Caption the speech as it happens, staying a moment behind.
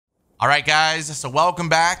All right, guys, so welcome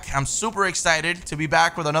back. I'm super excited to be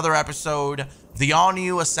back with another episode of the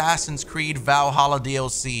all-new Assassin's Creed Valhalla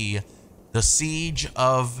DLC, The Siege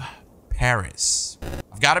of Paris.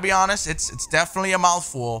 I've got to be honest, it's definitely a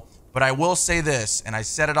mouthful, but I will say this, and I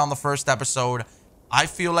said it on the first episode, I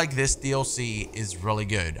feel like this DLC is really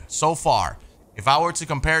good so far. If I were to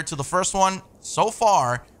compare it to the first one, so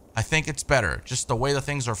far, I think it's better. Just the way the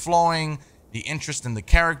things are flowing, the interest in the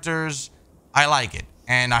characters, I like it.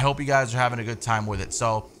 And I hope you guys are having a good time with it.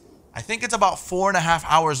 So I think it's about 4.5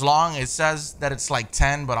 hours long. It says that it's like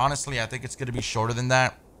 10, but honestly, I think it's going to be shorter than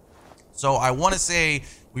that. So I want to say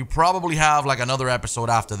we probably have like another episode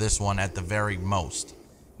after this one at the very most.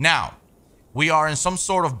 Now, we are in some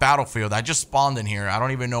sort of battlefield. I just spawned in here. I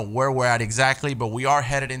don't even know where we're at exactly, but we are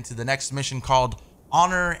headed into the next mission called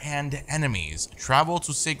Honor and Enemies. Travel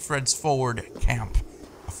to Siegfried's forward camp.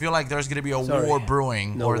 I feel like there's going to be a war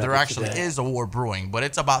brewing, or there actually is a war brewing, but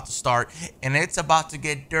it's about to start and it's about to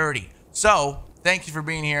get dirty. So thank you for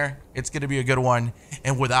being here. It's going to be a good one.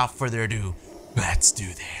 And without further ado, let's do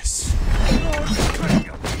this.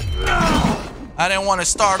 I didn't want to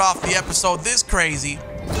start off the episode this crazy,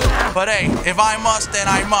 but hey, if I must, then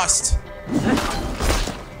I must.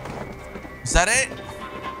 Is that it?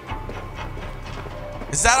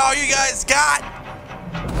 Is that all you guys got?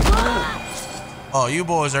 Oh, you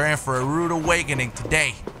boys are in for a rude awakening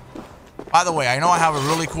today. By the way, I know I have a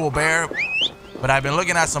really cool bear, but I've been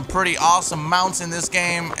looking at some pretty awesome mounts in this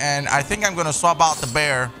game, and I think I'm going to swap out the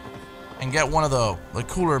bear and get one of the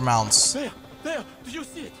cooler mounts. There, did you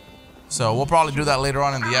see it? So we'll probably do that later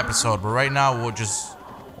on in the episode, but right now we'll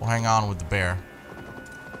hang on with the bear.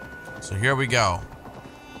 So here we go.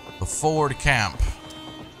 The forward camp.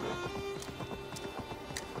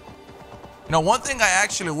 You know, one thing I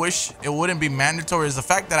actually wish it wouldn't be mandatory is the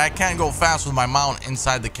fact that I can't go fast with my mount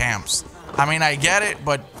inside the camps. I mean, I get it,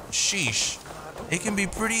 but sheesh, it can be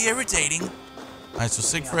pretty irritating. All right, so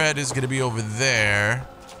Siegfried is going to be over there.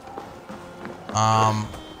 You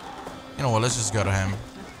know what, let's just go to him.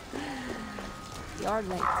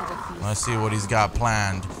 Let's see what he's got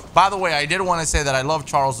planned. By the way, I did want to say that I love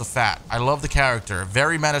Charles the Fat. I love the character.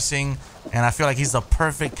 Very menacing, and I feel like he's the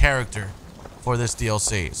perfect character for this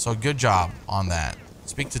DLC. So good job on that.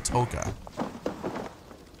 Speak to Toka.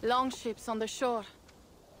 Longships on the shore.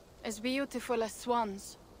 As beautiful as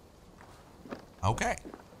swans. Okay.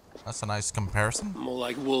 That's a nice comparison. More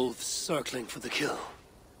like wolves circling for the kill.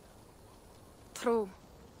 True.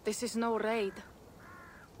 This is no raid.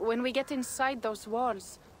 When we get inside those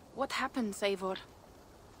walls, what happens, Eivor?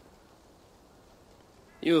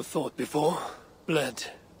 You have fought before?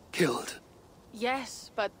 Bled? Killed?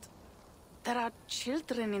 Yes, but there are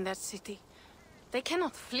children in that city. They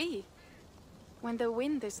cannot flee. When the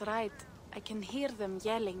wind is right, I can hear them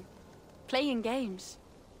yelling, playing games.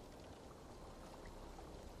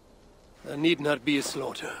 There need not be a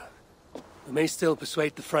slaughter. We may still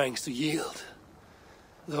persuade the Franks to yield,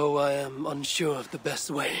 though I am unsure of the best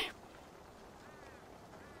way.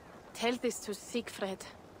 Tell this to Siegfried.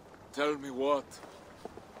 Tell me what?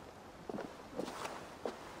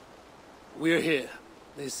 We're here.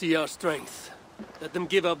 They see our strength. Let them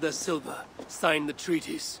give up their silver, sign the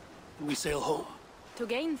treaties, and we sail home. To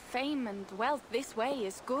gain fame and wealth this way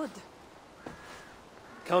is good.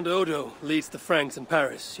 Count Odo leads the Franks in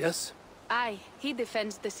Paris, yes? Aye, he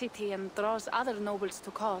defends the city and draws other nobles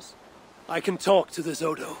to cause. I can talk to this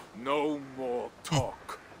Odo. No more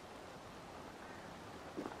talk.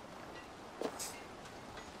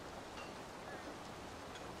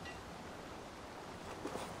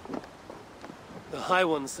 The High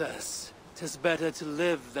One says, 'tis better to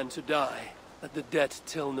live than to die, that the dead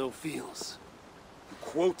tell no feels.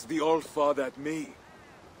 Quote the All-Father at me.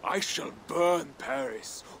 I shall burn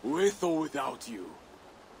Paris, with or without you.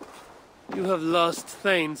 You have lost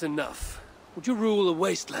thanes enough. Would you rule a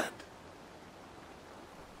wasteland?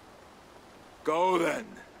 Go then.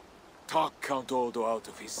 Talk Count Odo out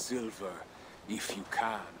of his silver, if you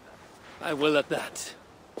can. I will at that.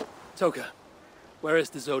 Toka, where is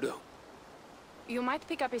this Odo? You might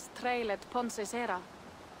pick up his trail at Poncesera,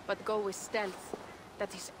 but go with stealth.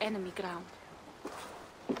 That is enemy ground.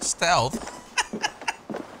 Stealth?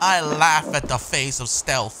 I laugh at the face of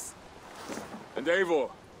stealth. And Eivor,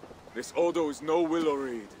 this Odo is no willow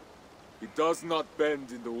reed. He does not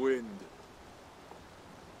bend in the wind.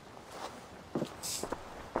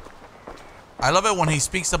 I love it when he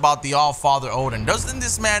speaks about the All-Father Odin. Doesn't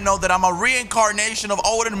this man know that I'm a reincarnation of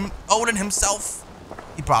Odin himself?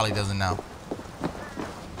 He probably doesn't know.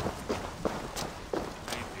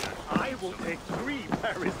 I will take 3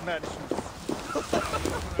 Paris mansions.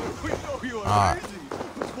 We know you are All right. crazy.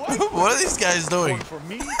 Why What are these guys doing? One for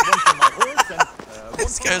me, one for my horse, and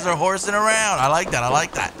These guys are horsing around. I like that. I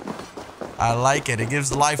like that. I like it. It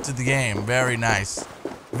gives life to the game. Very nice.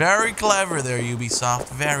 Very clever there, Ubisoft.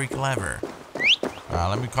 Very clever.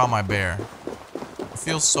 Let me call my bear. It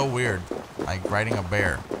feels so weird, like riding a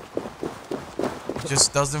bear. It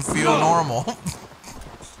just doesn't feel normal.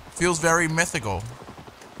 Feels very mythical.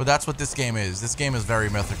 But that's what this game is. This game is very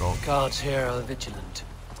mythical. Guards here are vigilant.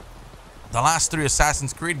 The last 3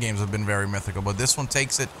 Assassin's Creed games have been very mythical, but this one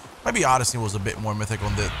takes it. Maybe Odyssey was a bit more mythical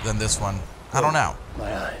than this one. I don't know.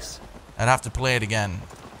 My eyes. I'd have to play it again.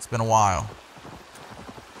 It's been a while.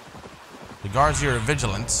 The guards here are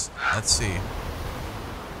vigilant. Let's see.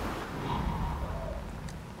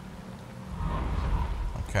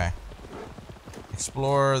 Okay.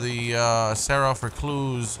 Explore the Sarah for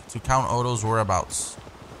clues to Count Odo's whereabouts.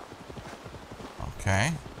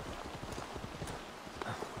 Okay.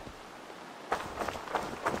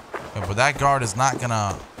 Yeah, but that guard is not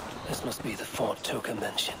gonna... This must be the fort Toka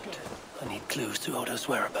mentioned. I need clues to Odo's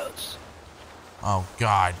whereabouts. Oh,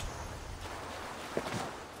 God.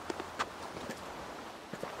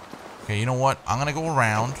 Okay, you know what? I'm gonna go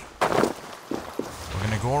around. We're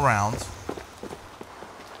gonna go around.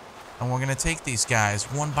 And we're gonna take these guys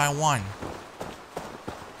one by one.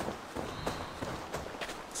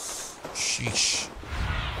 Sheesh.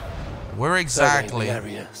 Where exactly...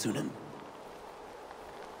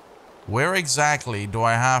 Where exactly do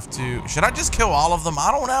I have to... Should I just kill all of them?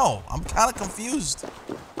 I don't know. I'm kind of confused.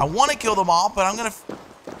 I want to kill them all, but I'm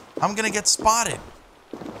gonna get spotted.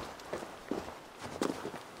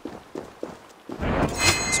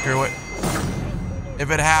 Screw it. If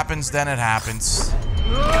it happens, then it happens.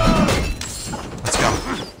 Let's go.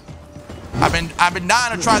 I've been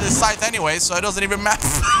dying to try this scythe anyway, so it doesn't even matter.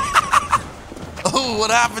 Oh,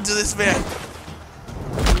 what happened to this man?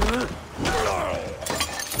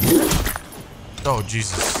 Oh,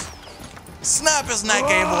 Jesus. Snap his neck,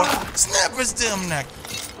 Eivor. Snap his damn neck.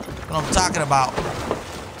 That's what I'm talking about.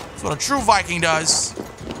 That's what a true Viking does.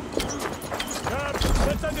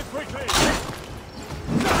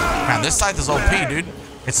 Man, this scythe is OP, dude.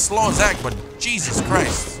 It's slow as heck, but Jesus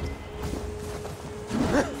Christ.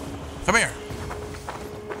 Come here.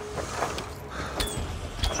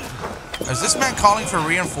 Is this man calling for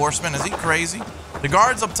reinforcement? Is he crazy? The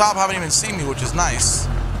guards up top haven't even seen me, which is nice.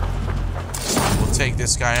 We'll take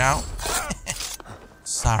this guy out.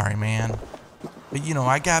 Sorry, man. But you know,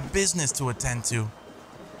 I got business to attend to.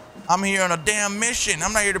 I'm here on a damn mission.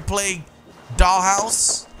 I'm not here to play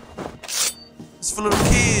Dollhouse. It's for little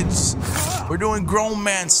kids. We're doing grown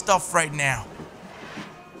man stuff right now.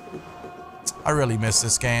 I really miss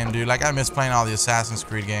this game, dude. Like, I miss playing all the Assassin's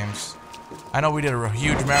Creed games. I know we did a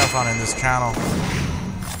huge marathon in this channel.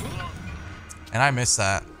 And I miss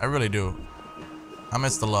that. I really do. I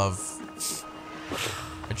miss the love.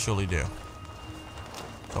 I truly do.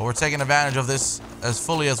 So we're taking advantage of this as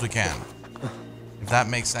fully as we can. If that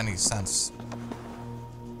makes any sense.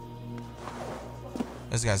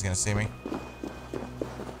 This guy's gonna see me.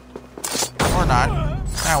 Or not.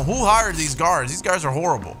 Now, who hired these guards? These guys are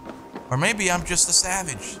horrible. Or maybe I'm just a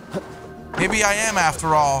savage. Maybe I am,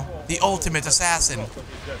 after all, the ultimate assassin.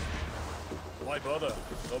 Why bother?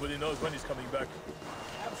 Nobody knows when he's coming back.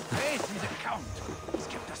 Have faith in the Count. He's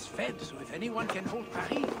kept us fed, so if anyone can hold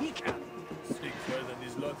Paris, he can. Seek further than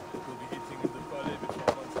his lot will be eating in the palais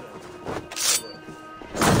before one's dead.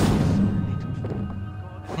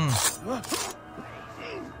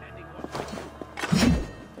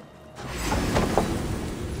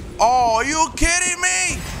 Oh, are you kidding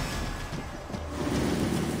me?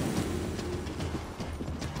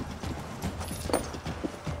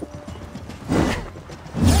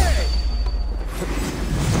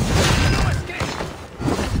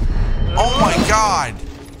 Oh my God.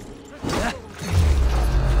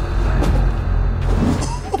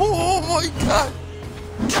 Oh my God.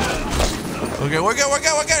 Okay, we're good, we're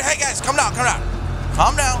good, we're good. Hey guys, come down, come down.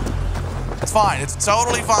 Calm down. It's fine, it's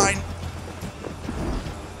totally fine.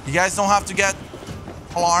 You guys don't have to get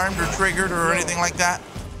alarmed or triggered or anything like that.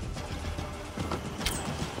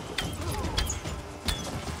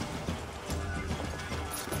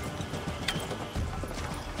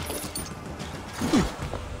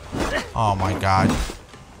 Oh my God.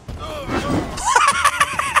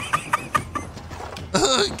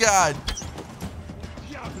 Oh God.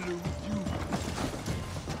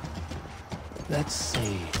 Let's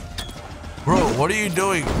see. Bro, what are you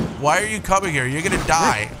doing? Why are you coming here? You're gonna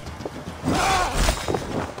die.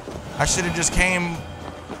 I should have just came.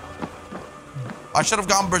 I should have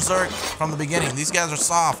gone berserk from the beginning. These guys are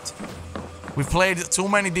soft. We've played too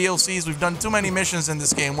many DLCs. We've done too many missions in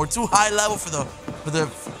this game. We're too high level for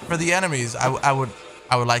for the enemies. I would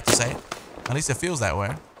like to say. At least it feels that way,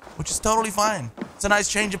 which is totally fine. It's a nice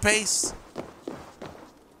change of pace.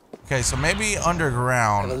 Okay, so maybe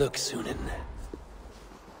underground. Have a look, Sunan.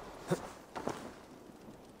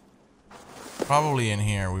 Probably in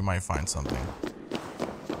here we might find something.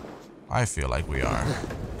 I feel like we are.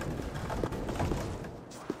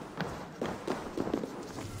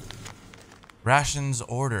 Rations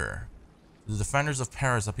order. The defenders of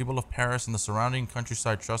Paris, the people of Paris and the surrounding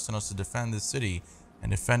countryside trust in us to defend this city,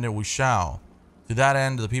 and defend it we shall. To that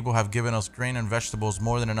end, the people have given us grain and vegetables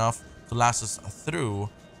more than enough to last us through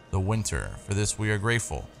the winter. For this we are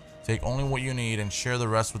grateful. Take only what you need and share the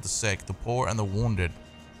rest with the sick, the poor, and the wounded.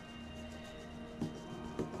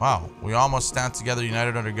 Wow, we all must stand together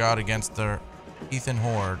united under God against the heathen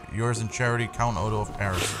horde. Yours in charity, Count Odo of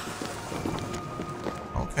Paris.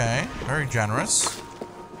 Okay, very generous.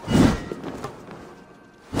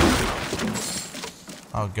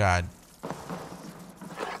 Oh God.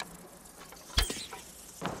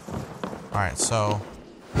 Alright, so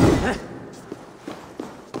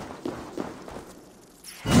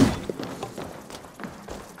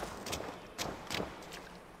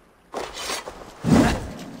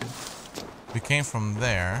we came from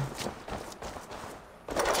there.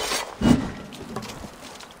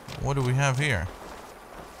 What do we have here?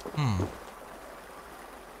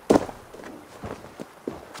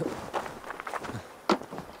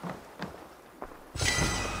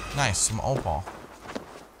 Nice, some opal.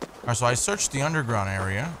 Alright, so I searched the underground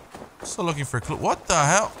area. Still looking for a clue. What the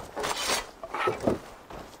hell?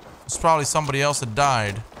 It's probably somebody else that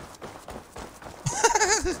died.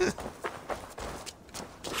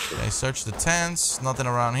 I searched the tents. Nothing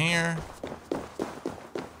around here.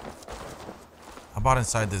 How about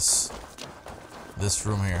inside this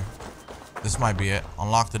room here? This might be it.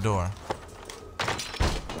 Unlock the door.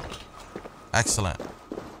 Excellent.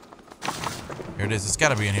 Here it is. It's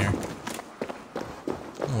gotta be in here.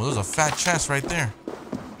 Oh, there's a fat chest right there.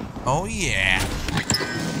 Oh yeah.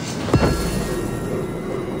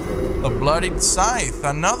 The bloodied scythe.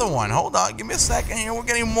 Another one. Hold on. Give me a second here. We're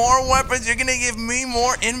getting more weapons. You're gonna give me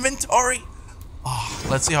more inventory. Oh,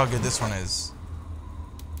 let's see how good this one is.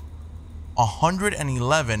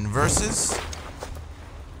 111 versus.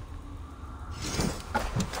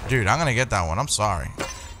 Dude, I'm gonna get that one. I'm sorry.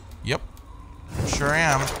 Yep. Sure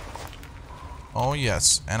am. Oh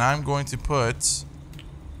yes. And I'm going to put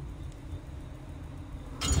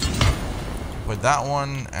that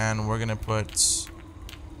one, and we're gonna put.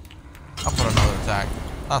 I'll put another attack.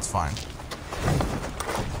 That's fine.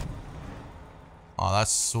 Oh,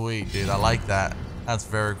 that's sweet, dude. I like that. That's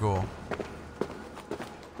very cool.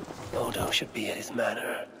 Odo should be at his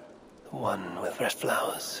manor. The one with red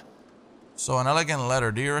flowers. So, an elegant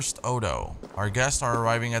letter. Dearest Odo, our guests are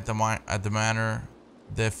arriving at the manor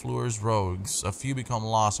de Fleurs Rogues. A few become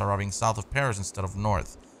lost, arriving south of Paris instead of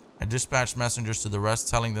north. I dispatched messengers to the rest,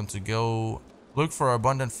 telling them to go look for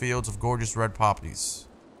abundant fields of gorgeous red poppies.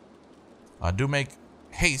 Do make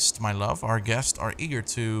haste, my love. Our guests are eager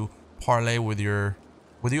to parley with you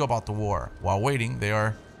about the war. While waiting, they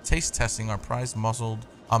are taste testing our prized mulled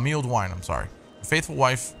wine. I'm sorry. Your faithful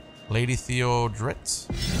wife, Lady Theodritz.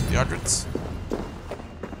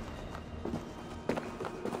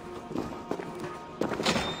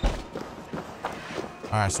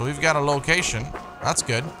 All right, so we've got a location. That's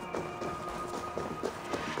good.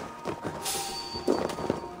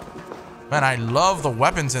 Man, I love the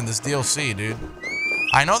weapons in this DLC, dude.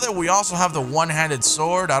 I know that we also have the one-handed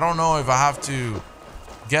sword. I don't know if I have to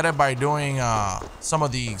get it by doing some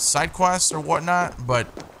of the side quests or whatnot, but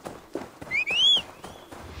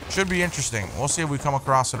should be interesting. We'll see if we come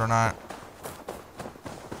across it or not.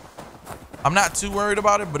 I'm not too worried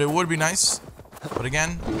about it, but it would be nice. But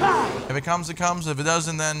again, if it comes, it comes. If it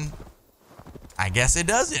doesn't, then I guess it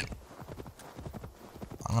doesn't.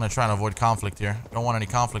 I'm gonna try and avoid conflict here. Don't want any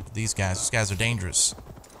conflict with these guys. These guys are dangerous.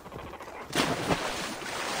 You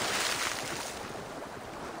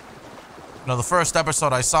know, the first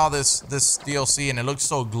episode I saw this DLC and it looked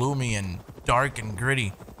so gloomy and dark and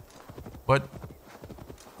gritty, but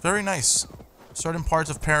very nice. Certain parts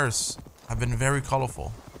of Paris have been very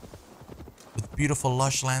colorful with beautiful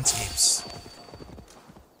lush landscapes.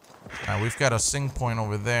 Now we've got a sing point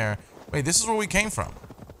over there. Wait, this is where we came from.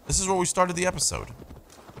 This is where we started the episode.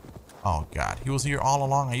 Oh God, he was here all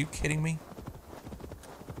along. Are you kidding me?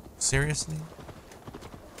 Seriously?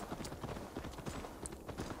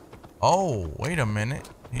 Oh, wait a minute.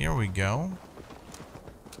 Here we go.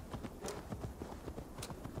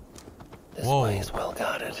 This way is well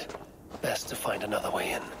guarded. Best to find another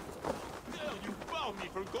way in. Dare you bar me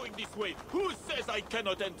from going this way? Who says I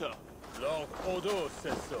cannot enter? Lord Odo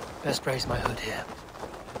says so. Best raise my hood here.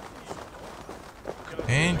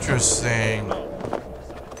 Interesting.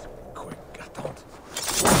 Quick, attends.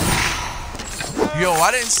 Yo,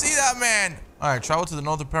 I didn't see that, man. All right, travel to the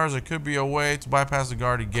north of Paris. There could be a way to bypass the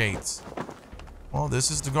guarded gates. Well,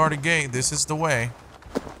 this is the guarded gate. This is the way.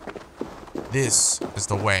 This is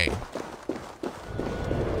the way.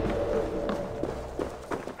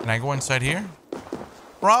 Can I go inside here?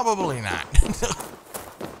 Probably not.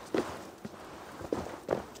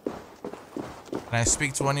 Can I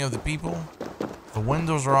speak to any of the people? The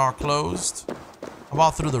windows are all closed. How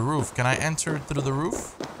about through the roof? Can I enter through the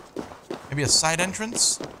roof? Maybe a side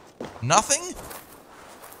entrance? Nothing?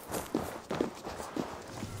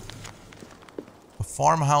 The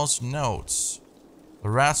farmhouse notes. The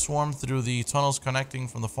rats swarm through the tunnels connecting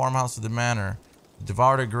from the farmhouse to the manor. They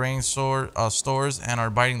devour the grain stores and are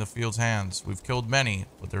biting the field's hands. We've killed many,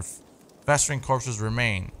 but their festering corpses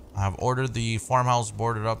remain. I have ordered the farmhouse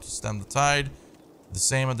boarded up to stem the tide. The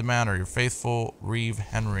same at the manor. Your faithful Reeve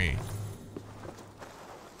Henry.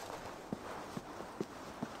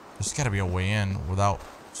 There's gotta be a way in without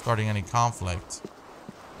starting any conflict.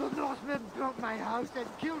 The Northmen broke my house and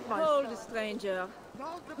killed my Hold, stranger.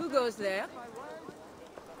 Who goes there?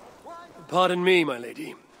 Pardon me, my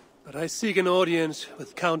lady, but I seek an audience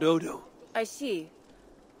with Count Odo. I see.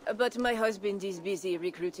 But my husband is busy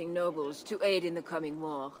recruiting nobles to aid in the coming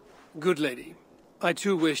war. Good lady, I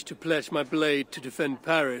too wish to pledge my blade to defend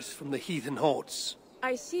Paris from the heathen hordes.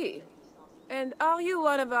 I see. And are you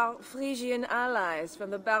one of our Frisian allies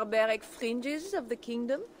from the barbaric fringes of the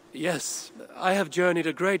kingdom? Yes, I have journeyed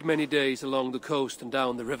a great many days along the coast and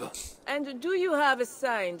down the river. And do you have a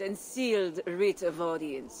signed and sealed writ of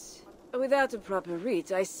audience? Without a proper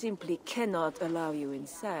writ, I simply cannot allow you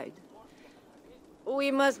inside.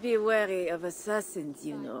 We must be wary of assassins,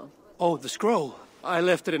 you know. Oh, the scroll. I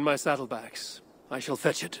left it in my saddlebags. I shall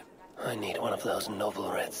fetch it. I need one of those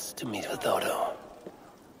noble writs to meet with Odo.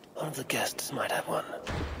 One of the guests might have one.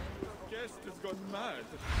 Guest has gone mad.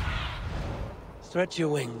 Stretch your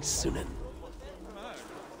wings, Sunan. Mad.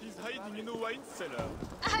 He's hiding in a wine cellar.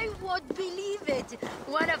 I won't believe it.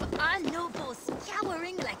 One of our nobles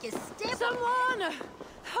cowering like a stable. Someone!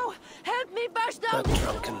 Oh, help me bash down! That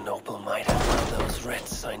drunken noble might have one of those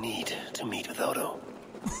writs I need to meet with Odo.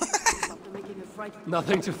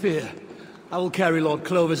 Nothing to fear. I will carry Lord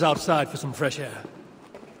Clovis outside for some fresh air.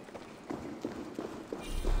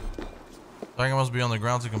 Tiger must be on the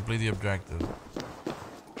ground to complete the objective.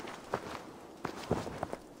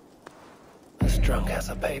 This drunk has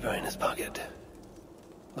a paper in his pocket.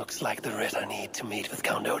 Looks like the writ I need to meet with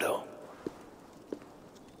Count Odo.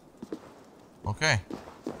 Okay.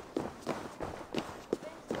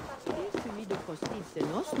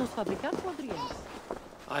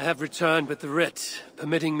 I have returned with the writ,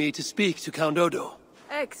 permitting me to speak to Count Odo.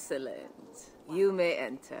 Excellent. You may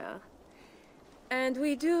enter. And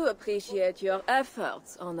we do appreciate your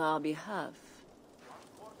efforts on our behalf.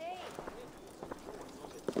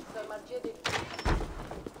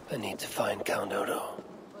 I need to find Count Odo.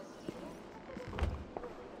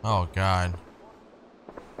 Oh, God.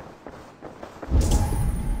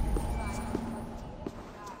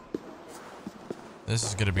 This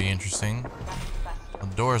is gonna be interesting. The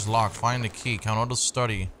door is locked. Find the key. Count Odo's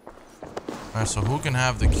study. Alright, so who can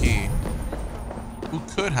have the key? Who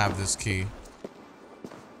could have this key?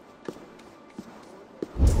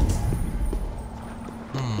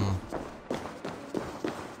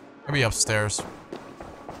 Maybe upstairs.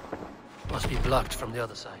 Must be blocked from the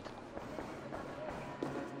other side.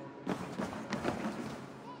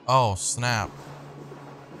 Oh, snap.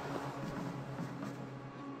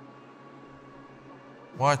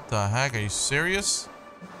 What the heck? Are you serious?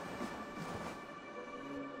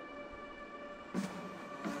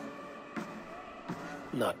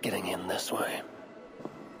 Not getting in this way.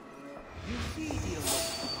 You see, dear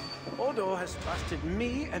Lord, Odo has trusted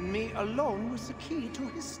me and me alone with the key to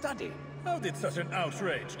his study. How did such an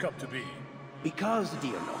outrage come to be? Because,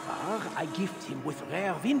 dear Lothar, I gift him with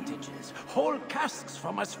rare vintages, whole casks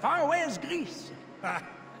from as far away as Greece. Ha!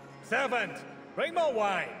 Servant, bring more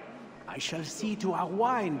wine. I shall see to our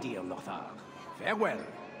wine, dear Lothar. Farewell.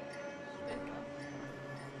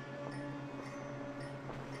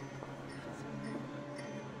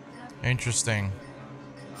 Interesting.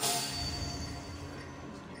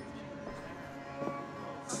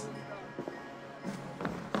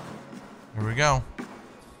 Here we go.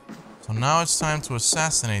 So now it's time to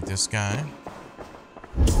assassinate this guy.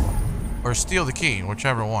 Or steal the key,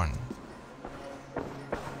 whichever one.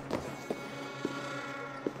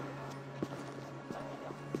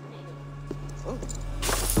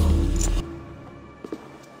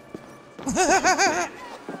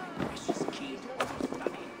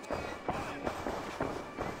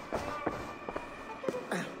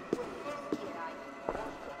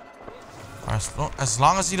 As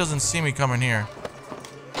long as he doesn't see me coming here.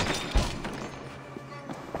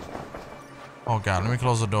 Oh god, let me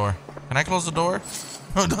close the door. Can I close the door?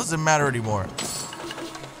 It doesn't matter anymore.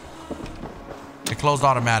 It closed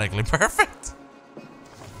automatically. Perfect.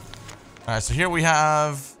 Alright, so here we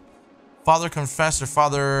have Father Confessor,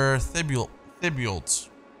 Father Thibault.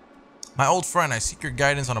 My old friend, I seek your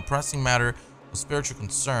guidance on a pressing matter of spiritual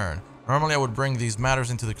concern. Normally I would bring these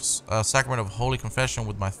matters into the sacrament of Holy Confession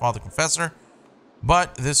with my Father Confessor,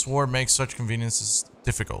 but this war makes such conveniences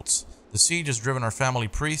difficult. The siege has driven our family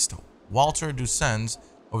priest, Walter Ducens,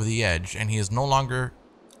 over the edge, and he is no longer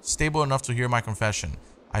stable enough to hear my confession.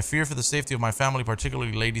 I fear for the safety of my family,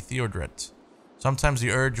 particularly Lady Theodret. Sometimes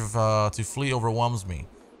the urge to flee overwhelms me.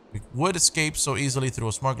 We would escape so easily through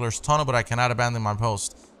a smuggler's tunnel, but I cannot abandon my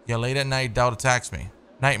post. Yet late at night, doubt attacks me.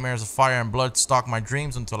 Nightmares of fire and blood stalk my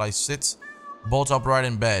dreams until I sit bolt upright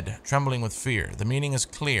in bed, trembling with fear. The meaning is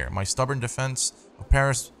clear. My stubborn defense of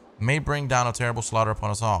Paris may bring down a terrible slaughter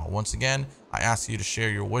upon us all. Once again, I ask you to share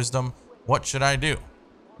your wisdom. What should I do?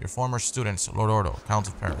 Your former students, Lord Ordo, Count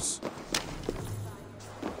of Paris.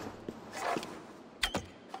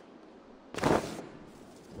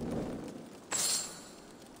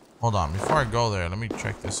 Hold on, before I go there, let me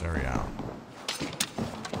check this area out.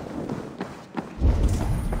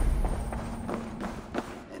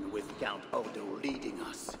 And with Count Odo leading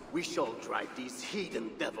us, we shall drive these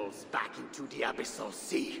heathen devils back into the abyssal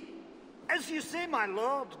sea. As you say, my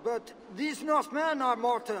lord, but these Northmen are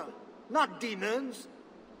mortal, not demons.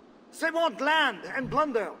 They want land and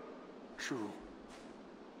plunder. True.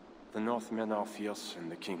 The Northmen are fierce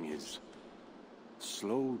and the king is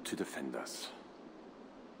slow to defend us.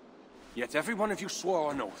 Yet every one of you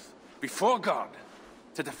swore an oath, before God,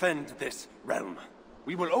 to defend this realm.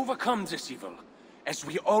 We will overcome this evil, as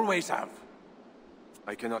we always have.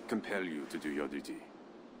 I cannot compel you to do your duty.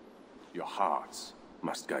 Your hearts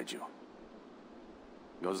must guide you.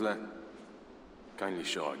 Gosselin, kindly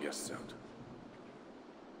show our guests out.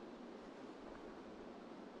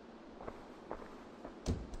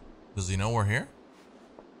 Does he know we're here?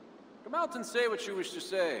 Come out and say what you wish to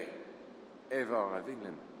say. Eivor of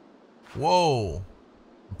England. Whoa.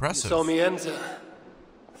 Impressive. You saw me enter.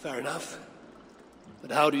 Fair enough.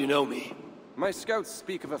 But how do you know me? My scouts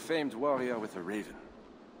speak of a famed warrior with a raven.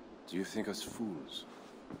 Do you think us fools?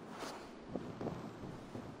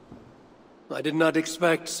 I did not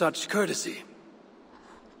expect such courtesy.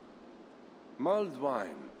 Mulled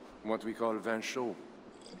wine, what we call vin chaud.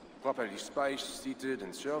 Properly spiced, seated,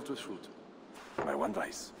 and served with fruit. My one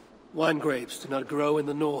vice. Wine grapes do not grow in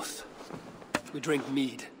the north. We drink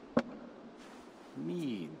mead.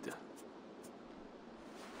 Mead.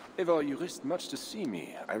 Eivor, you risked much to see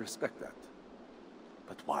me. I respect that.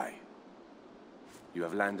 But why? You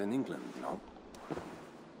have land in England, no?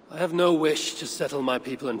 I have no wish to settle my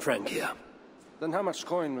people in Francia. Then how much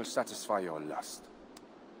coin will satisfy your lust?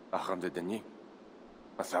 100 deniers?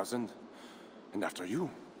 1,000? And after you,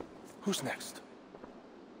 who's next?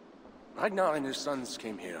 Ragnar and his sons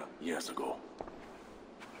came here years ago.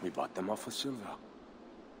 We bought them off for silver.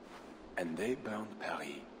 And they burned Paris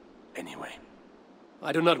anyway.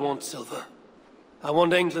 I do not want silver. I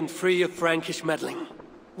want England free of Frankish meddling.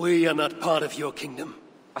 We are not part of your kingdom.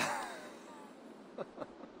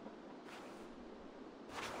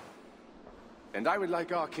 And I would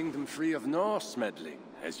like our kingdom free of Norse meddling,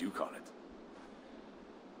 as you call it.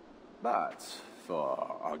 But,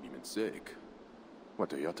 for argument's sake,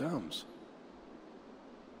 what are your terms?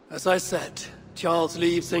 As I said, Charles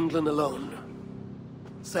leaves England alone.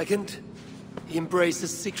 Second, he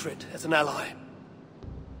embraces Siegfried as an ally.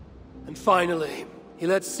 And finally, he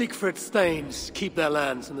lets Siegfried's Thanes keep their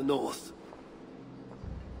lands in the north.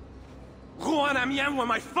 Rouen and Amiens were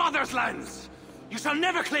my father's lands! You shall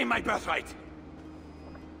never claim my birthright!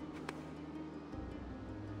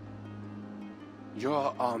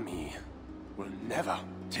 Your army will never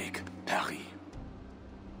take Paris.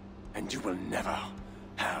 And you will never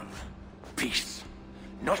have peace.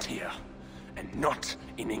 Not here, and not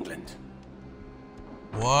in England.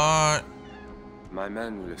 What? My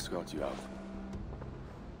men will escort you out.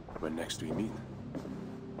 When next we meet,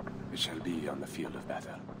 it shall be on the field of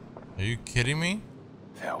battle. Are you kidding me?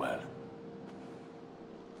 Farewell.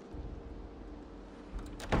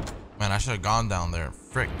 Man, I should have gone down there.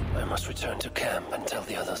 Frick. I must return to camp and tell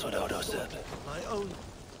the others what Odo said. My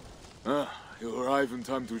own. You arrive in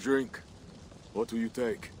time to drink. What do you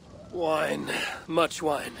take? Wine. Much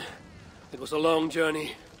wine. It was a long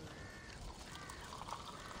journey.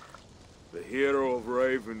 The hero of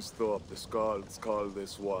Ravensthorpe, the Skalds call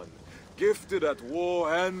this one. Gifted at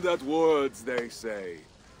war and at words, they say.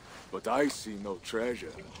 But I see no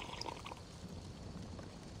treasure.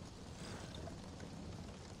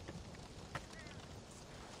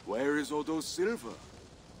 Where is Odo's silver?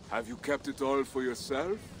 Have you kept it all for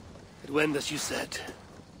yourself? It went as you said.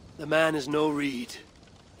 The man is no reed.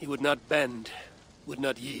 He would not bend, would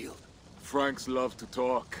not yield. Franks love to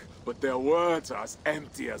talk, but their words are as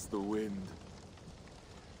empty as the wind.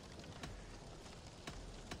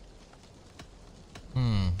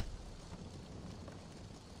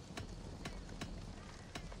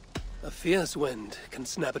 A fierce wind can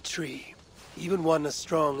snap a tree, even one as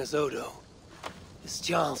strong as Odo. Is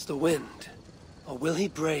Charles the wind, or will he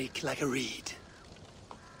break like a reed?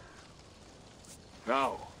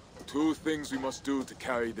 Now, 2 things we must do to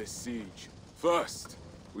carry this siege. First,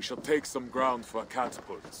 we shall take some ground for our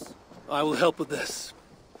catapults. I will help with this.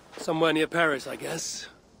 Somewhere near Paris, I guess.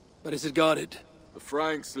 But is it guarded? The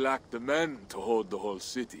Franks lack the men to hold the whole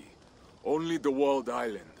city. Only the walled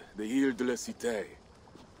island, the Ile de la Cité.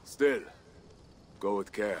 Still, go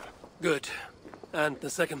with care. Good. And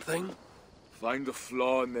the second thing? Find a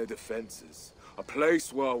flaw in their defenses. A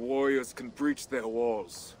place where our warriors can breach their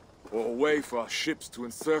walls. Or a way for our ships to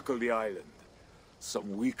encircle the island.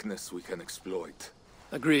 Some weakness we can exploit.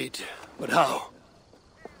 Agreed. But how?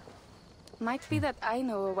 Might be that I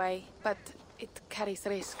know a way, but it carries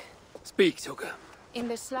risk. Speak, Toka. In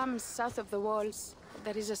the slums south of the walls,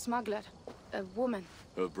 there is a smuggler. A woman.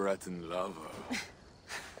 A Breton lover.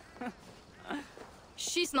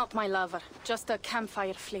 She's not my lover, just a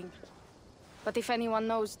campfire fling. But if anyone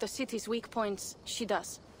knows the city's weak points, she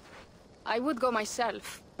does. I would go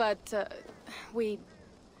myself, but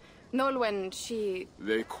Nolwenn, she...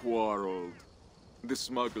 They quarreled. The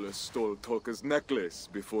smuggler stole Toka's necklace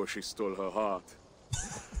before she stole her heart.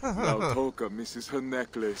 Now Toka misses her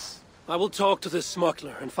necklace. I will talk to this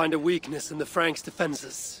smuggler and find a weakness in the Franks'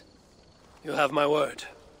 defenses. You have my word.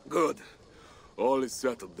 Good. All is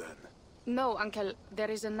settled then. No, Uncle,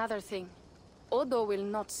 there is another thing. Odo will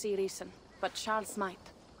not see reason, but Charles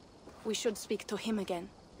might. We should speak to him again.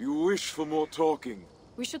 You wish for more talking?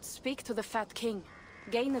 We should speak to the Fat King.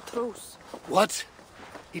 Gain a truce. What?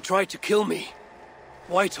 He tried to kill me.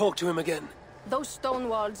 Why talk to him again? Those stone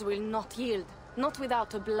walls will not yield. Not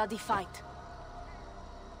without a bloody fight.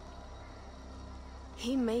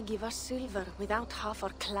 He may give us silver without half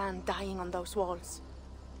our clan dying on those walls.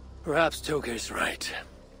 Perhaps Toka is right.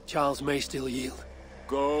 Charles may still yield.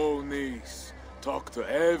 Go, niece. Talk to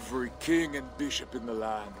every king and bishop in the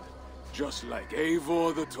land. Just like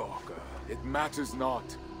Eivor the Talker. It matters not,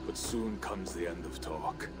 but soon comes the end of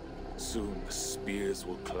talk. Soon the spears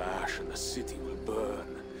will clash and the city will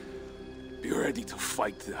burn. Be ready to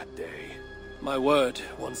fight that day. My word,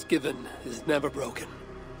 once given, is never broken.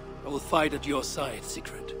 I will fight at your side,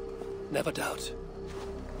 Sigrid. Never doubt.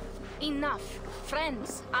 Enough.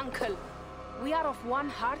 Friends, uncle. We are of one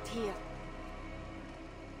heart here.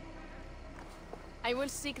 I will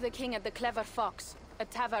seek the king at the Clever Fox, a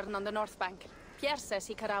tavern on the north bank. Pierre says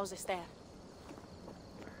he carouses there.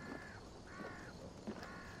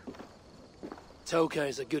 Toka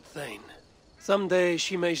is a good thane. Someday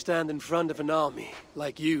she may stand in front of an army,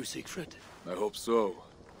 like you, Siegfried. I hope so.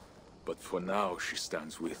 But for now, she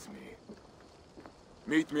stands with me.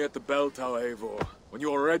 Meet me at the bell tower, Eivor, when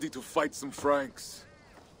you are ready to fight some Franks.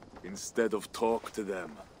 Instead of talk to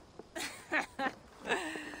them.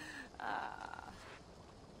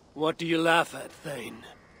 What do you laugh at, Thane?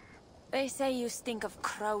 They say you stink of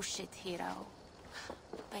crow shit, hero.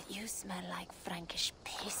 But you smell like Frankish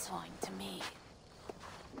piss wine to me.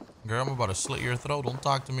 Girl, I'm about to slit your throat. Don't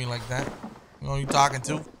talk to me like that. You know who you talking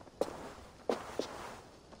to?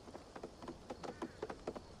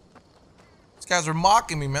 These guys are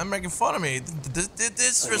mocking me, man. Making fun of me.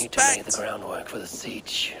 Disrespect. I need to lay the groundwork for the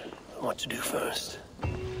siege. What to do first?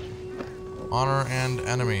 Honor and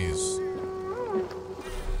enemies.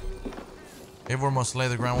 Eivor must lay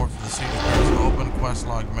the groundwork for the siege. There is an open quest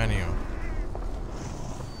log menu.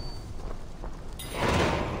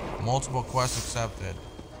 Multiple quests accepted.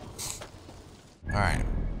 Alright.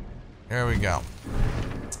 Here we go.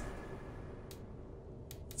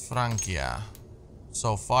 Francia.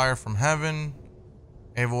 So, fire from heaven.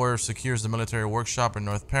 Eivor secures the military workshop in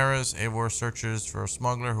North Paris. Eivor searches for a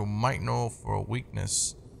smuggler who might know for a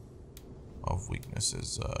weakness. Of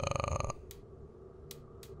weaknesses.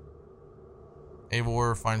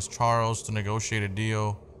 Eivor finds Charles to negotiate a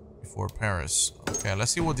deal before Paris. Okay,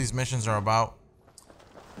 let's see what these missions are about.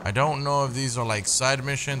 I don't know if these are like side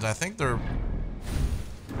missions. I think they're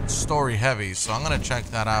story heavy, so I'm gonna check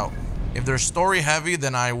that out. If they're story heavy,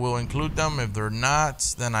 then I will include them. If they're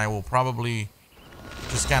not, then I will probably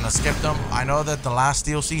just kind of skip them. I know that the last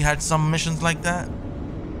DLC had some missions like that,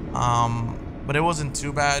 but it wasn't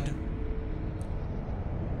too bad.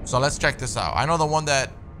 So let's check this out. I know the one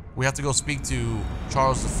that we have to go speak to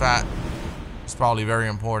Charles the Fat. It's probably very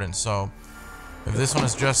important. So if this one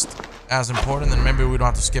is just as important, then maybe we don't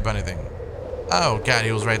have to skip anything. Oh god,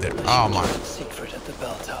 he was right there. Oh my. Secret at the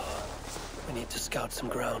bell tower. I need to scout some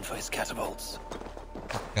ground for his catapults.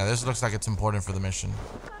 Yeah, this looks like it's important for the mission,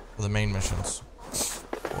 for the main missions.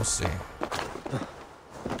 We'll see.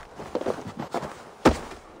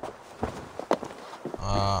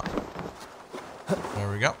 There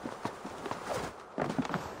we go.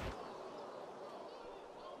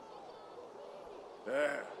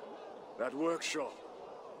 There, that workshop.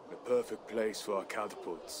 The perfect place for our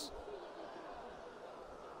catapults.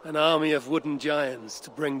 An army of wooden giants to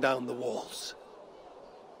bring down the walls.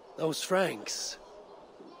 Those Franks,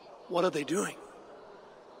 what are they doing?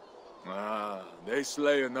 Ah, they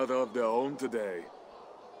slay another of their own today.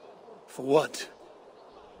 For what?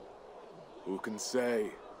 Who can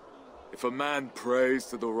say? If a man prays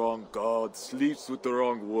to the wrong god, sleeps with the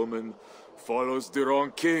wrong woman, follows the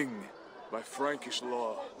wrong king, by Frankish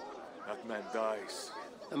law, that man dies.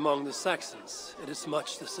 Among the Saxons, it is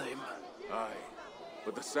much the same. Aye,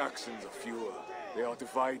 but the Saxons are fewer. They are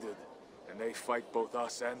divided, and they fight both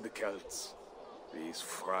us and the Celts. These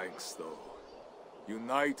Franks, though,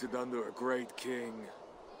 united under a great king.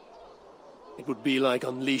 It would be like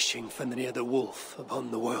unleashing Fenrir the Wolf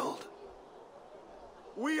upon the world.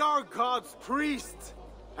 We are God's priests,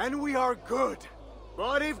 and we are good.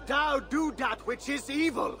 But if thou do that which is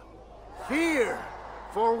evil, fear,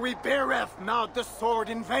 for we beareth not the sword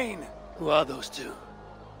in vain. Who are those two?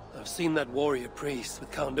 I've seen that warrior priest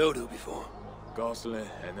with Count Odo before. Gosselin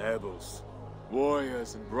and Ebels,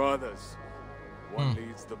 warriors and brothers. One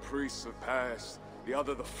leads the priests of Paris, the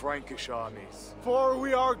other the Frankish armies. For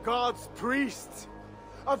we are God's priests,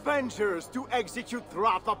 avengers to execute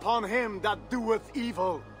wrath upon him that doeth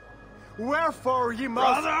evil. Wherefore ye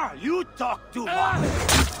must— Brother, you talk too much!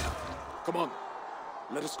 Come on,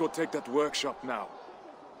 let us go take that workshop now.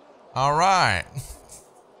 All right.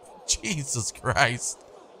 Jesus Christ.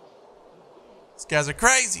 These guys are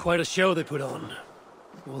crazy. Quite a show they put on.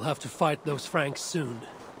 We'll have to fight those Franks soon.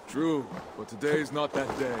 True, but today is not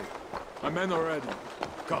that day. My men are ready.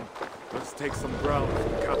 Come, let's take some ground for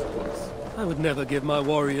the catapults. I would never give my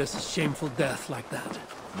warriors a shameful death like that.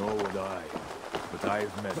 Nor would I. But I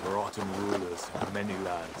have met rotten rulers in many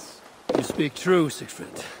lands. You speak true,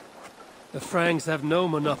 Siegfried. The Franks have no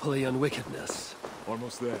monopoly on wickedness.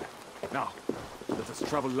 Almost there. Now, let us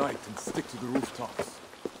travel light and stick to the rooftops.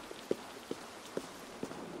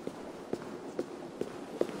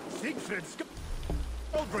 Siegfried's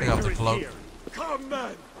Take out the cloak. Come,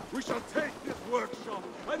 men! We shall take this workshop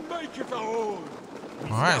and make it our own!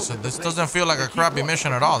 Alright, so this doesn't feel like a crappy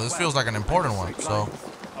mission at all. This feels like an important one, so...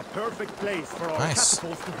 A perfect place for our nice.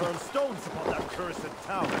 catapults to burn stones upon that cursed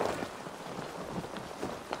tower.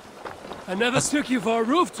 I never took you for a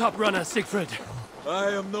rooftop runner, Siegfried. I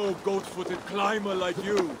am no goat-footed climber like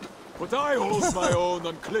you, but I hold my own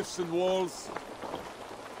on cliffs and walls.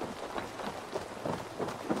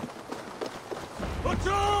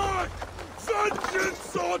 Attack!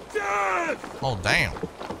 Vengeance or death! Oh, damn.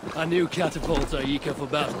 Our new catapults are eager for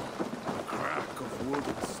battle. The crack of wood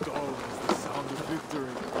and stone is the sound of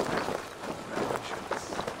victory. Vengeance.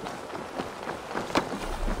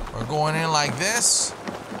 We're going in like this.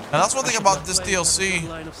 Now that's one thing about this DLC.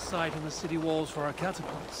 Line of sight on the city walls for our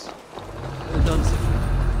catapults. Well done, Siegfried.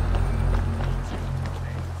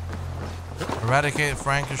 Eradicate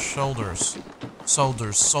Frankish soldiers.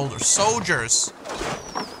 Soldiers.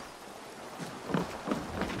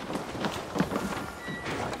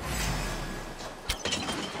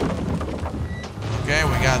 Okay,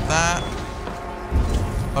 we got that.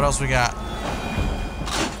 What else we got?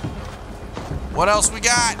 What else we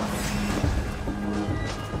got?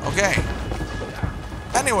 Okay.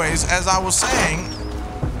 Anyways, as I was saying,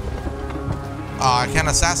 I can't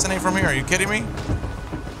assassinate from here. Are you kidding me?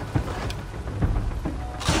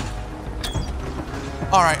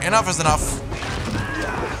 All right, enough is enough.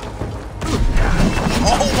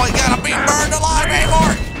 Oh my God, I'm being burned alive,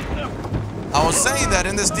 Eivor! I was saying that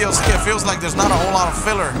in this DLC, it feels like there's not a whole lot of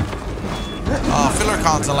filler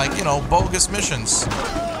content, like, you know, bogus missions.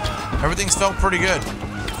 Everything's felt pretty good.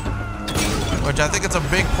 Which I think it's a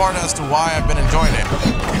big part as to why I've been enjoying it.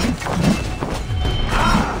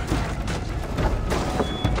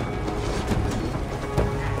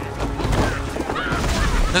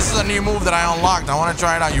 This is a new move that I unlocked. I want to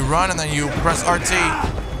try it out. You run and then you press RT.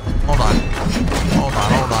 Hold on.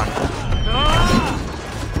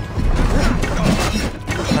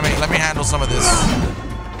 Let me handle some of this.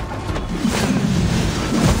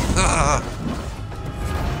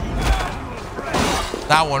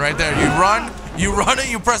 That one right there. You run You run it,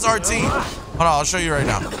 you press RT. Hold on, I'll show you right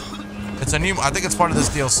now. It's a new, I think it's part of this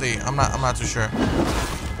DLC. I'm not too sure.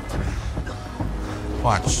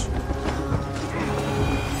 Watch.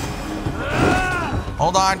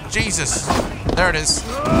 Hold on, Jesus. There it is.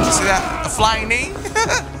 Did you see that? The flying knee?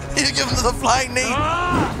 You give him the flying knee.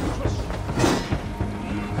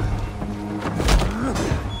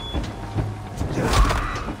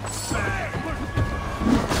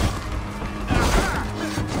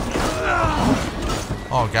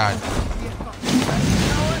 Oh, God.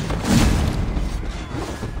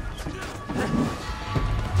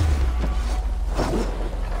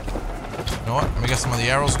 You know what? Let me get some of the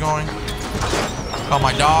arrows going. Call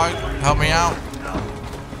my dog. Help me out.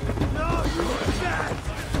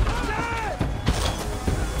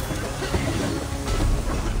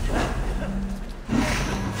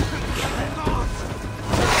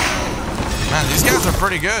 Man, these guys are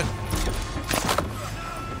pretty good.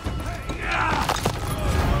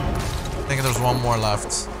 I think there's one more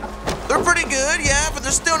left. They're pretty good, yeah, but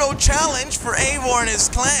there's still no challenge for Eivor and his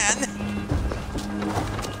clan.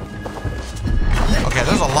 Okay,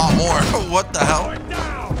 there's a lot more. What the hell?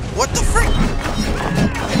 What the freak?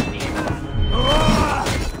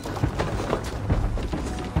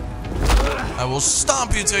 I will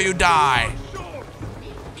stomp you till you die.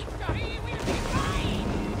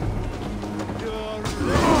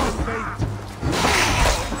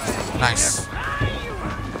 Nice.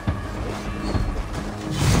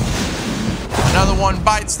 Another one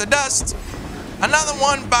bites the dust. Another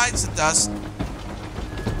one bites the dust.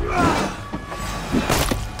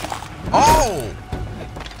 Oh!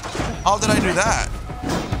 How did I do that?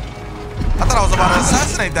 I thought I was about to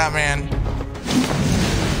assassinate that man.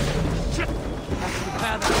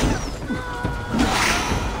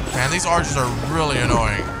 Man, these archers are really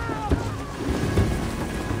annoying.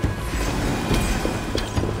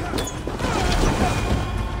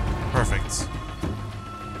 Perfect.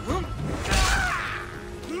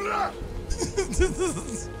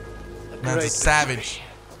 Man's a savage.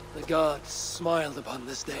 The gods smiled upon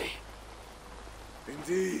this day.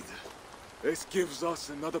 Indeed. This gives us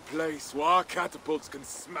another place where our catapults can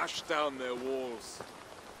smash down their walls.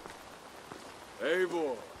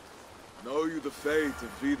 Eivor, know you the fate of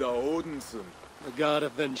Vidar Odinson? The god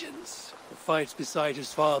of vengeance, who fights beside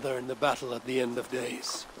his father in the battle at the end of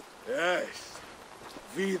days. Yes.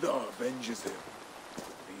 Vidar avenges him.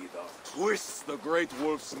 Vidar twists the great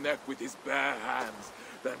wolf's neck with his bare hands,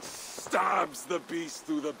 then stabs the beast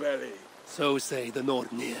through the belly. So say the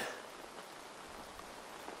Nordnir.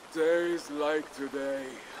 Days like today,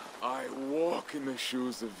 I walk in the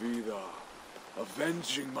shoes of Vidar,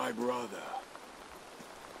 avenging my brother.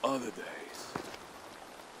 Other days,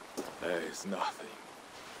 there is nothing.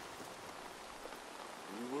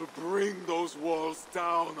 We will bring those walls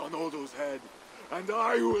down on Odo's head, and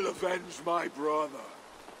I will avenge my brother.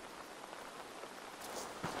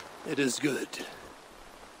 It is good.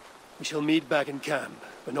 We shall meet back in camp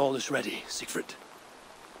when all is ready, Siegfried.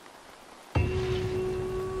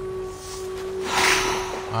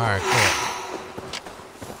 Alright, cool.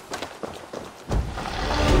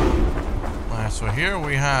 Alright, so here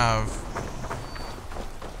we have...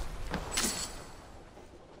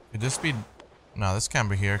 Could this be... No, this can't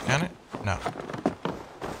be here, can it? No.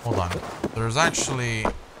 Hold on. There's actually...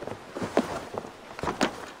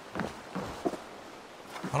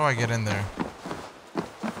 How do I get in there?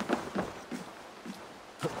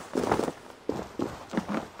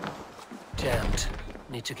 Jammed.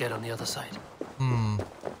 Need to get on the other side.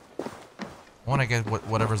 I want to get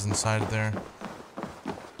whatever's inside there.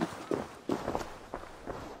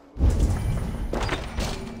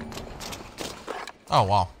 Oh,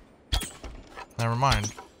 wow. Never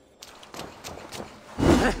mind.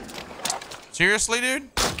 Seriously,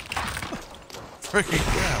 dude? Freaking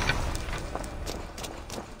crap.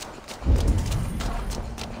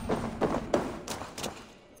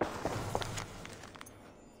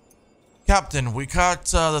 Captain, we caught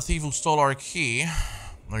the thief who stole our key.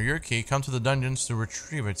 Or your key. Come to the dungeons to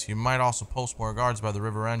retrieve it. You might also post more guards by the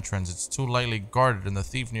river entrance. It's too lightly guarded and the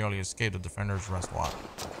thief nearly escaped. The defenders rest watch.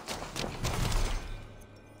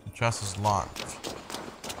 The chest is locked.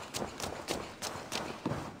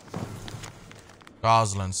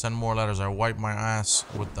 Goslin, send more letters. I wipe my ass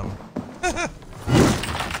with them.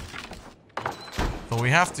 So we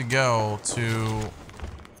have to go to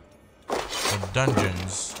the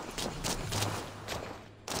dungeons.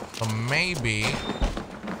 So maybe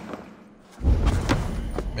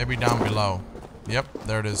down below. Yep,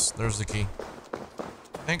 there it is. There's the key.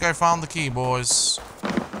 I think I found the key, boys.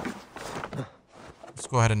 Let's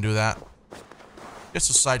go ahead and do that. Just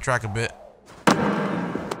to sidetrack a bit.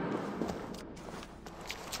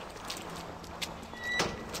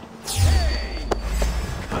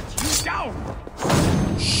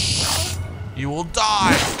 You will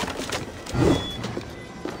die.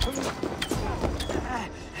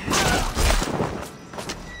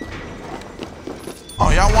 Oh,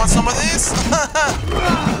 y'all want some of this?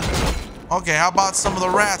 Okay, how about some of the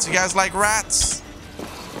rats? You guys like rats?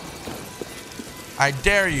 I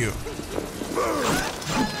dare you.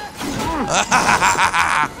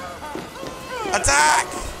 Attack!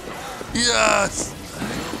 Yes!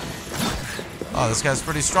 Oh, this guy's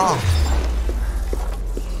pretty strong.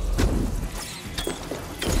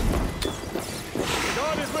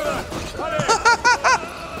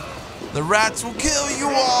 The rats will kill you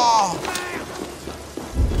all!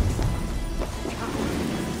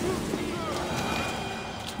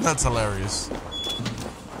 That's hilarious.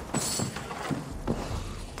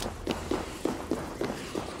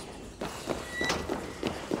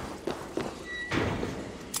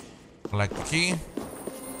 Collect the key.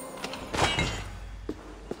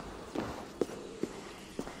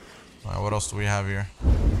 Alright, what else do we have here?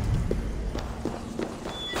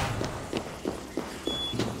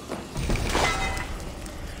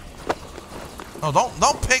 Oh,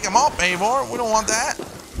 don't pick him up, Eivor. We don't want that.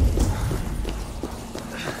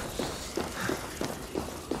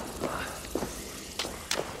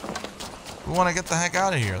 We want to get the heck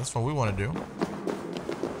out of here. That's what we want to do.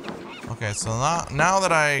 Okay, so now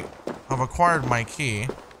that I have acquired my key.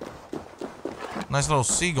 Nice little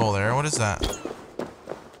seagull there. What is that?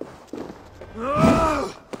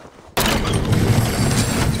 I'm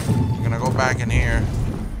gonna go back in here.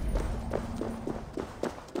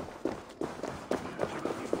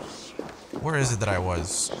 Where is it that I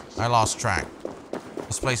was? I lost track.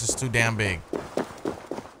 This place is too damn big. I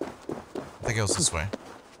think it was this way.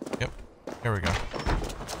 Yep. Here we go.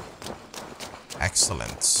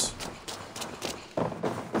 Excellent.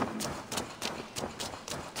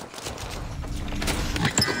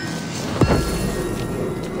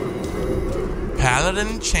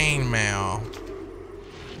 Paladin chainmail.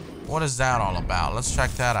 What is that all about? Let's check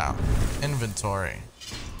that out. Inventory.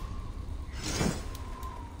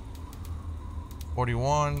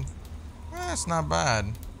 41. That's not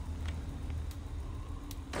bad.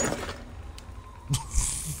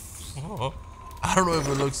 I don't know if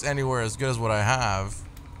it looks anywhere as good as what I have.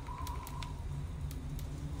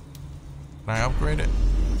 Can I upgrade it?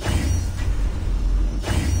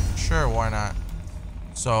 Sure, why not?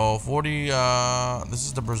 So 40, this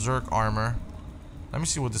is the Berserk armor. Let me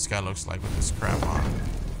see what this guy looks like with this crap on.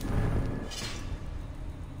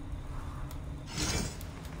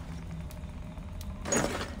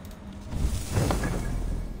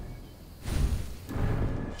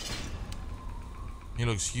 He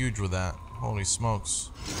looks huge with that. Holy smokes.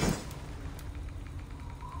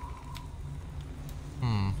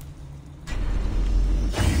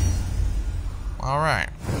 Alright.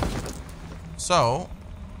 So,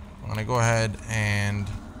 I'm gonna go ahead and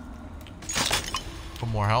put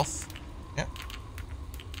more health. Yep.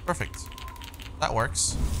 Perfect. That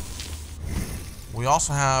works. We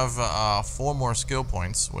also have 4 more skill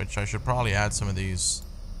points, which I should probably add some of these.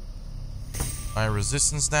 My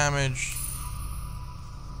resistance damage.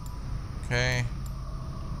 Okay.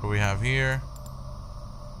 What do we have here?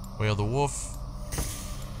 Wail the Wolf.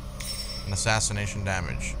 And assassination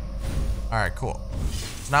damage. Alright, cool.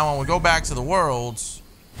 So now when we go back to the worlds,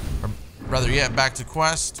 or rather yet back to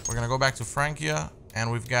quest, we're gonna go back to Francia, and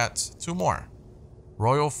we've got 2 more.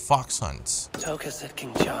 Royal Fox Hunt. Toka said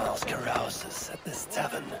King Charles carouses at this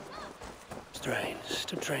tavern. Strange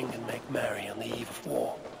to drink and make merry on the eve of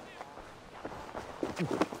war.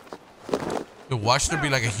 Dude, watch there be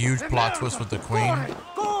like a huge plot twist with the queen.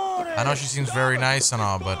 I know she seems very nice and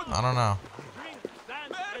all, but I don't know.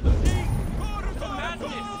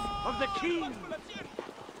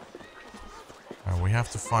 Alright, we have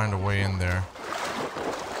to find a way in there.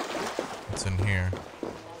 What's in here?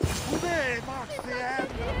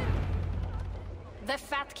 The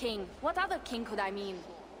Fat King. What other king could I mean?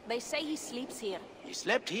 They say he sleeps here. He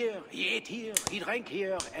slept here, he ate here, he drank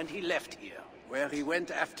here, and he left here. Where he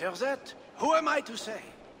went after that, who am I to say?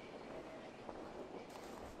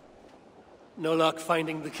 No luck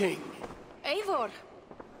finding the king. Eivor!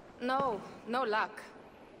 No luck.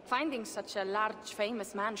 Finding such a large,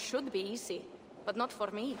 famous man should be easy, but not for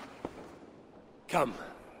me. Come,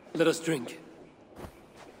 let us drink.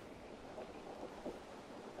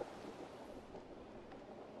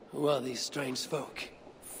 Who are these strange folk?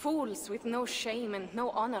 Fools with no shame and no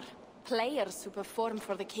honor. Players who perform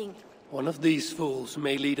for the king. One of these fools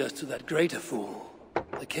may lead us to that greater fool,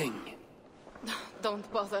 the king.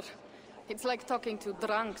 Don't bother. It's like talking to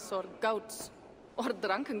drunks or goats. Or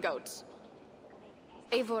drunken goats.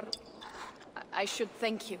 Eivor, I should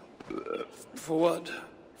thank you. For what?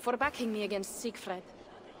 For backing me against Siegfried.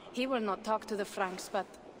 He will not talk to the Franks, but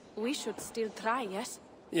we should still try, yes?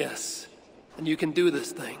 Yes. And you can do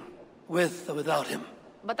this thing. With or without him.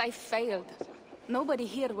 But I failed. Nobody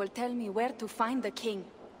here will tell me where to find the king.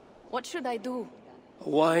 What should I do? A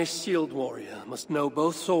wise shield warrior must know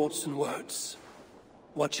both swords and words.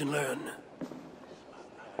 Watch and learn.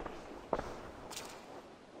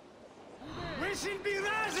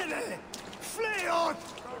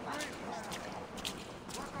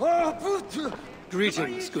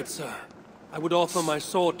 Greetings, good sir. I would offer my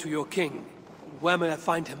sword to your king. Where may I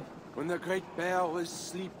find him? When the great bear was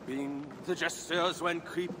sleeping, the jesters went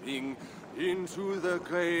creeping into the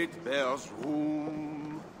great bear's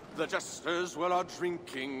room. The jesters were all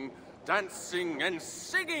drinking, dancing and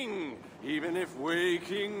singing, even if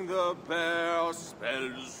waking the bear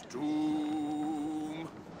spells doom.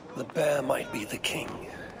 The bear might be the king,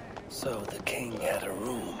 so the king had a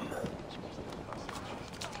room.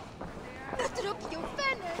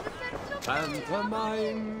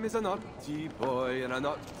 Pantomime is a naughty boy, and a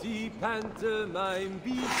naughty pantomime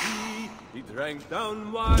be he. He drank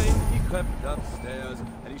down wine, he crept upstairs,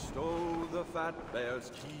 and he stole the fat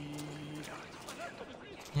bear's key.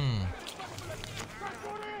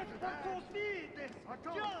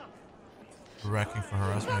 Wrecking for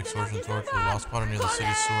harassment, extortion, torture, lost spotted near the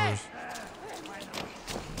city sewers.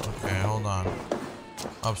 Okay, hold on.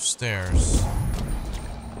 Upstairs.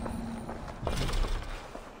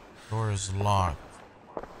 Door is locked.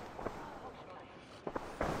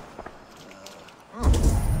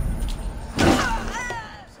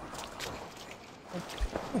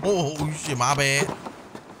 Oh shit, my bad.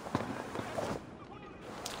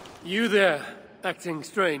 You there, acting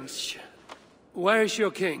strange. Where is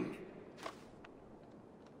your king?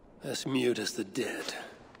 As mute as the dead.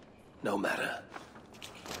 No matter.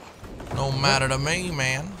 No matter to me,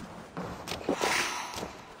 man.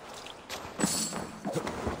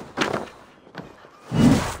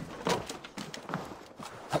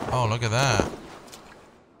 Oh, look at that.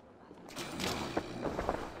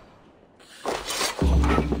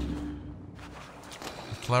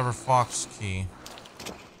 A clever fox key.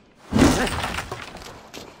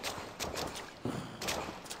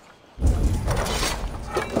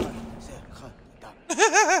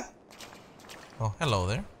 Oh, hello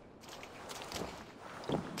there.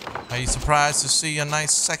 Are you surprised to see a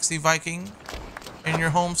nice, sexy Viking in your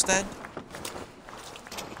homestead?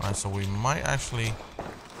 Alright, so we might actually...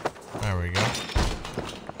 There we go.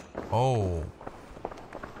 Oh.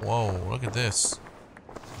 Whoa, look at this.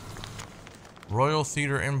 Royal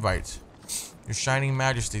Theater Invite. Your Shining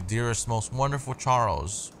Majesty, dearest, most wonderful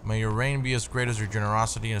Charles. May your reign be as great as your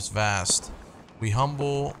generosity is vast. We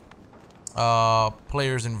humble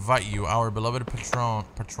players invite you, our beloved patron,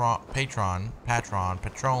 to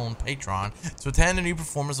attend a new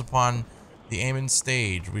performance upon the Aemon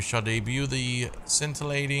stage. We shall debut the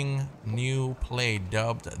scintillating new play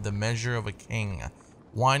dubbed The Measure of a King.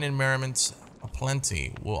 Wine and merriment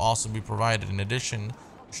aplenty will also be provided. In addition,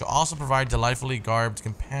 we shall also provide delightfully garbed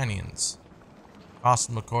companions.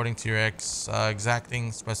 Costume according to your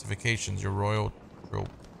exacting specifications, your royal troop.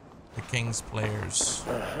 The king's players.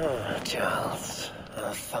 Charles.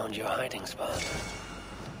 I've found your hiding spot.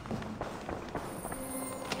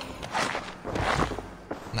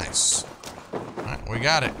 Nice. Alright, we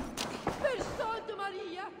got it.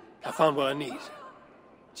 I found what I need.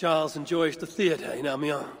 Charles enjoys the theater in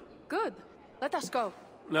Amiens. Good. Let us go.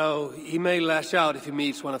 No, he may lash out if he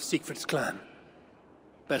meets one of Siegfried's clan.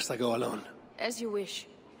 Best I go alone. As you wish.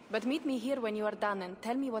 But meet me here when you are done and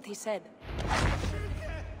tell me what he said.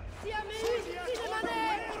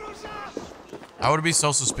 I would be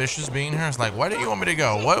so suspicious being here. It's like, why do you want me to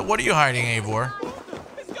go? What are you hiding, Eivor?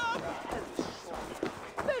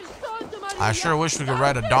 I sure wish we could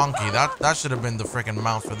ride a donkey. That should have been the freaking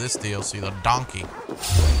mount for this DLC, the donkey.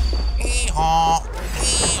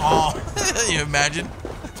 You imagine?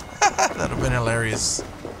 That'd have been hilarious.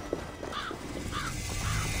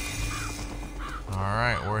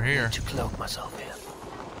 Alright, we're here. To cloak myself in.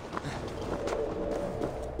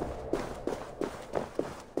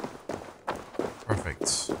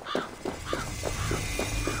 Perfect.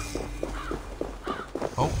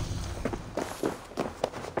 Oh.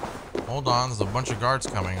 Hold on, there's a bunch of guards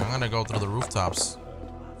coming. I'm gonna go through the rooftops.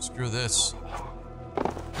 Screw this.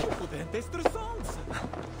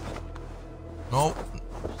 Nope.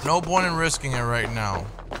 No point in risking it right now.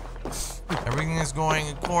 Everything is going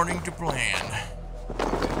according to plan.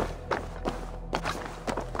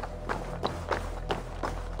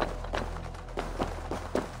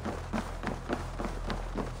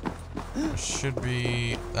 Should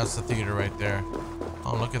be... That's the theater right there.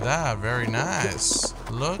 Oh, look at that. Very nice.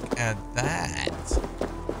 Look at that.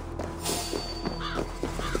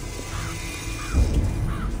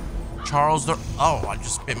 Charles the... Oh, I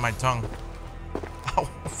just bit my tongue. Ow.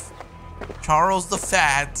 Charles the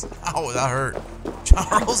Fat. Oh, that hurt.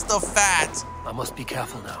 Charles the Fat. I must be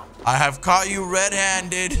careful now. I have caught you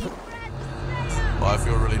red-handed. Oh, I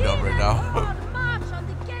feel really dumb right now.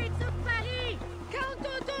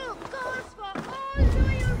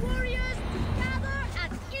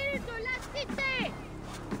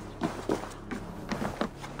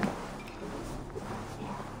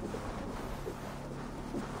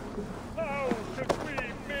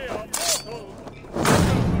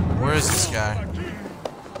 Where is this guy?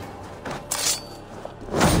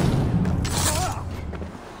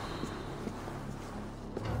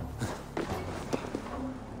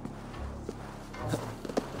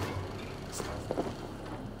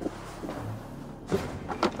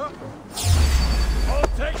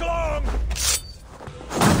 Won't take long.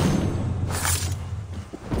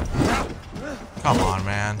 Come on,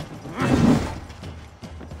 man.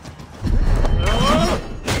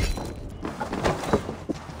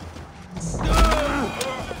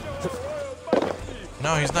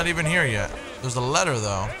 No, he's not even here yet. There's a letter,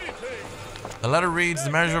 though. The letter reads, the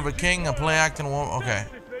measure of a king, a play act, and a woman. Okay.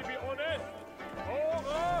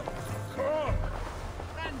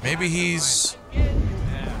 Maybe he's...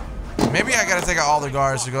 Maybe I gotta take out all the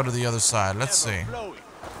guards to go to the other side. Let's see.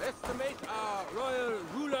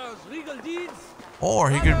 Or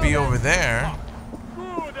he could be over there.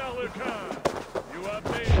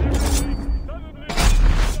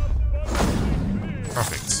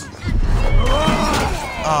 Perfect.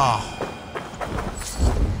 Oh.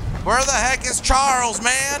 Where the heck is Charles,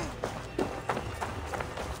 man?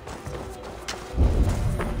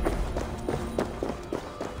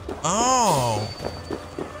 Oh.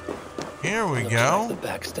 Here we go. The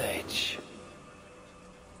backstage.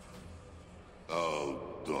 O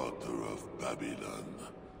daughter of Babylon,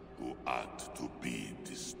 who ought to be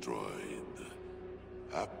destroyed,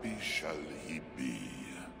 happy shall he be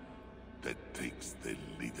that takes the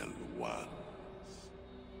little ones.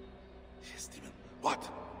 Yes, demon. What?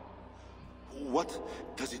 What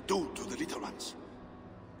does it do to the little ones?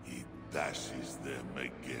 He dashes them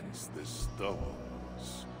against the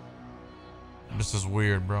stones. This is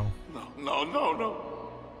weird, bro. No, no, no, no.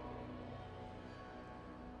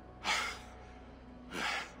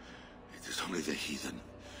 It is only the heathen,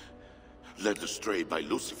 led astray by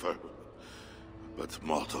Lucifer, but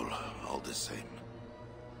mortal all the same.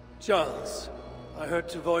 Charles, I heard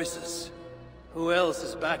two voices. Who else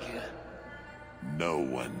is back here? No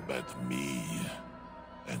one but me,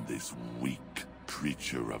 and this weak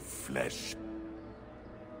creature of flesh.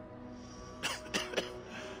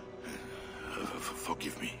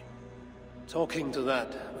 Forgive me. Talking to that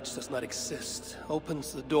which does not exist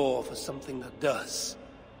opens the door for something that does.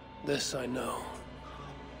 This I know.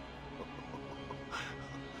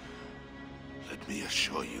 Let me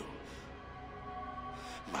assure you,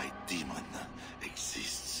 my demon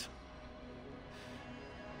exists.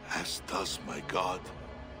 As does my god.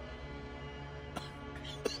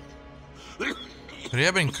 Could he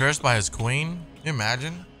have been cursed by his queen? Can you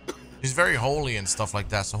imagine? He's very holy and stuff like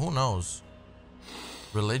that, so who knows?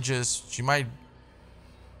 Religious, she might...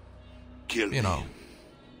 Kill me. You know.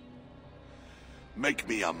 Make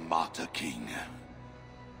me a martyr king.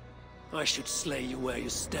 I should slay you where you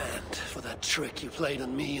stand for that trick you played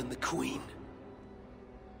on me and the queen.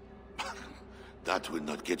 That will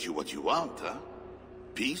not get you what you want, huh?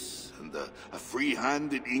 Peace and a free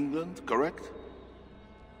hand in England, correct?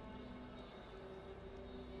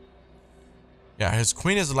 Yeah, his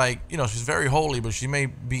queen is like, you know, she's very holy, but she may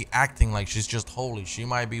be acting like she's just holy. She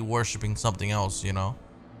might be worshiping something else, you know?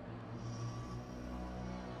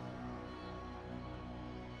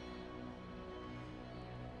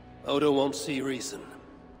 Odo won't see reason.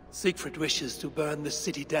 Siegfried wishes to burn the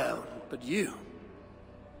city down, but you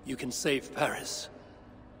can save Paris.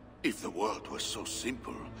 If the world was so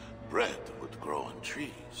simple, bread would grow on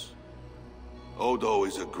trees. Odo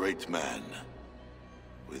is a great man,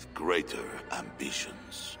 with greater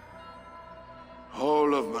ambitions.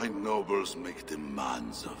 All of my nobles make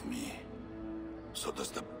demands of me. So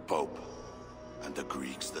does the Pope, and the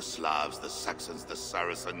Greeks, the Slavs, the Saxons, the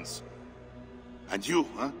Saracens. And you,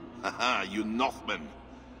 huh? Haha, you Northmen.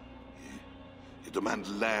 You demand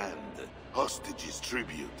land, hostages,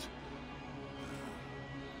 tribute.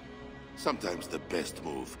 Sometimes the best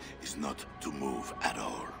move is not to move at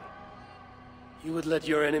all. You would let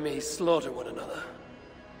your enemies slaughter one another.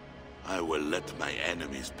 I will let my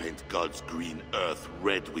enemies paint God's green earth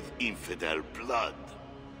red with infidel blood.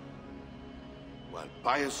 while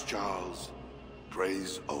pious Charles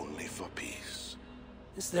prays only for peace.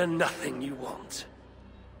 Is there nothing you want?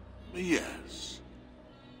 Yes.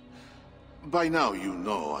 By now you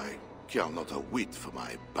know I care not a whit for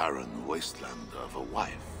my barren wasteland of a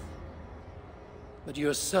wife. But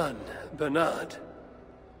your son, Bernard...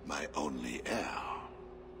 My only heir.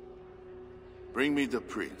 Bring me the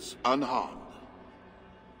prince, unharmed,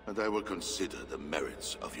 and I will consider the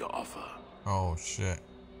merits of your offer. Oh, shit.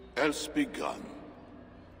 Else be gone.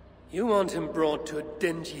 You want him brought to a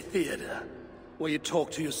dingy theater, where you talk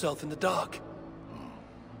to yourself in the dark?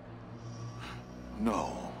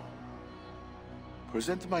 No.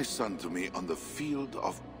 Present my son to me on the field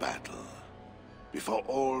of battle, before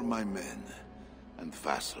all my men and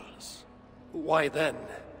vassals. Why then?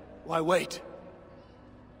 Why wait?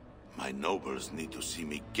 My nobles need to see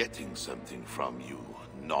me getting something from you,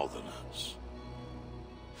 northerners.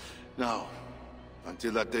 Now,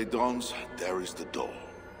 until that day dawns, there is the door.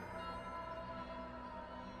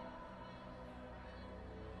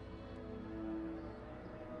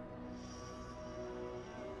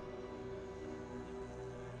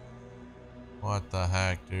 What the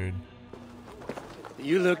heck, dude?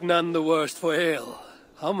 You look none the worse for ale.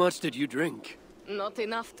 How much did you drink? Not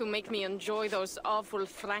enough to make me enjoy those awful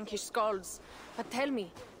Frankish skalds. But tell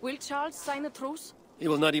me, will Charles sign a truce? He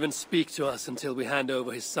will not even speak to us until we hand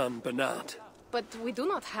over his son, Bernard. But we do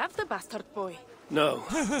not have the bastard boy. No,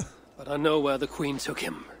 but I know where the Queen took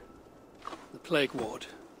him. The Plague Ward,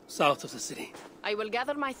 south of the city. I will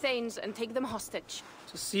gather my thanes and take them hostage.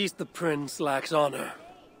 To seize the prince lacks honor.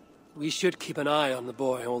 We should keep an eye on the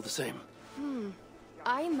boy all the same.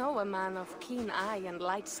 I know a man of keen eye and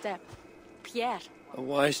light step. Pierre. A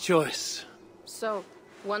wise choice. So,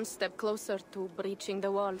 one step closer to breaching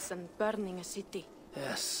the walls and burning a city.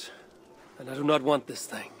 Yes. And I do not want this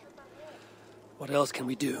thing. What else can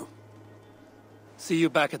we do? See you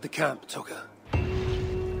back at the camp, Toka.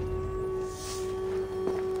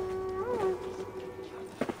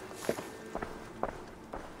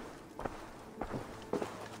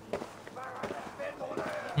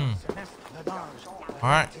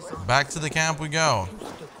 Alright, back to the camp we go.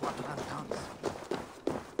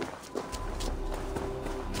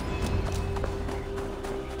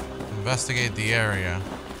 Investigate the area.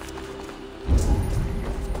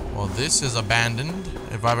 Well, this is abandoned,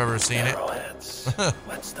 if I've ever seen it. Arrowheads,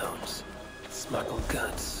 whetstones, smuggled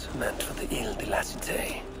goods meant for the Ile de la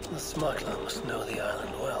Cité. The smuggler must know the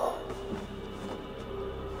island well.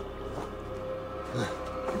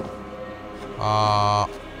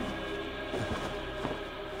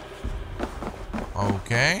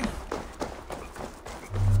 Okay.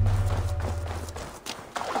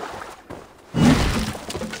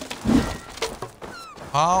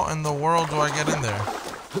 How in the world do I get in there?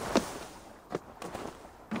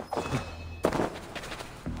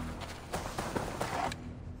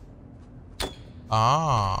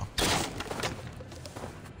 Ah.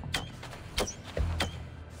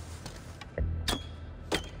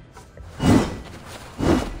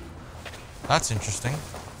 That's interesting.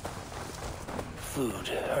 Food,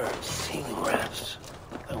 herbs, healing wraps.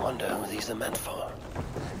 I wonder who these are meant for.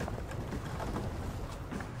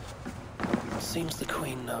 Seems the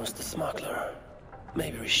Queen knows the smuggler.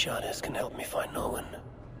 Maybe Rishanis can help me find Nolan.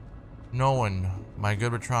 Nolan, my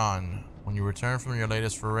good Bertrand, when you return from your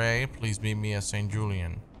latest foray, please meet me at St.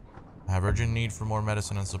 Julian. I have urgent need for more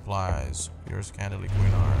medicine and supplies. Yours candidly,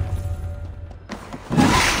 Queen Art.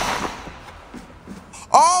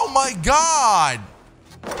 Oh my god!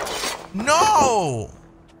 No!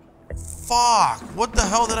 Fuck! What the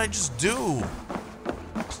hell did I just do?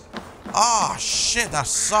 Ah, shit, that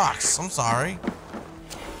sucks. I'm sorry.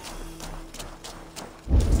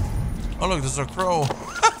 Oh, look, there's a crow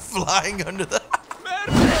flying under the...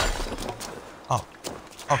 Oh.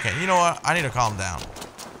 Okay, you know what? I need to calm down.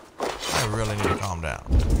 I really need to calm down.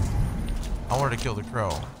 I wanted to kill the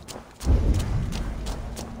crow.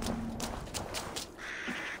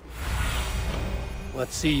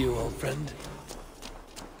 What see you, old friend?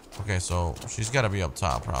 Okay, so she's got to be up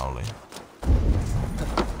top, probably.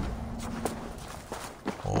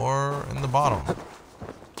 Or in the bottom.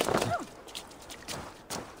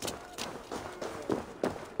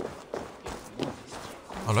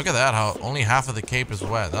 Oh, look at that, how only half of the cape is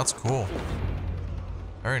wet. That's cool.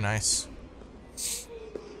 Very nice.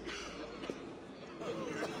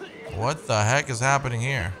 What the heck is happening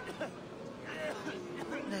here?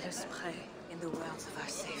 Let us pray in the words of our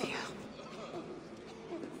Savior.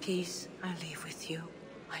 Peace I leave with you,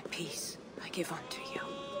 my peace I give unto you.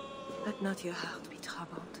 Let not your heart be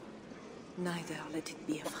troubled, neither let it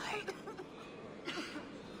be afraid.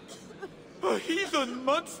 A heathen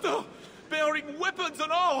monster! bearing weapons on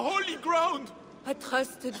our holy ground! A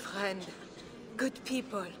trusted friend. Good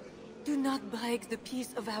people. Do not break the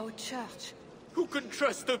peace of our church. Who can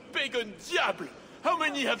trust a pagan diable? How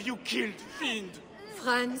many have you killed, fiend?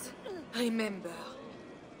 Franz, remember.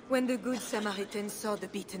 When the Good Samaritan saw the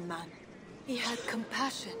beaten man, he had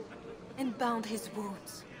compassion and bound his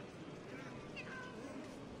wounds.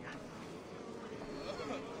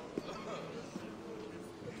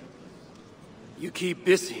 You keep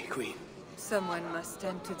busy, Queen. Someone must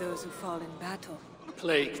tend to those who fall in battle.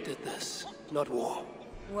 Plague did this, not war.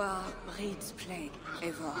 War breeds plague,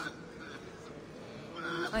 Eivor.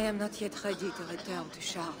 I am not yet ready to return to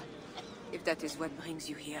Charles, if that is what brings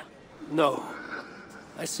you here. No.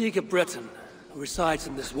 I seek a Breton who resides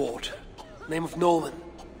in this ward. Name of Norman.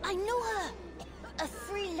 I know her! A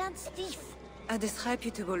freelance thief. A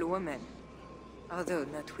disreputable woman, although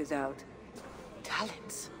not without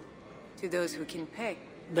talents. To those who can pay.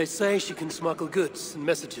 They say she can smuggle goods and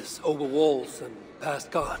messages over walls and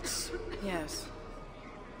past guards. Yes.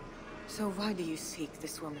 So why do you seek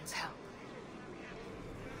this woman's help?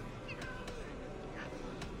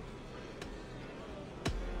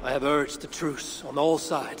 I have urged a truce on all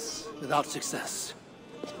sides, without success.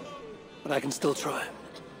 But I can still try.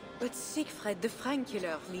 But Siegfried the Frank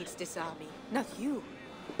killer leads this army, not you.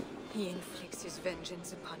 He inflicts his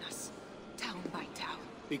vengeance upon us, town by town.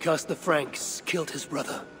 Because the Franks killed his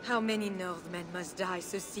brother. How many Northmen must die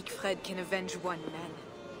so Siegfried can avenge one man?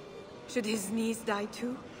 Should his niece die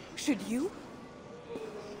too? Should you?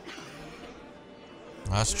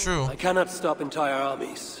 That's true. I cannot stop entire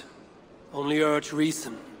armies. Only urge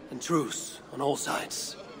reason and truce on all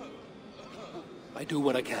sides. I do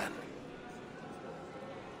what I can.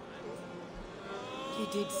 You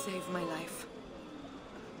did save my life.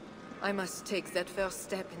 I must take that first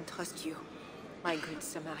step and trust you, my good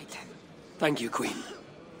Samaritan. Thank you, Queen.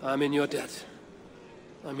 I'm in your debt.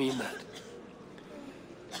 I mean that.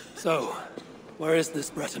 So, where is this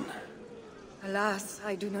Breton? Alas,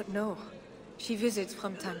 I do not know. She visits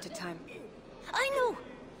from time to time. I know!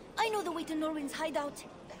 I know the way to Norwin's hideout.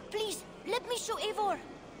 Please, let me show Eivor.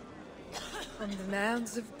 From the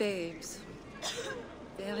mouths of babes.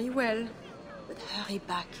 Very well. But hurry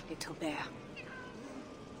back, little bear.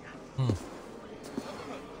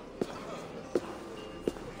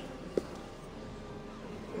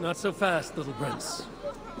 Not so fast, little prince.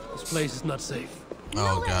 This place is not safe.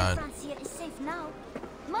 Oh, God. Francia is safe now.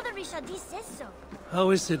 Mother Richardie says so. How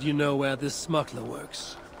is it you know where this smuggler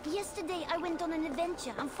works? Yesterday I went on an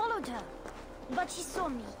adventure and followed her. But she saw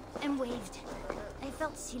me and waved. I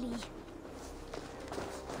felt silly.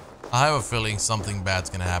 I have a feeling something bad's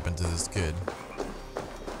gonna happen to this kid.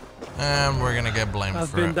 And we're gonna get blamed I've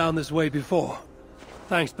for been it. down this way before.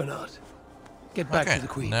 Thanks, Bernard. Get back Okay, to the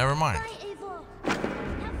Queen. never mind. Bye, Eivor. Have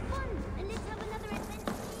fun and let's have another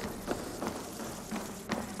adventure.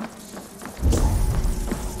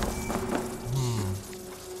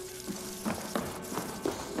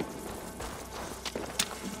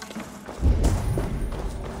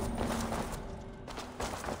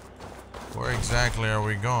 Where exactly are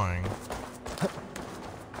we going?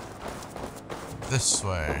 This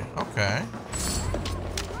way. Okay.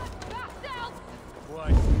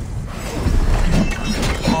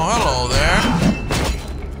 Oh, hello there.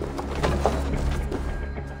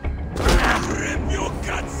 Rip your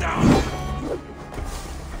guts out!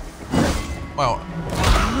 Well.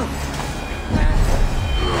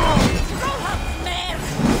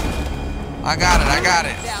 I got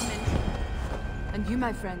it. And you,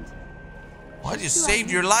 my friend? Why you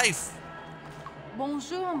saved your life?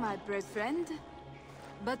 Bonjour, my brave friend.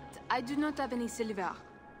 But I do not have any silver.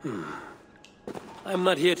 I'm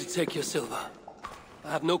not here to take your silver.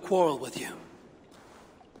 I have no quarrel with you.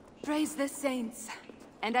 Praise the saints.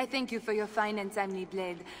 And I thank you for your fine and timely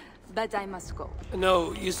blade. But I must go.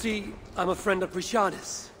 No, you see, I'm a friend of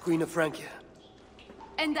Richardis, Queen of Francia.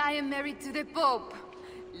 And I am married to the Pope.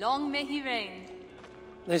 Long may he reign.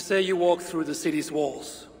 They say you walk through the city's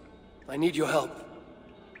walls. I need your help.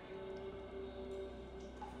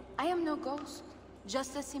 I am no ghost.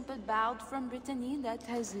 Just a simple bard from Brittany that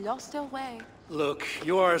has lost her way. Look,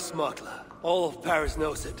 you are a smuggler. All of Paris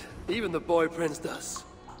knows it. Even the boy prince does.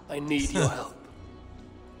 I need your help.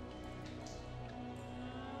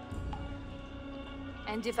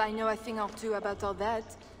 And if I know a thing or two about all that,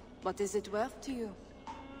 what is it worth to you?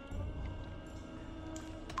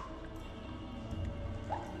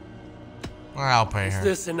 I'll pay Is her.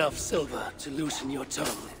 this enough silver to loosen your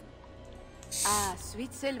tongue? Ah,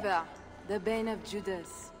 sweet silver, the bane of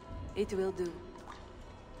Judas. It will do.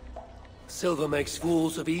 Silver makes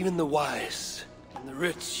fools of even the wise, and the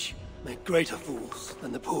rich make greater fools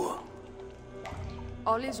than the poor.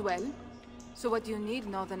 All is well. So what do you need,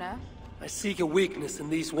 Northerner? I seek a weakness in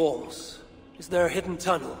these walls. Is there a hidden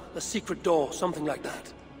tunnel, a secret door, something like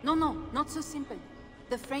that? No, not so simple.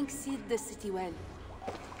 The Franks sealed the city well.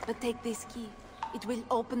 But take this key. It will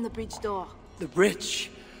open the bridge door. The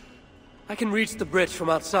bridge? I can reach the bridge from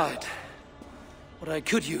outside. What I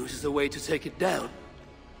could use is a way to take it down.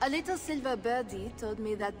 A little silver birdie told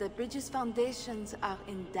me that the bridge's foundations are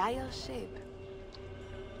in dire shape.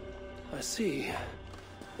 I see.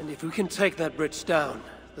 And if we can take that bridge down,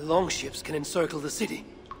 the longships can encircle the city.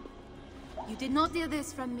 You did not hear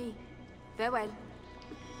this from me. Farewell.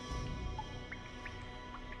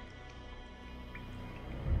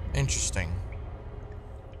 Interesting.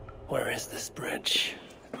 Where is this bridge?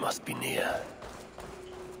 It must be near.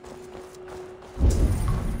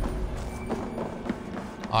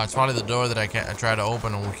 Oh, it's probably the door that I tried to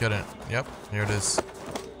open and we couldn't. Yep, here it is.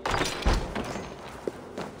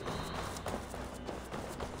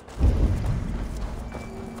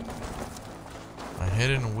 A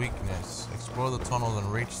hidden weakness. Explore the tunnels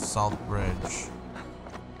and reach the south bridge.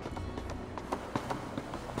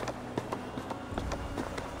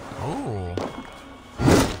 Oh.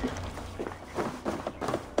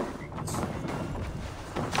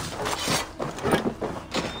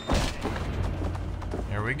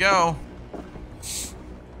 Here we go.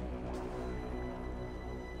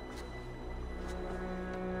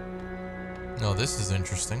 No, this is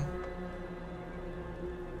interesting.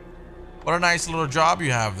 What a nice little job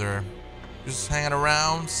you have there. Just hanging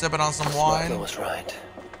around, sipping on some wine. Smuggler was right.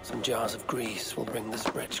 Some jars of grease will bring this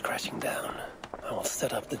bridge crashing down. I will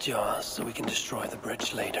set up the jars so we can destroy the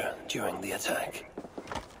bridge later, during the attack.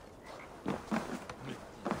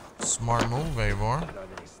 Smart move, Eivor.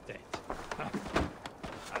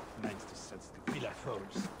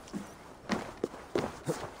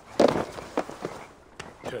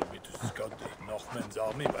 Tell me to scout the Northmen's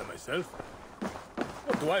army by myself?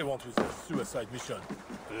 What do I want with a suicide mission?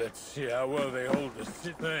 Let's see how well they hold the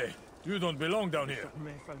city. Hey, you don't belong down here.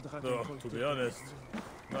 No, to be honest,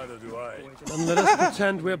 neither do I. Then let us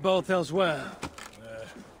pretend we're both elsewhere.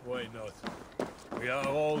 Why not? We are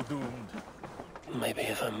all doomed. Maybe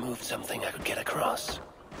if I moved something, I could get across.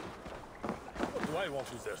 What do I want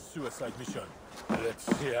with their suicide mission? Let's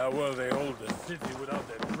see how well they hold the city without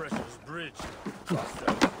their precious bridge.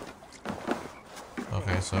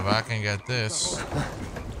 Okay, so if I can get this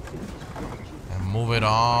and move it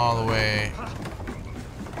all the way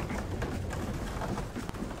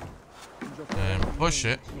and push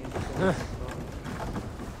it.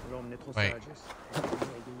 Wait.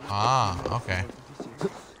 Ah, okay.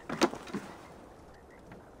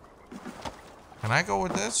 Can I go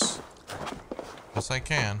with this? Yes, I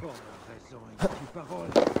can.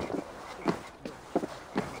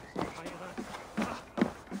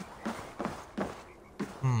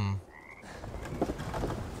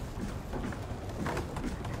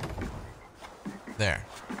 There.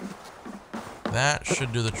 That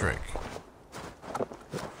should do the trick.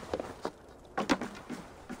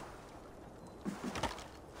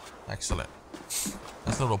 Excellent.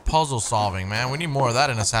 That's a little puzzle solving, man. We need more of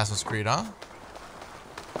that in Assassin's Creed, huh?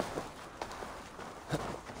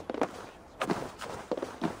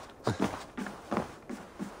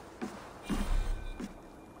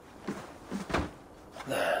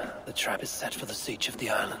 There. The trap is set for the siege of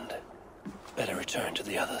the island. Better return to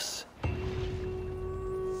the others.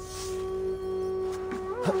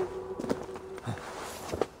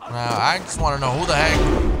 Now, I just want to know who the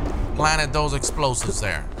heck planted those explosives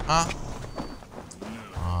there, huh?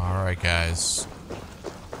 Alright, guys.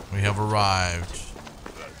 We have arrived.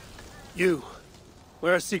 You.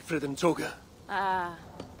 Where are Siegfried and Toga? Ah,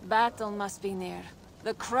 battle must be near.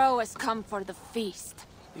 The crow has come for the feast.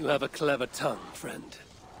 You have a clever tongue, friend.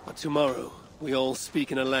 But tomorrow, we all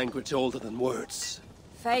speak in a language older than words.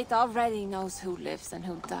 Fate already knows who lives and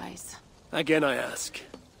who dies. Again I ask,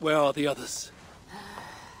 where are the others?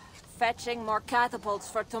 Fetching more catapults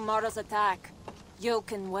for tomorrow's attack. You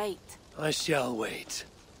can wait. I shall wait.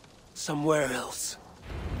 Somewhere else.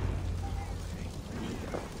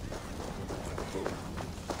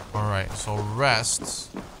 Alright, so rest.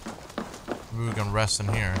 Maybe we can rest in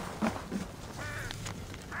here.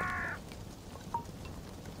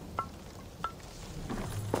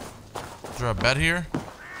 Is there a bed here?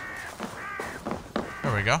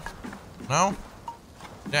 There we go. No?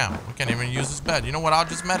 Damn, we can't even use this bed. You know what? I'll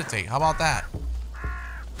just meditate. How about that?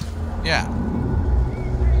 Yeah.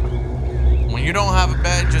 When you don't have a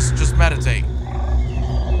bed, just meditate.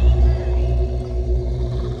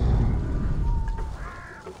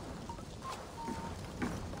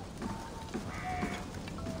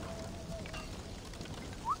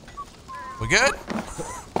 We good?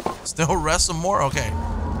 Still rest some more? Okay.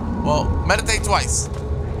 Well, meditate twice.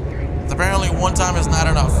 Apparently one time is not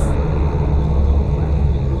enough.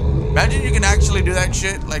 Imagine you can actually do that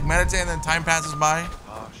shit, like meditate and then time passes by.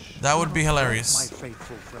 That would be hilarious.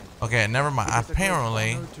 Okay, never mind.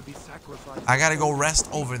 Apparently, I gotta go rest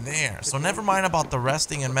over there. So never mind about the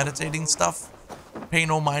resting and meditating stuff. Pay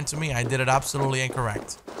no mind to me. I did it absolutely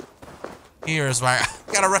incorrect. Here's why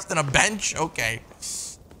I gotta rest in a bench. Okay.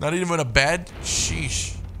 Not even a bed.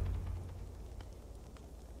 Sheesh.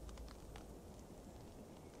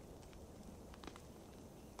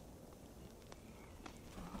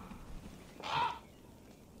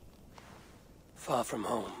 Far from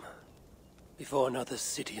home, before another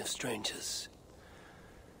city of strangers.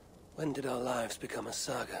 When did our lives become a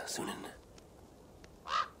saga, Sunan?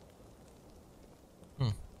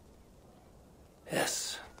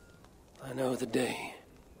 Yes, I know the day.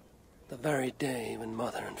 The very day when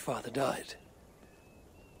Mother and Father died.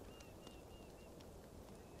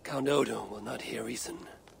 Count Odo will not hear reason.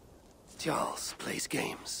 Charles plays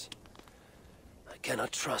games. I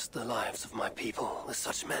cannot trust the lives of my people with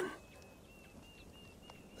such men.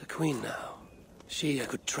 The Queen now. She I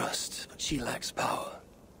could trust, but she lacks power.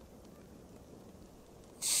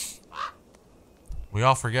 We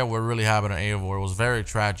all forget what really happened to Eivor. It was very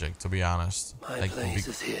tragic, to be honest. My like place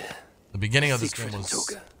is here. The beginning of this Secret game was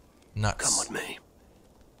Toga. nuts. Come with me.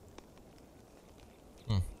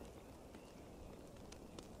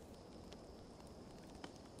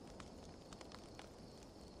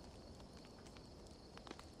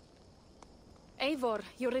 Eivor,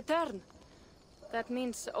 you return. That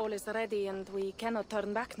means all is ready and we cannot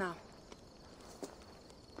turn back now.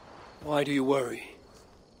 Why do you worry?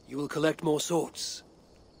 You will collect more swords.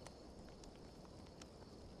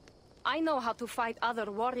 I know how to fight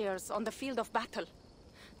other warriors on the field of battle.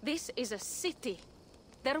 This is a city.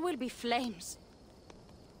 There will be flames.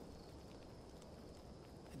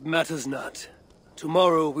 It matters not.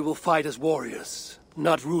 Tomorrow we will fight as warriors,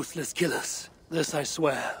 not ruthless killers. This I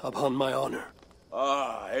swear upon my honor.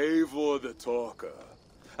 Ah, Eivor the Talker.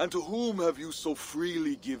 And to whom have you so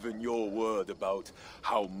freely given your word about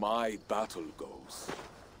how my battle goes?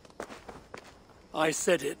 I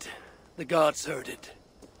said it. The gods heard it.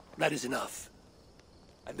 That is enough.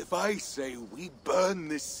 And if I say we burn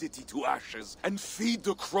this city to ashes and feed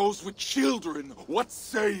the crows with children, what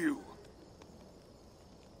say you?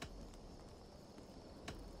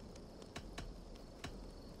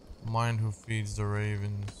 Mind who feeds the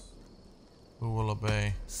ravens. Who will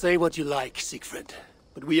obey? Say what you like, Siegfried.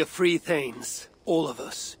 But we are free Thanes. All of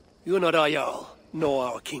us. You are not our Jarl, nor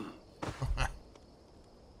our king.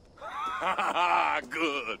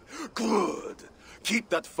 Good, good. Keep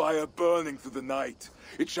that fire burning through the night.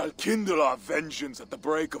 It shall kindle our vengeance at the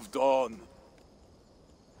break of dawn.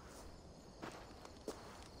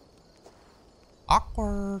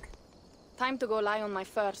 Awkward. Time to go lie on my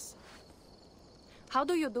furs. How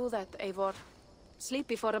do you do that, Eivor? Sleep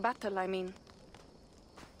before a battle, I mean.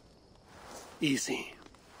 Easy.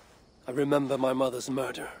 I remember my mother's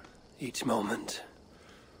murder, each moment.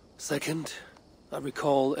 Second, I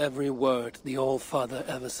recall every word the All-Father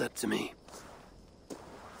ever said to me.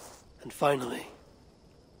 And finally,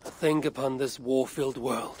 I think upon this war-filled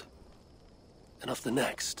world, and of the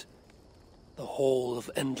next, the whole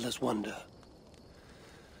of endless wonder.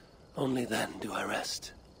 Only then do I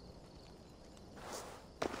rest.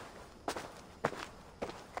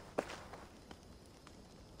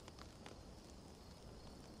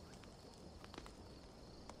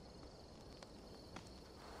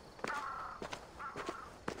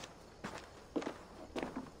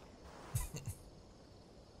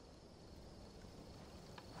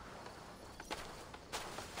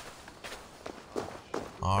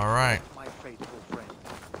 All right. My faithful friend.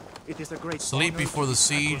 It is a great Sleep honor before to the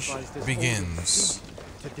siege sacrifice this begins. holy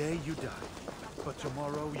city. Today you die, but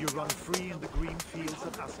tomorrow you run free in the green fields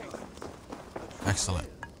of Asgard. Excellent.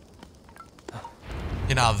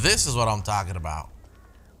 You know, this is what I'm talking about.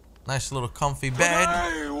 Nice little comfy bed.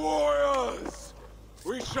 Today, warriors!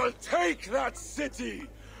 We shall take that city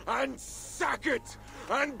and sack it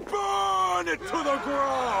and burn it to the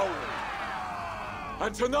ground!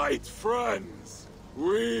 And tonight, friends,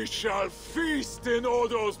 we shall feast in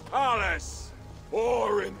Odo's palace,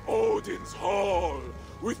 or in Odin's hall,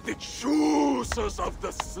 with the choosers of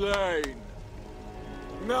the slain.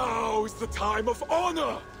 Now is the time of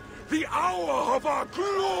honor, the hour of our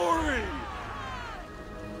glory!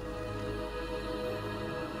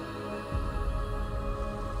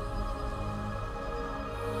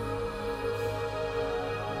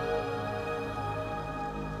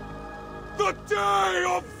 The day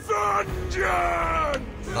of vengeance!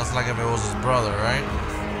 That's like if it was his brother, right?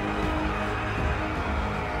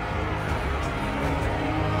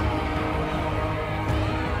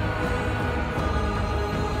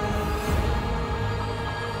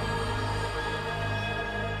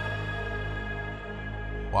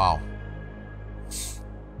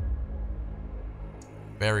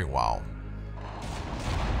 Very wow.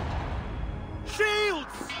 Shields!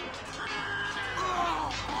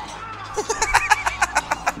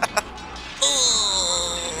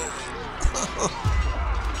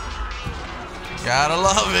 Gotta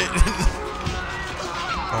love it.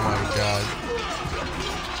 Oh my god.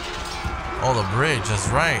 Oh, the bridge. That's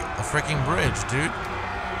right. The freaking bridge, dude.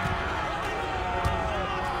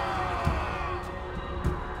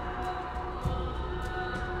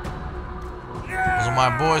 Those are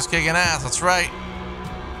my boys kicking ass. That's right.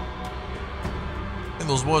 I think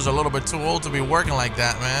those boys are a little bit too old to be working like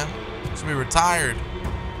that, man. Should be retired.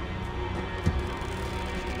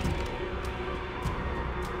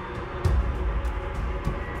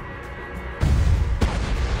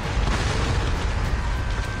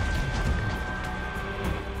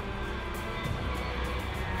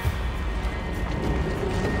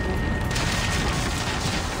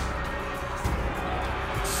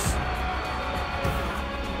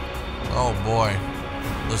 Oh boy,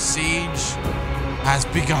 the siege has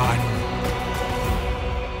begun.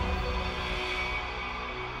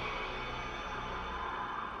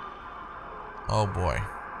 Oh boy.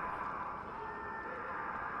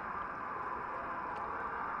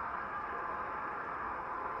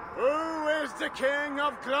 Who is the King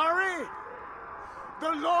of Glory?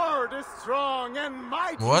 The Lord is strong and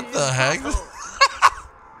mighty. What the heck?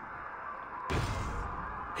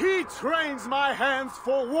 He trains my hands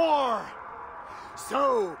for war,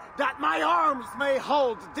 so that my arms may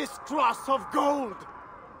hold this cross of gold.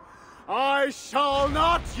 I shall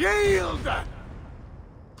not yield!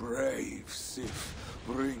 Brave Sif,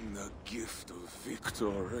 bring the gift of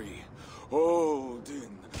victory.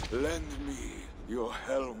 Odin, lend me your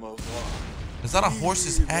helm of arms. Is that a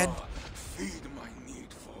horse's head? Feed my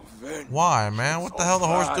need for vengeance. Why, man? What the hell did the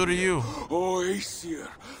horse do to you? O Aesir,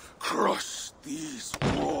 crush these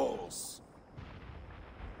walls.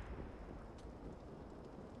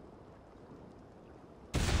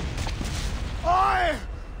 I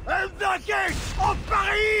am the gate of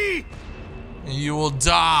Paris! You will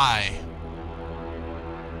die.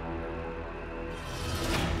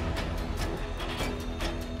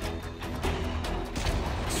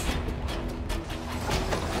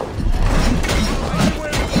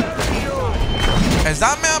 Is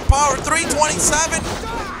that manpower 327?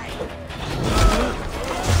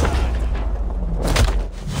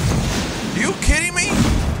 Are you kidding me?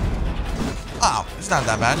 Oh, it's not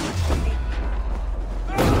that bad.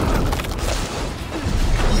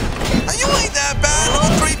 You ain't that bad.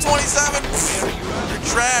 Level 327. You're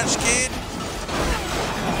trash, kid.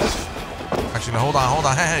 Actually, no, hold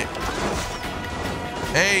on.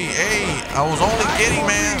 Hey, I was only kidding,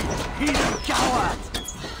 man. He's a coward.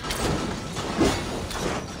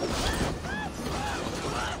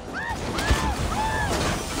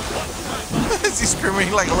 Is he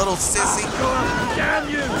screaming like a little sissy? Damn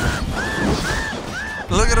you!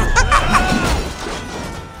 Look at him.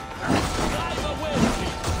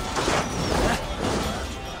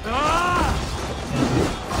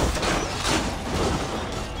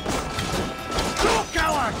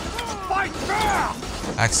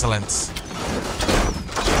 Excellent.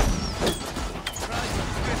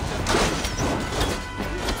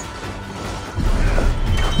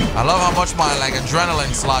 I love how much my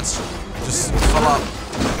adrenaline slots just fill up.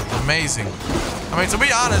 Amazing. I mean, to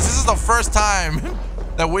be honest, this is the first time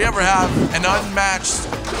that we ever have an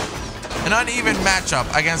uneven matchup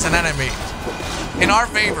against an enemy in our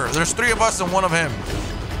favor. There's 3 of us and 1 of him.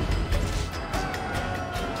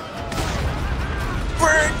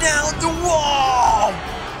 Burn down the wall!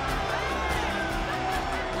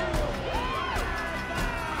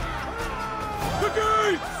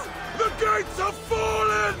 The gates have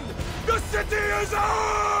fallen! The city is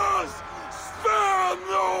ours! Spare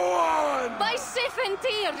no one! By Sif and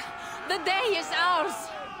Tyr, the day is ours.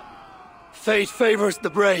 Fate favors the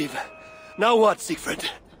brave. Now what, Siegfried?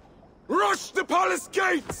 Rush the palace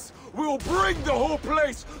gates! We'll bring the whole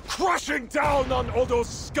place crashing down on Odo's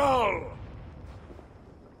skull!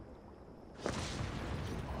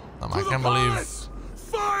 I can't believe...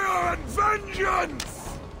 Fire and vengeance!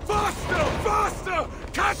 Faster! Faster!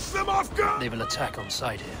 Catch them off guard! They will attack on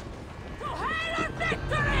sight here.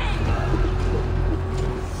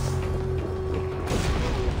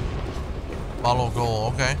 Follow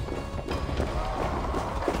goal, okay.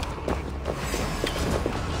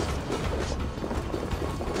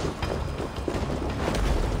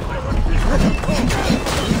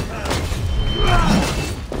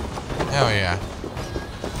 Hell yeah.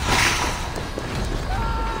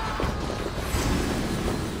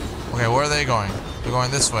 Okay, where are they going? They're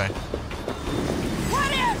going this way.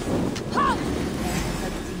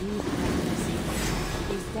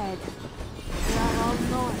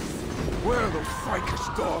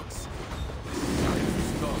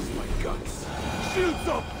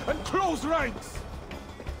 Close ranks!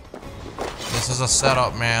 This is a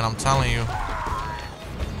setup, man. I'm telling you.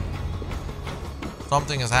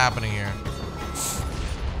 Something is happening here.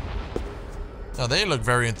 Now, they look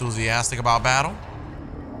very enthusiastic about battle.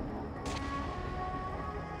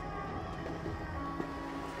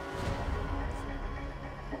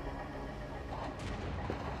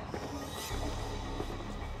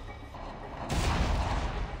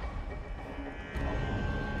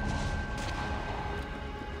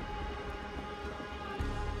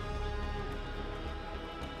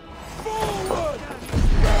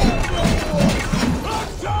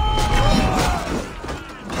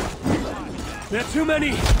 There are too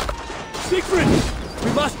many! Siegfried!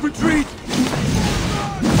 We must retreat!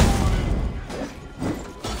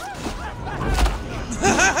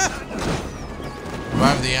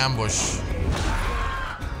 Revive the ambush.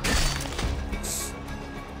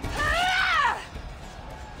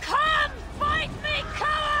 Come fight me,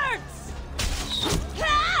 cowards!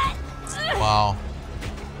 Wow.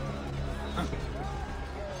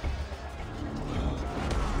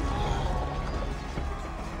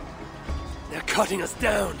 They're cutting us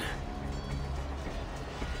down.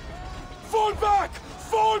 Fall back!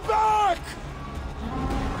 Fall back!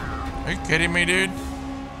 Are you kidding me, dude?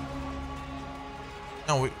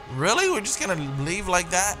 No, really? We're just gonna leave like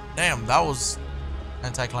that? Damn, that was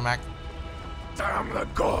anticlimactic. Damn the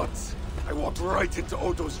gods! I walked right into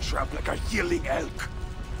Odo's trap like a healing elk.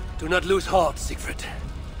 Do not lose heart, Siegfried.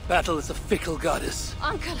 Battle is a fickle goddess.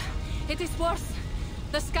 Uncle, it is worse.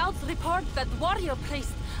 The scouts report that warrior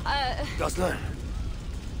priest, Goslan?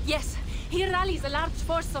 yes, he rallies a large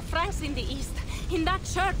force of Franks in the east, in that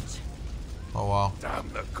church. Oh, wow. Damn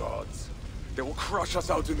the gods. They will crush us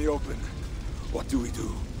out in the open. What do we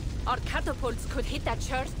do? Our catapults could hit that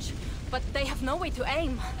church, but they have no way to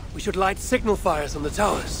aim. We should light signal fires on the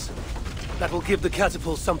towers. That will give the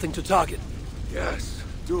catapults something to target. Yes,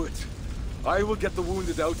 do it. I will get the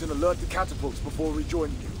wounded out and alert the catapults before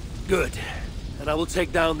rejoining you. Good. And I will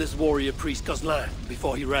take down this warrior priest Goslan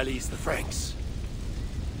before he rallies the Franks.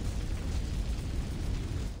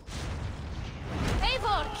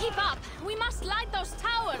 Eivor, keep up! We must light those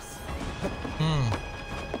towers!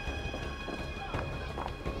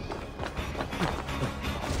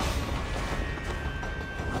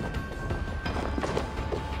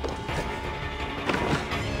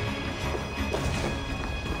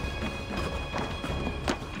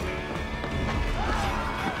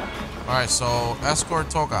 Alright, so escort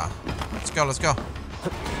Toga. Let's go, let's go.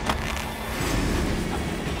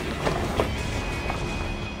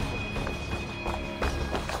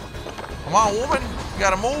 Come on, woman. You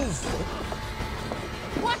gotta move.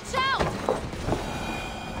 Watch out!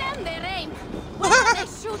 Damn their aim! What are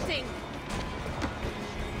they shooting?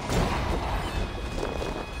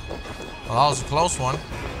 Well, that was a close one.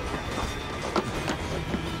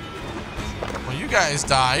 Well, you guys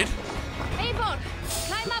died. Eivor,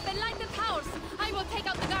 climb up and light the towers. I will take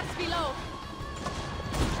out the guards below.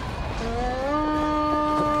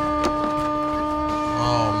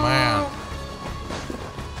 Oh, man.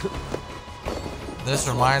 This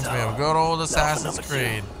reminds me of good old Assassin's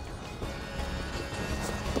Creed.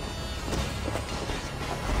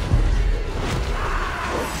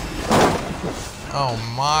 Oh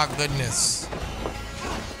my goodness.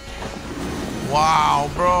 Wow,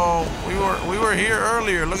 bro. We were here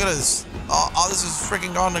earlier. Look at this. Oh, this is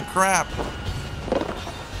freaking gone to crap.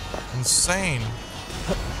 Insane.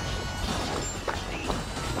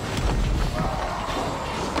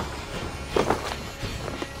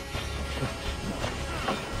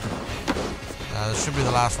 This should be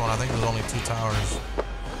the last one. I think there's only 2 towers.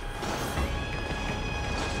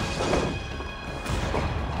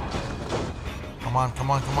 Come on,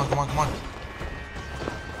 come on, come on, come on, come on.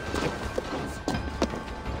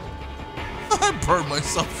 I burned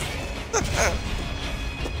myself.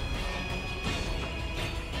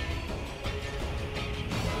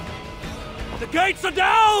 The gates are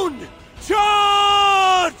down!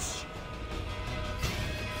 Charge!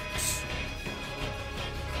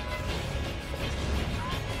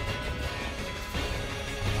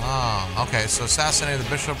 Ah, okay, so assassinated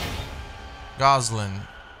Bishop Goslan.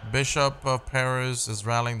 Bishop of Paris is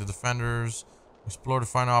rallying the defenders. Explore to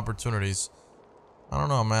find opportunities. I don't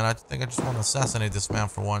know, man. I think I just want to assassinate this man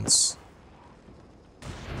for once.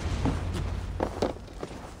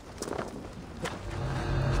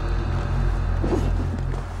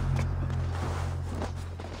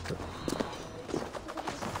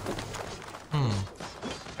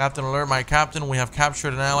 Captain alert, my captain. We have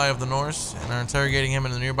captured an ally of the Norse and are interrogating him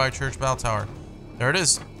in the nearby church bell tower. There it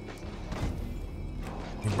is.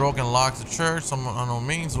 He broke and locked the church. Some unknown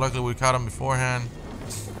means. Luckily, we caught him beforehand.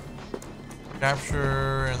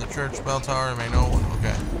 Capture in the church bell tower. May no one.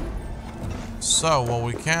 Okay. So what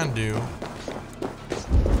we can do.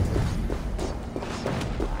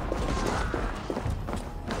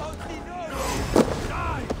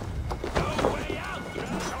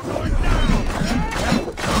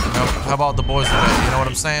 How about the boys of it? You know what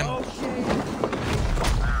I'm saying?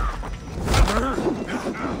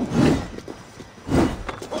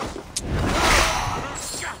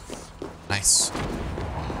 Nice.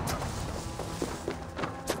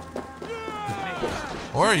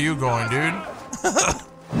 Where are you going, dude?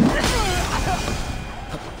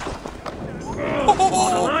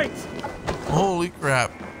 Holy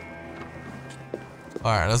crap.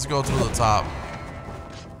 Alright, let's go through the top.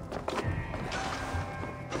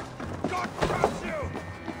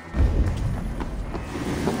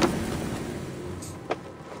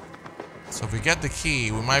 So if we get the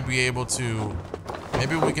key, we might be able to...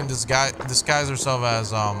 Maybe we can disguise ourselves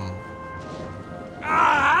as,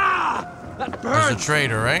 as a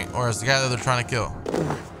traitor, right? Or as the guy that they're trying to kill.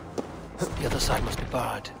 The other side must be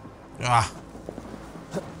barred. Ah.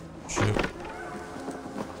 Shoot.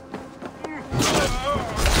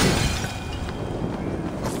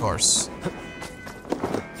 Of course.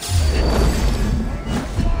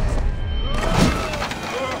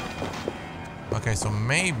 Okay, so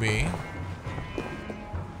maybe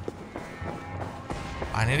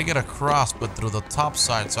I need to get across, but through the top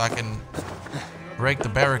side so I can break the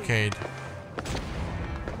barricade.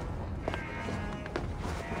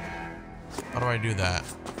 How do I do that?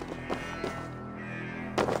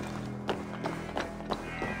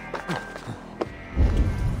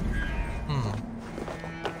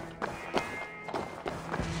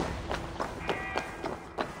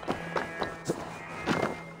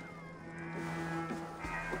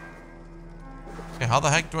 Okay, how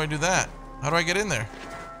the heck do I do that? How do I get in there?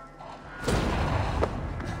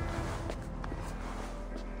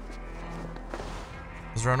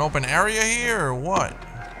 Is there an open area here or what?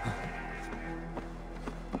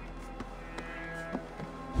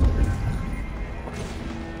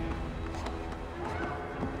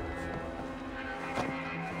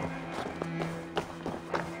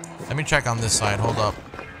 Let me check on this side. Hold up.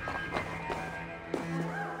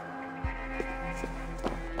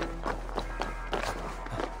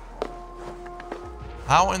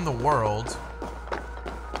 How in the world?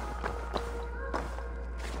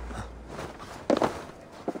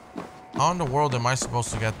 How in the world am I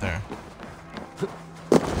supposed to get there?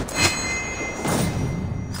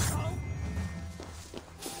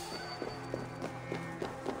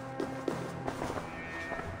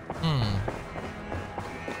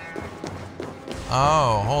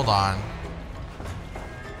 Oh, hold on.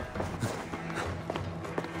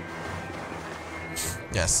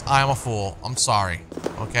 Yes, I am a fool. I'm sorry.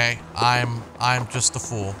 Okay? I'm just a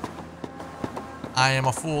fool. I am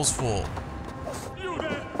a fool's fool. You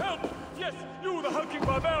there, help! Yes, you the hulking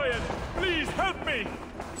barbarian! Please help me!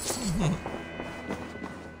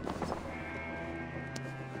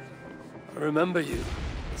 I remember you,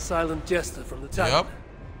 the silent jester from the town. Yep.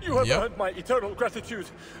 You have earned my eternal gratitude.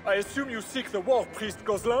 I assume you seek the war priest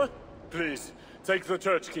Gozlin? Please, take the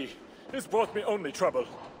church key. It's brought me only trouble.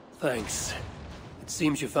 Thanks. It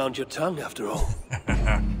seems you found your tongue after all.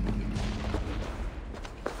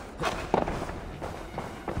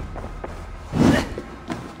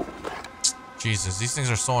 Jesus, these things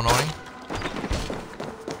are so annoying.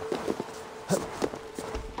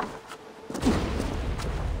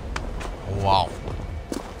 Wow.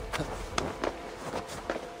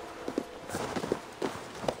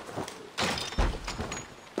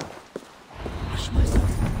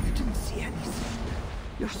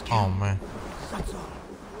 Oh man. That's all.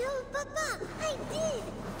 No, Papa, I did.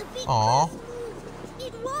 The big Aw.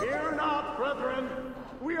 It was. Fear not, brethren.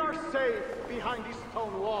 We are safe behind these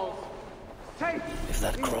stone walls. Safe. If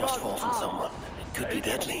that cross falls on someone, it could be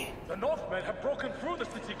deadly. The Northmen have broken through the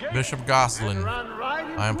city gate. Bishop Goslin,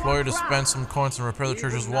 I implore you to spend some coins and repair the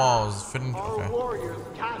church's walls. Fitting. Okay. Our warriors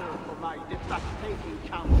gather for my devastating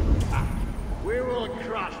counterattack. We will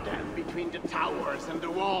crush them between the towers and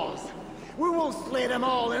the walls. We will slay them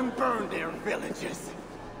all and burn their villages.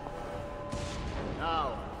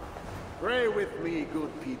 Now, pray with me, good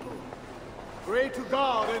people. Pray to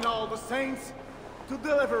God and all the saints to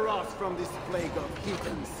deliver us from this plague of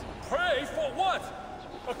heathens. Pray for what?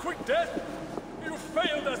 A quick death? You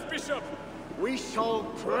failed us, Bishop! We shall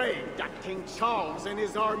pray that King Charles and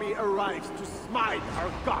his army arrives to smite our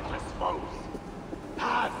godless foes.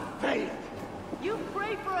 Have faith! You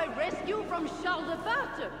pray for a rescue from Charles de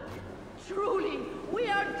Battre? Truly, we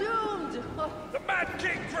are doomed! The Mad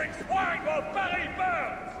King drinks wine while Paris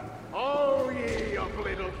burns! Oh, ye of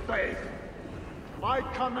little faith! I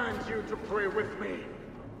command you to pray with me.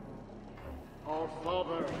 Our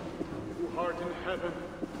Father, who art in heaven,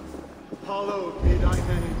 hallowed be thy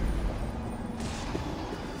name.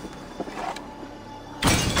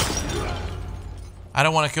 I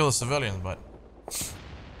don't want to kill the civilians, but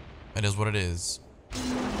it is what it is.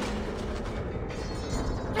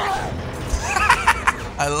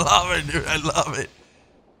 I love it, dude. I love it.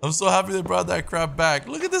 I'm so happy they brought that crap back.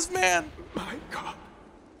 Look at this man. My God.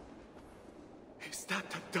 Is that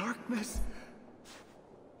the darkness?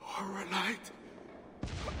 Or a light?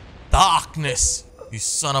 Darkness, you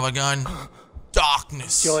son of a gun.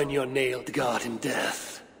 Darkness. Join your nailed god in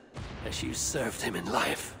death, as you served him in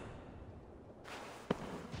life.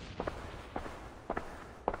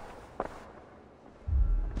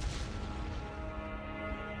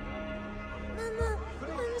 Mama,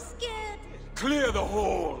 I'm scared. Clear the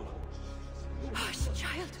hall. Hush,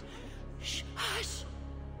 child. Shh, hush.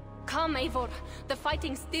 Come, Eivor. The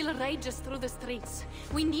fighting still rages through the streets.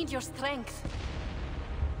 We need your strength.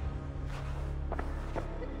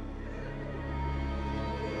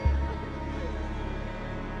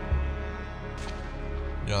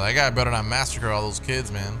 Yo, that guy better not massacre all those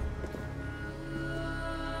kids, man.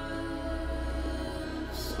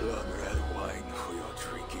 Some red wine for your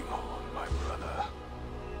drinking horn, my brother.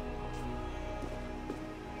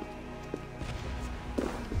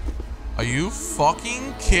 Are you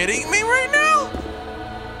fucking kidding me right now?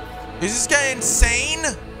 Is this guy insane?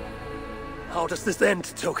 How does this end,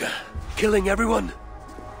 Toka? Killing everyone?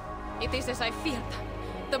 It is as I feared.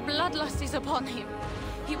 The bloodlust is upon him.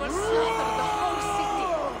 He will slaughter the whole city.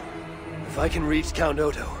 If I can reach Count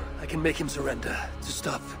Odo, I can make him surrender to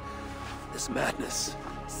stop this madness.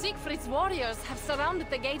 Siegfried's warriors have surrounded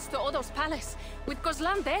the gates to Odo's palace. With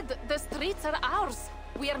Kozlan dead, the streets are ours.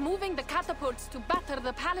 We are moving the catapults to batter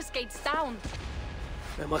the palace gates down.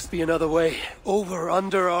 There must be another way. Over,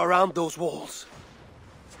 under, or around those walls.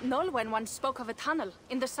 Nolwenn once spoke of a tunnel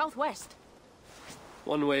in the southwest.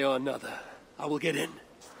 One way or another, I will get in.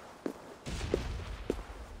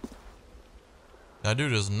 That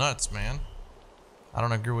dude is nuts, man. I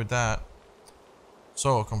don't agree with that.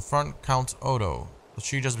 So, confront Count Odo. The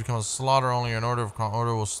siege has become a slaughter. Only an order of Count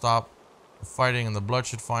Odo will stop the fighting and the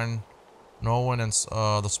bloodshed. Find Nolwenn and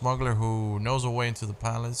the smuggler who knows a way into the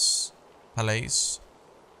palace.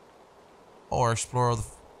 Or explore other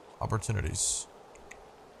opportunities.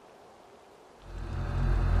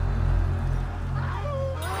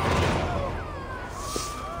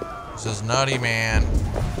 This is nutty, man.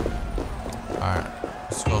 Alright,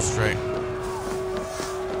 let's go straight.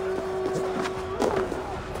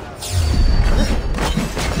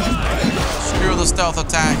 Screw the stealth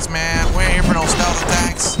attacks, man. We ain't here for no stealth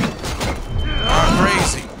attacks. Y'all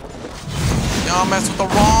crazy. Y'all mess with the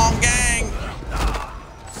wrong gang.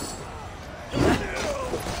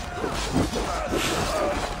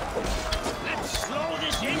 Let's slow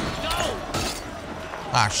this in down.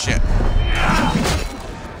 Ah, shit.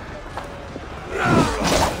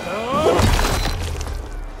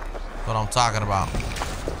 What I'm talking about.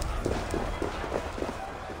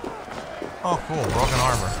 Oh, cool. Broken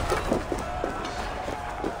armor.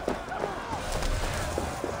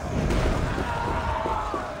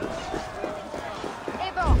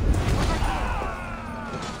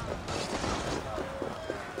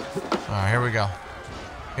 Alright, here we go.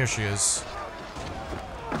 Here she is.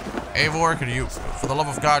 Eivor, could you, for the love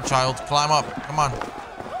of God, child, climb up. Come on.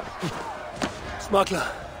 Smuggler,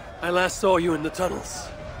 I last saw you in the tunnels.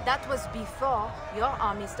 That was before your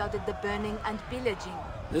army started the burning and pillaging.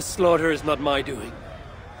 This slaughter is not my doing.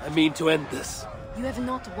 I mean to end this. You have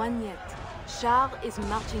not won yet. Charles is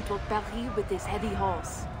marching toward Paris with his heavy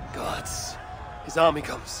horse. Gods. His army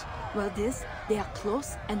comes. Well, they are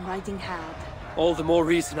close and riding hard. All the more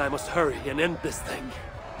reason I must hurry and end this thing.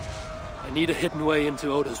 I need a hidden way into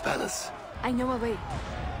Odo's palace. I know a way,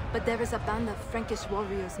 but there is a band of Frankish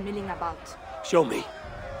warriors milling about. Show me.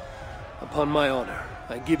 Upon my honor,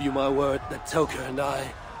 I give you my word that Toka and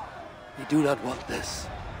we do not want this.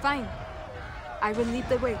 Fine. I will lead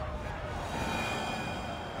the way.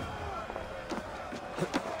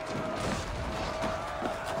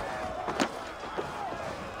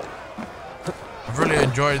 I've really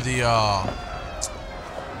enjoyed the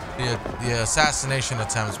assassination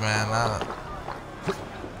attempts, man.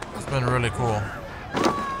 It's been really cool.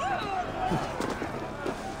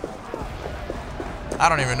 I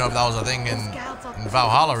don't even know if that was a thing in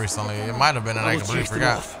Valhalla recently. It might have been, and I completely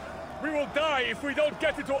forgot. We will die if we don't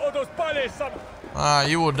get into Odo's palace.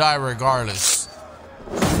 You will die regardless.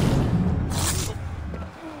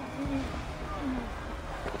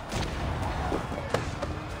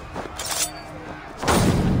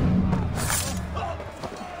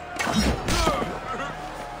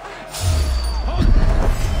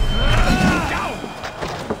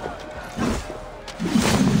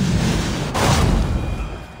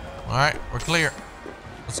 clear.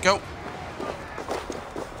 Let's go.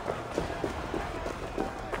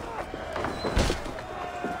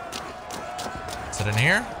 Is it in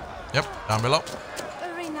here? Yep, down below.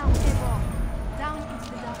 Hurry now, Eivor. Down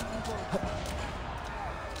into the dark hole.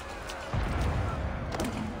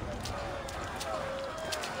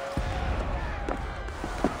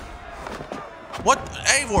 What?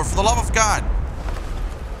 Eivor, for the love of God.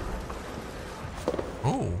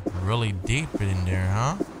 Ooh, really deep in there,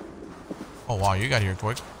 huh? Oh, wow, you got here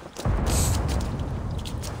quick.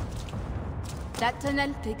 That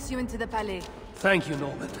tunnel takes you into the palais. Thank you,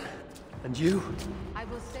 Norman. And you? I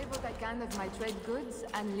will save what I can of my trade goods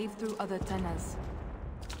and leave through other tunnels.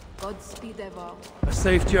 Godspeed, Eivor. A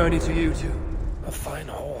safe journey to you two. A fine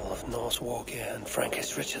haul of Norse war gear and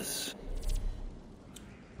Frankish riches.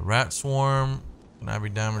 Rat swarm. Can I be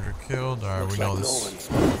damaged or killed? Alright, we know this.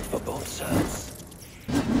 Norman's moved for both sides.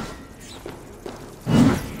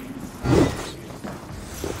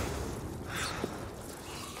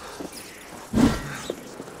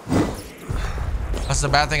 That's the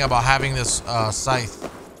bad thing about having this scythe.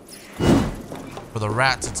 For the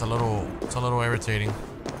rats, it's a little irritating.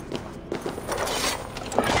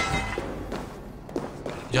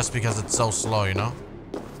 Just because it's so slow, you know?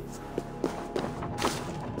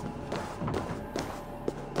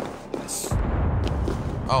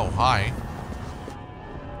 Oh, hi.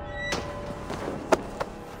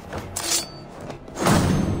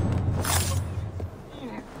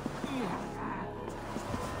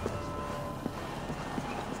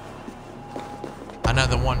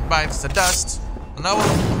 Another one bites the dust.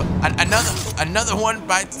 Another one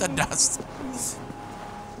bites the dust.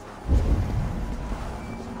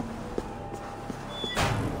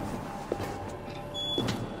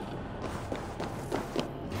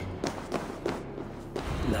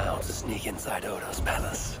 Now to sneak inside Odo's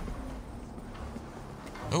palace.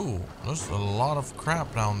 Ooh, there's a lot of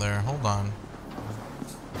crap down there. Hold on.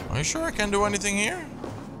 Are you sure I can't do anything here?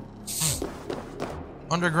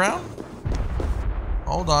 Underground?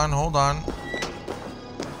 Hold on, hold on.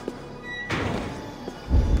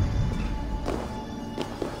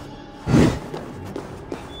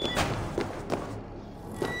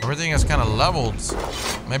 Everything is kind of leveled.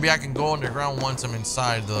 Maybe I can go underground once I'm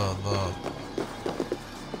inside the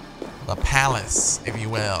palace, if you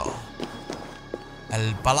will.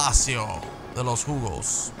 El Palacio de los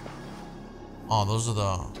Jugos. Oh, those are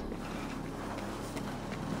the...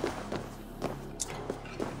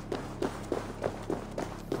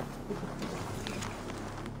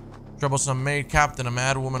 Troublesome maid captain, a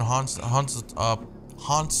mad woman haunts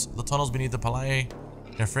the tunnels beneath the palais.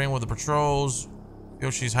 In a frame with the patrols. Feel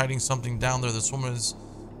she's hiding something down there. This woman is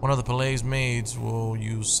one of the Palais maids. Will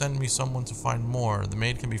you send me someone to find more? The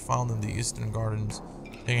maid can be found in the eastern gardens,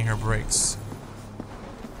 taking her breaks.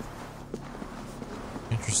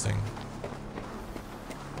 Interesting.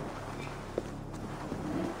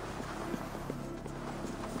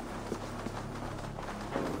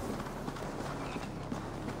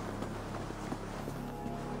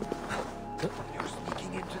 You're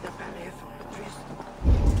sneaking into the palais for a tryst.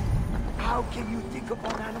 How can you think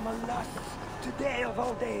upon animal lusts today of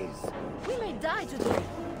all days? We may die today.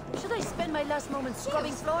 Should I spend my last moments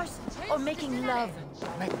scrubbing floors or making love?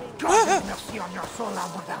 May God have mercy on your soul,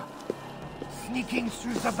 Alberta. Sneaking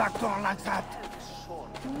through the back door like that.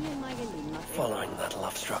 Following that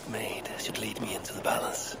love-struck maid should lead me into the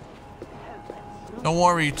palace. Don't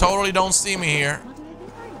worry, you totally don't see me here.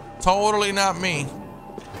 Totally not me.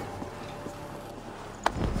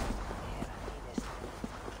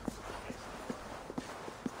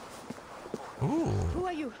 Ooh. Who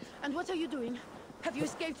are you? And what are you doing? Have you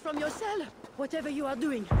escaped from your cell? Whatever you are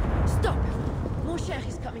doing, stop! Mon cher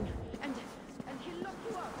is coming, and he'll lock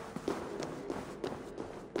you up.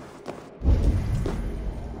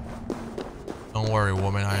 Don't worry,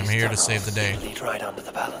 woman. I am here to save the day. Lead right under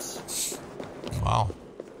the palace. Wow.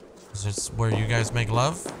 Is this where you guys make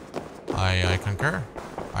love? I concur.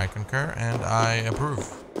 I concur and I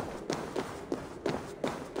approve.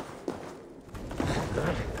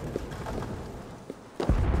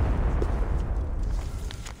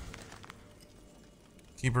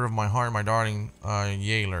 Keeper of my heart, my darling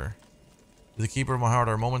Yaler. To the keeper of my heart,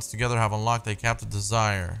 our moments together have unlocked a captive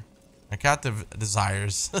desire. A captive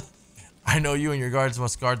desires. I know you and your guards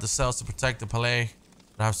must guard the cells to protect the palais,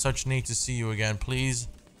 but I have such need to see you again. Please,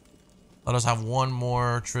 let us have one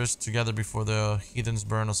more tryst together before the heathens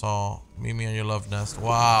burn us all. Meet me on your love nest.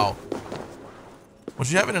 Wow. Was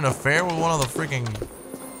she having an affair with one of the freaking...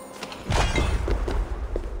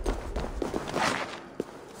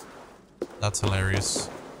 That's hilarious.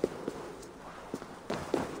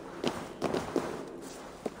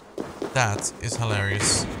 That is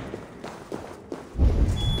hilarious.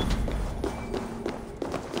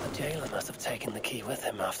 The jailer must have taken the key with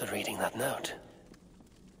him after reading that note.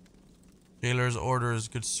 Jailer's orders,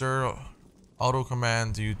 good sir. Auto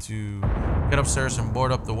command you to get upstairs and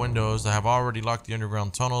board up the windows. I have already locked the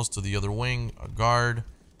underground tunnels to the other wing. Guard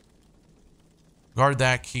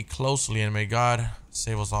that key closely, and may God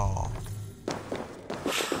save us all.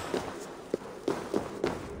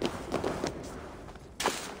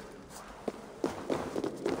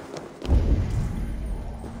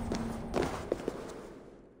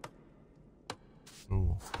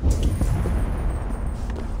 Ooh.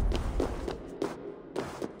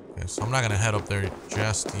 Okay, so I'm not gonna head up there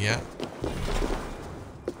just yet.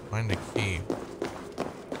 Find the key.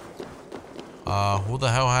 Who the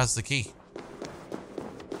hell has the key?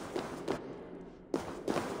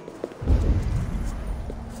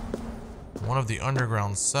 One of the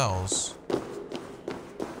underground cells.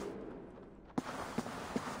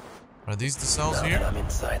 Are these the cells here? Now that I'm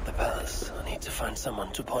inside the palace, I need to find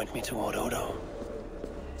someone to point me toward Odo.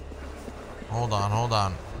 Hold on, hold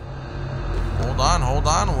on. Hold on, hold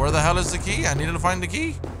on. Where the hell is the key? I needed to find the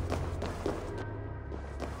key.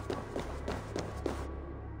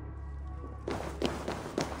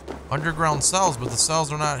 Underground cells, but the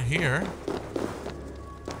cells are not here.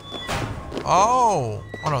 Oh!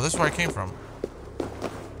 Oh no, this is where I came from.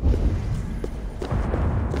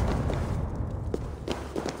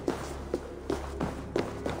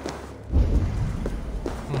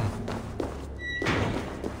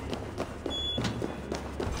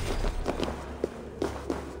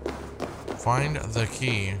 Find the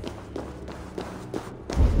key.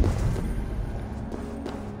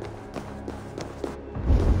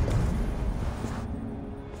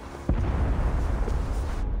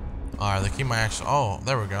 Alright, the key might actually... Oh,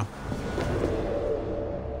 there we go.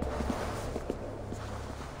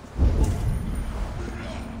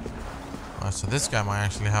 Alright, so this guy might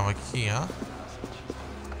actually have a key, huh?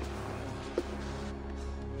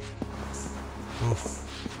 Oof.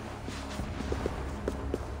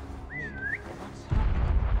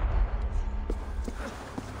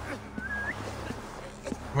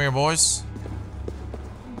 Come here, boys.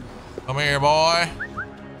 Come here, boy.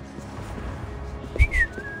 Come here.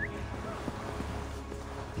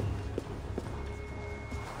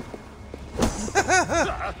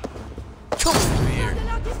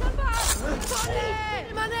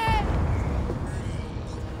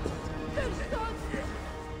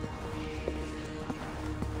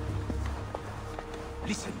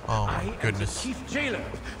 Listen, oh my I am goodness. the chief jailer,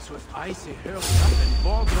 so if I say hurry up and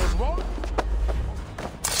board those walls,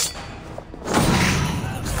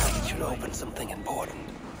 It should open something important.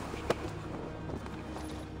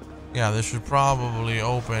 Yeah, this should probably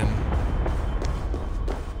open.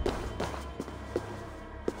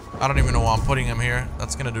 I don't even know why I'm putting him here.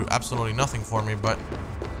 That's gonna do absolutely nothing for me, but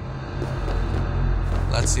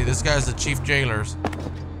let's see. This guy's the chief jailer,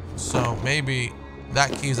 so maybe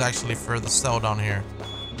that key is actually for the cell down here.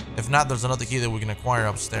 If not, there's another key that we can acquire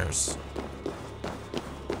upstairs.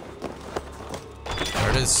 There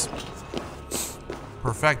it is.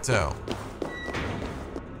 Perfecto.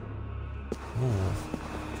 Ooh.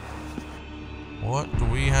 What do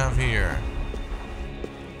we have here?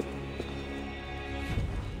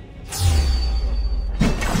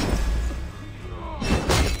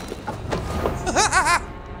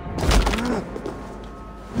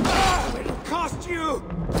 It'll cost you.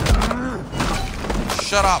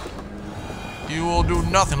 Shut up. You will do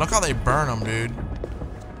nothing. Look how they burn them, dude.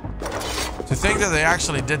 To think that they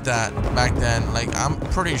actually did that back then, like, I'm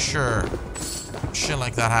pretty sure shit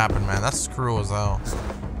like that happened, man. That's cruel as hell.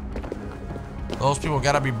 Those people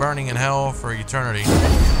gotta be burning in hell for eternity.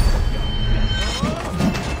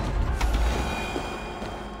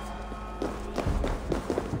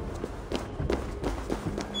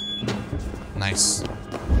 Nice.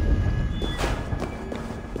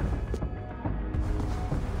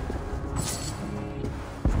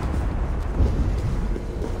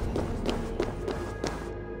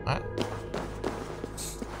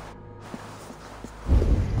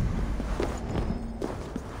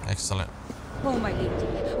 Excellent. Oh, my lady,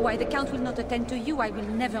 why the Count will not attend to you, I will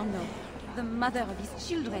never know. The mother of his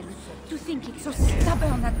children. To think it's so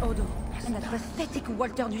stubborn, that Odo. And that pathetic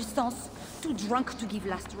Walter du Sens. Too drunk to give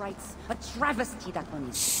last rites. A travesty, that one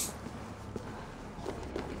is.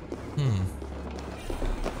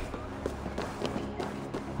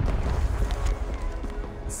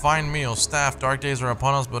 Fine meal, staff. Dark days are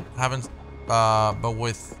upon us, but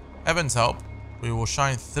with heaven's help, we will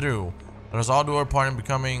shine through. Let us all do our part in the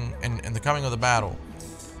coming of the battle.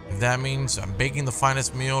 If that means baking the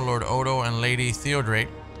finest meal, Lord Odo and Lady Theodrate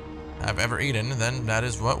have ever eaten, then that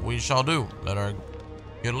is what we shall do. Let our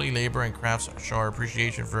goodly labor and crafts show our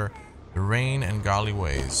appreciation for the rain and godly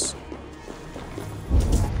ways.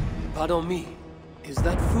 Pardon me. Is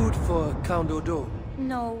that food for Count Odo?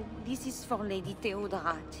 No, this is for Lady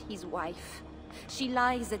Theodorat, his wife. She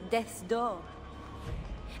lies at death's door.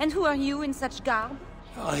 And who are you in such garb?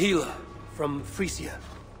 A healer from Francia.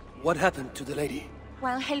 What happened to the lady?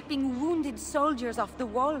 While helping wounded soldiers off the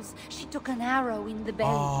walls, she took an arrow in the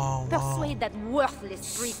belly. Oh, wow. Persuade that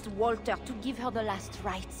worthless priest Walter to give her the last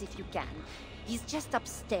rites if you can. He's just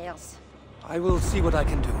upstairs. I will see what I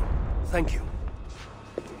can do. Thank you.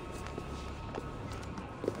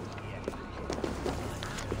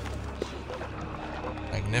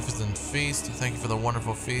 Magnificent feast. Thank you for the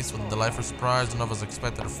wonderful feast. With a delightful surprise, none of us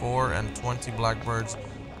expected 4 and 20 blackbirds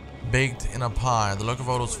baked in a pie. The look of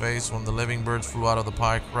Odo's face when the living birds flew out of the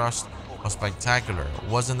pie crust was spectacular.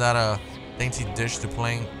 Wasn't that a dainty dish to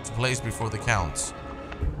place before the Count?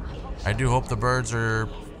 I do hope the birds are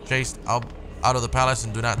chased out of the palace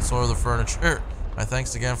and do not soil the furniture. My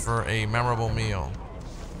thanks again for a memorable meal.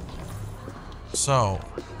 So,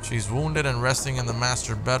 she's wounded and resting in the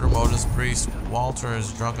master bedroom. Odo's priest Walter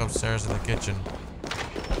is drunk upstairs in the kitchen.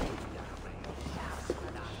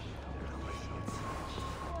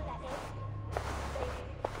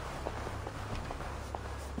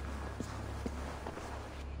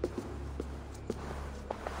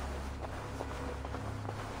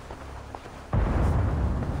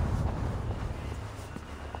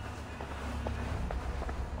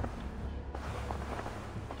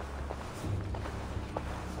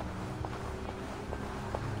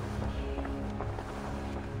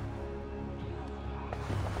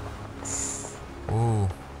 Ooh.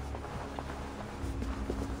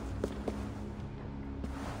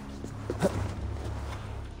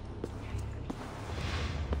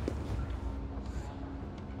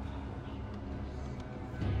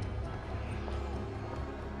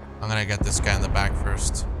 I'm gonna get this guy in the back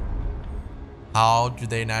first. How do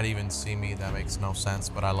they not even see me? That makes no sense,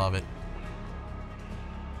 but I love it.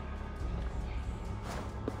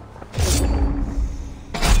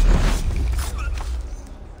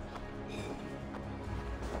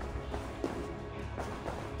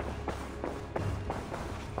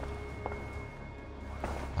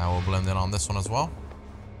 I will blend in on this one as well.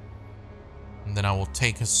 And then I will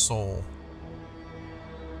take his soul.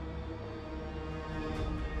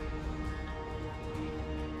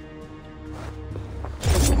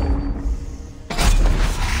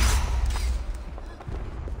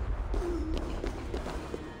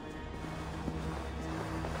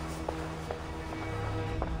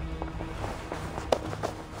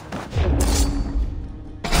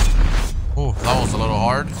 Oh, that was a little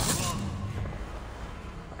hard.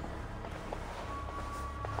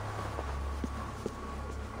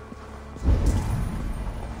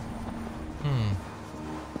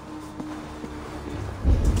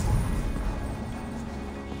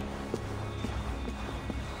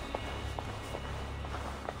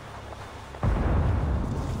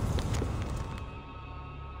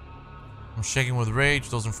 I'm shaking with rage.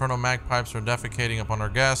 Those infernal magpies are defecating upon our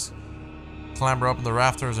guests. Clamber up in the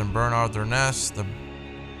rafters and burn out their nests.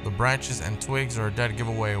 The branches and twigs are a dead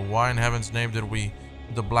giveaway. Why in heaven's name did we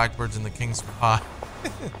put the blackbirds in the king's pie?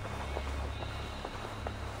 They're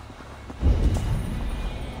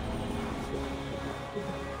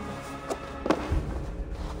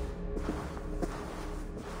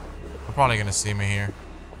probably gonna see me here,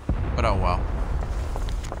 but oh well.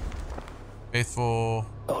 Faithful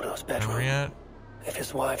Odo's bedroom. Henriette. If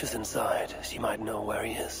his wife is inside, she might know where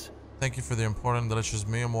he is. Thank you for the important, delicious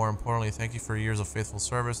meal. More importantly, thank you for years of faithful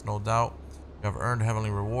service. No doubt you have earned heavenly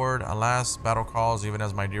reward. Alas, battle calls, even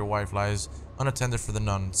as my dear wife lies unattended for the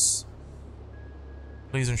nuns.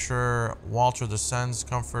 Please ensure Walter descends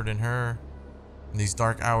comfort in her in these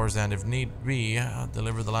dark hours, and if need be,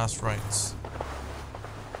 deliver the last rites.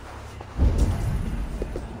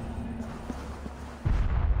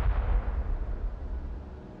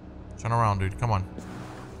 Turn around, dude. Come on.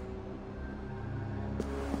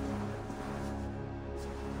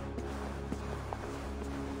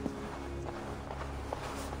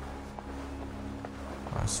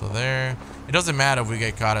 Alright, so there. It doesn't matter if we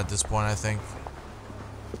get caught at this point, I think.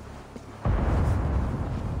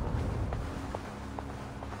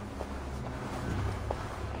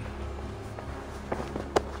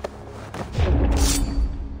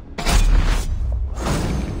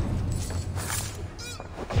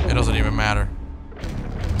 It doesn't even matter.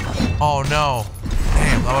 Oh no.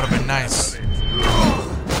 Damn, that would have been nice.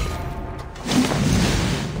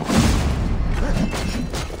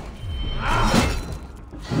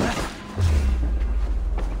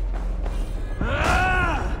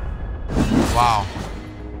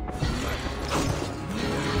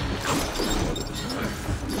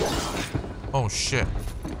 Oh shit.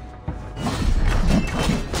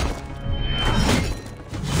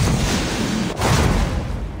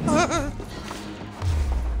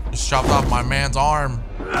 Just chopped off my man's arm.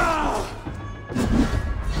 I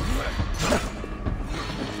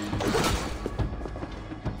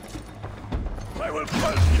will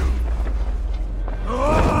pulp you.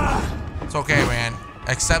 It's okay, man.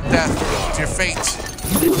 Accept death. It's your fate.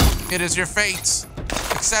 It is your fate.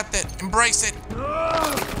 Accept it. Embrace it.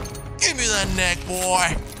 Give me the neck,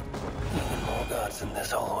 boy. More guards in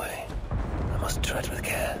this hallway. I must tread with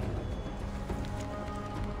care.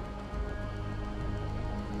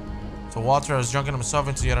 So Walter has drunken himself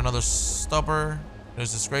into yet another stupor. It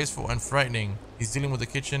is disgraceful and frightening. He's dealing with the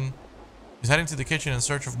kitchen. He's heading to the kitchen in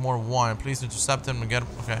search of more wine. Please intercept him and get him.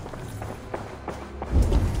 Okay.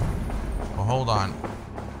 Oh, hold on.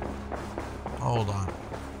 Hold on.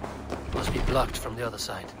 Must be blocked from the other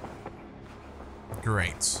side.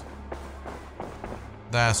 Great.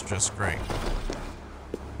 That's just great.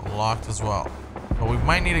 Locked as well. But we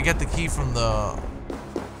might need to get the key from the...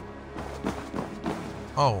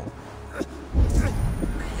 Oh.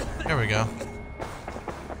 Here we go.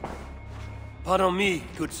 Pardon me,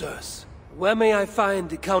 good sirs. Where may I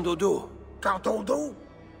find Count Odo? Count Odo?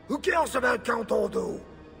 Who cares about Count Odo?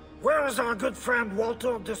 Where is our good friend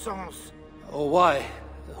Walter de Sens? Oh, why?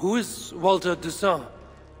 Who is Walter de Sens?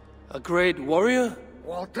 A great warrior?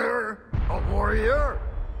 Walter? A warrior?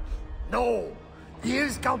 No. He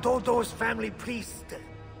is Count Odo's family priest.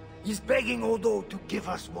 He's begging Odo to give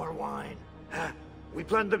us more wine. We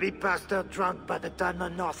plan to be past there drunk by the time the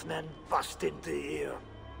Northmen bust into here.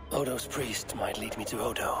 Odo's priest might lead me to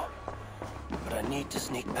Odo. But I need to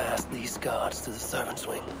sneak past these guards to the servants'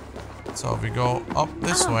 wing. So if we go up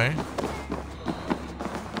this way.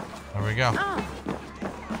 There we go.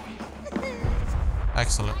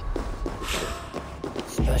 Excellent.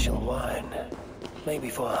 Special wine. Maybe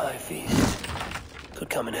for a high feast. Could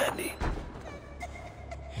come in handy.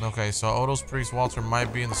 Okay, so Odo's priest Walter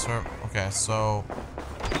might be in the Okay, so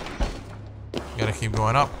gotta keep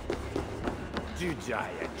going up.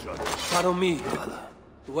 Pardon me, brother.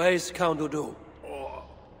 Where is Count Odo?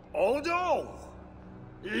 Odo?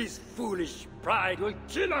 His foolish pride will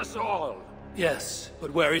kill us all. Yes,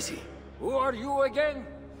 but where is he? Who are you again?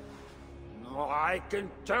 No, I can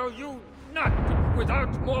tell you nothing without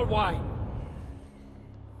more wine.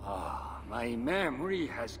 My memory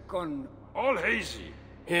has gone all hazy.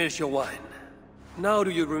 Here's your wine. Now do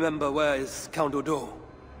you remember where is Count Odo?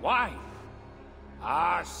 Wine?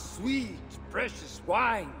 Sweet, precious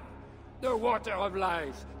wine. The water of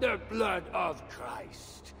life, the blood of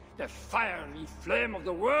Christ, the fiery flame of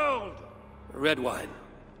the world. Red wine,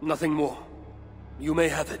 nothing more. You may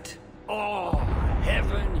have it. Oh,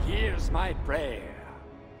 heaven hears my prayer.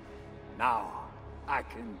 Now, I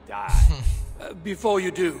can die. Before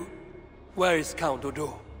you do, where is Count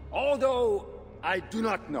Odo? Although I do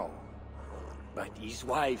not know, but his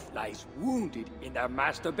wife lies wounded in their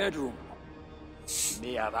master bedroom. She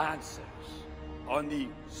may have answers. On the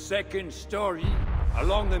second story,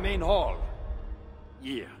 along the main hall.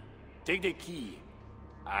 Here, take the key.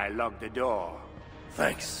 I locked the door.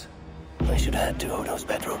 Thanks. I should head to Odo's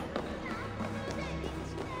bedroom.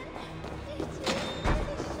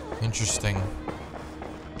 Interesting.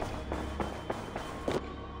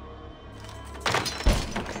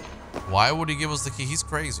 Why would he give us the key? He's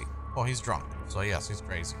crazy. Oh, he's drunk. So yes, he's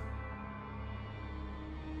crazy.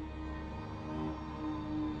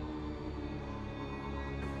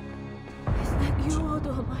 Is that you,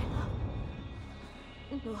 Odo, my love?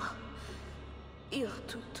 No. You're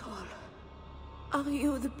too tall. Are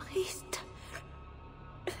you the priest?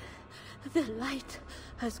 The light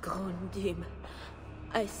has grown dim.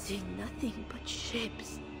 I see nothing but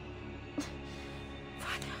shapes.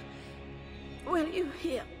 Father, will you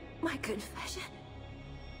hear my confession?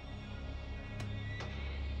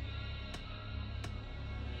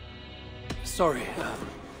 Sorry,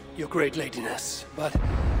 your great ladiness, but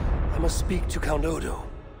I must speak to Count Odo.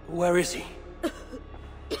 Where is he?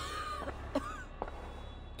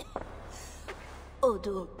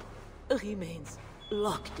 Odo remains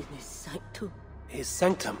locked in his sanctum. His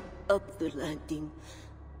sanctum? Up the landing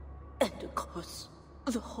and across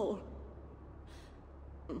the hall.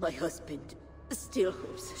 My husband still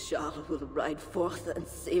hopes Charles will ride forth and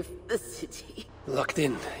save the city. Locked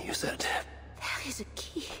in, you said. There is a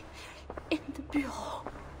key in the bureau.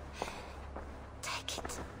 Take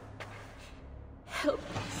it. Help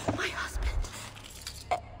my husband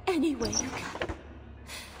any way you can.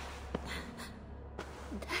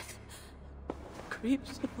 Death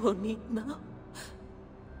creeps upon me now.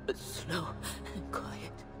 Slow and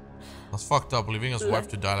quiet. That's fucked up, leaving his wife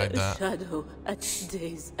to die like that. Shadow at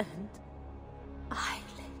day's end.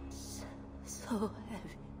 Eyelids so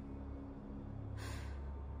heavy.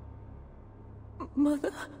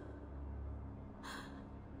 Mother,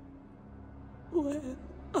 where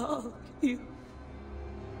are you?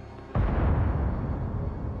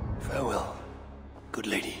 Farewell, good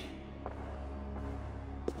lady.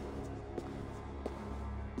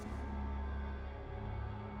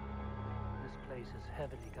 This place is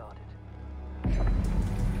heavily guarded.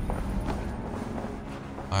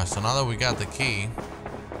 Alright, so now that we got the key,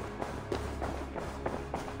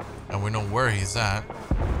 and we know where he's at.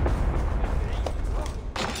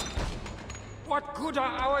 What good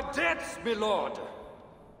are our deaths, my lord?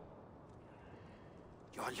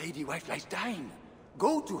 Your lady wife lies dying.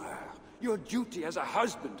 Go to her. Your duty as a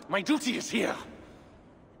husband. My duty is here.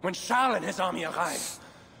 When Charles and his army arrive,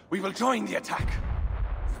 we will join the attack.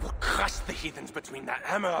 We will crush the heathens between the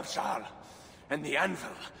hammer of Charles and the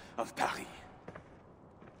anvil of Paris.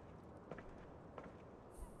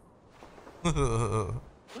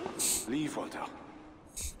 Leave, Walter.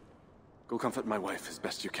 Go comfort my wife as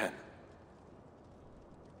best you can.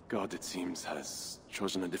 God, it seems, has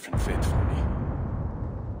chosen a different fate for me.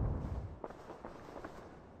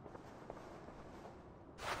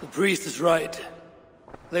 The priest is right.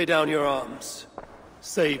 Lay down your arms.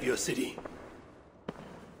 Save your city.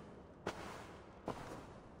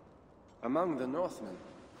 Among the Northmen,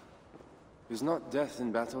 is not death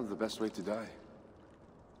in battle the best way to die?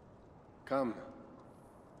 Come,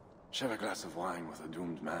 share a glass of wine with a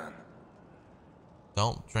doomed man.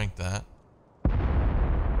 Don't drink that.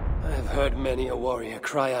 I have heard many a warrior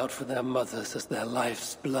cry out for their mothers as their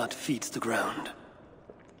life's blood feeds the ground.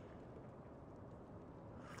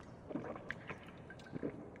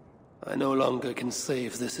 I no longer can say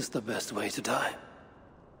if this is the best way to die.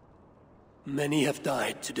 Many have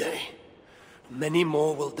died today. Many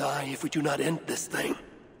more will die if we do not end this thing.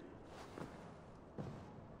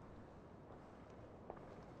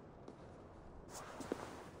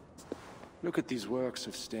 Look at these works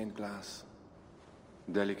of stained glass.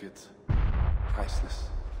 Delicate, priceless.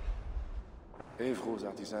 Eivor's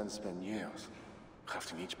artisans spend years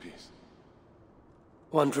crafting each piece.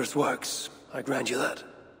 Wondrous works, I grant you that.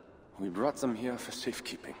 We brought them here for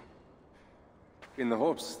safekeeping. In the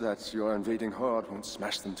hopes that your invading horde won't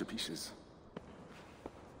smash them to pieces.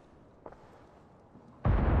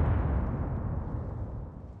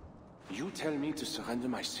 You tell me to surrender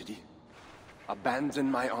my city? Abandon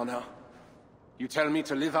my honor? You tell me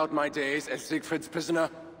to live out my days as Siegfried's prisoner?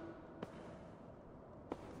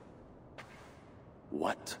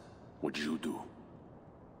 What would you do?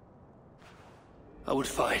 I would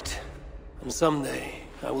fight. And someday,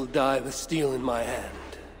 I will die with steel in my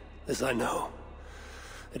hand. This I know.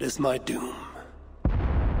 It is my doom.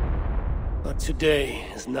 But today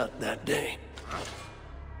is not that day.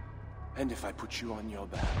 And if I put you on your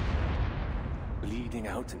back, bleeding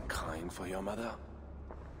out and crying for your mother?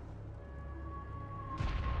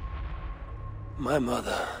 My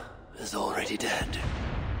mother is already dead.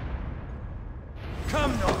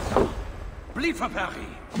 Come, North. Bleed for Paris.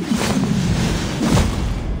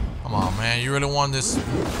 Come on, man. You really want this?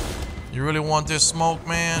 You really want this smoke,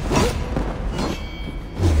 man?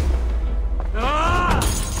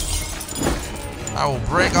 I will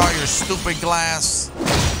break all your stupid glass,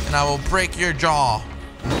 and I will break your jaw.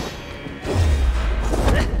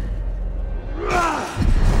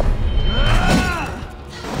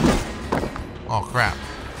 Oh, crap.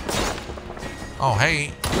 Oh,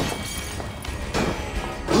 hey.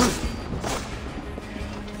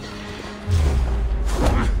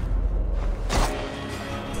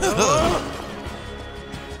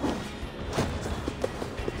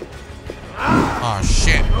 Oh,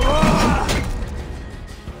 shit.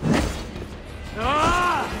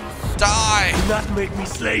 Die! Do not make me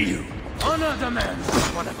slay you. Honor demands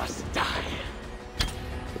one of us die.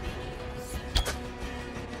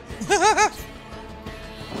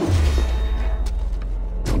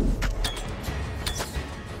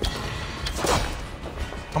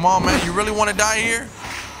 Come on, man. You really want to die here?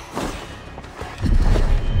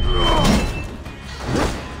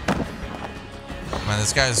 Man,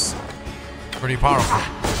 this guy's pretty powerful.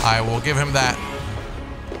 I will give him that.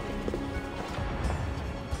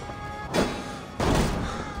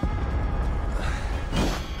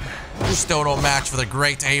 You still don't match for the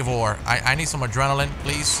great Eivor. I need some adrenaline,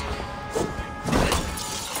 please.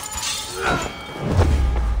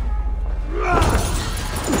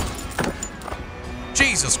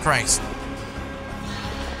 Jesus Christ.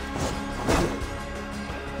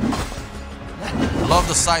 I love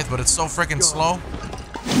the scythe, but it's so freaking slow.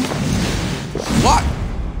 What?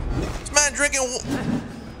 man drinking?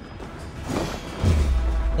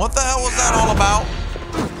 What the hell was that all about?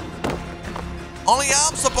 Only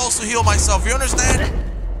I'm supposed to heal myself, you understand?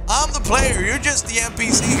 I'm the player, you're just the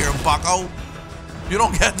NPC here, bucko. You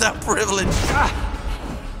don't get that privilege.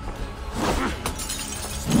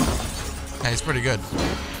 Hey, he's pretty good.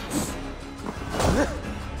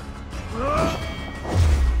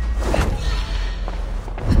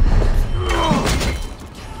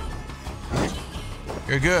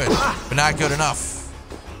 You're good, but not good enough.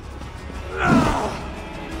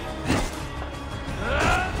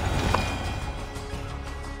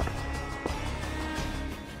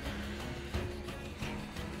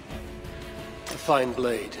 A fine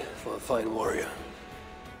blade for a fine warrior.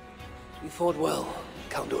 You fought well,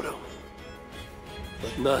 Count Odo.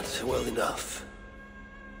 But not well enough.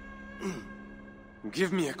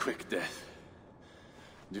 Give me a quick death.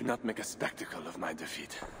 Do not make a spectacle of my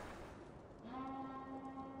defeat.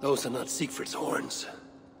 Those are not Siegfried's horns.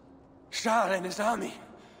 Shar and his army.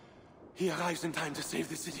 He arrives in time to save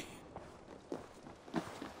the city.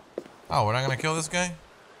 Oh, we're not gonna kill this guy?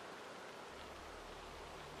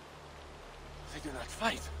 They do not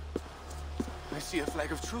fight. I see a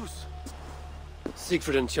flag of truce.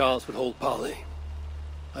 Siegfried and Charles would hold parley.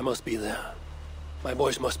 I must be there. My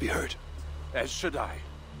boys must be hurt. As should I.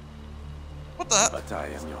 What the? But I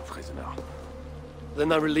am your prisoner.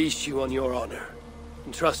 Then I release you on your honor.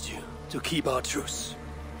 And trust you to keep our truce.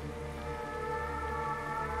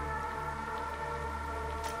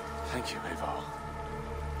 Thank you, Eivor.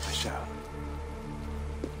 I shall.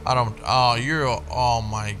 I don't. Oh, you're. Oh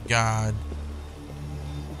my god.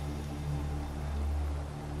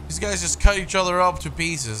 These guys just cut each other up to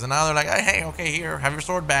pieces, and now they're like, "Hey, okay, here, have your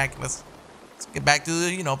sword back. Let's get back to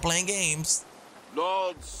the, playing games."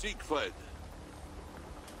 Lord Siegfried,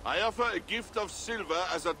 I offer a gift of silver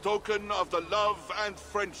as a token of the love and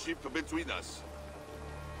friendship between us.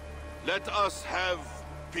 Let us have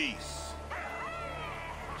peace.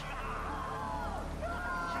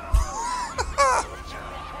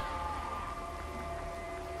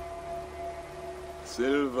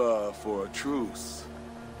 Silver for a truce.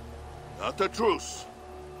 Not a truce,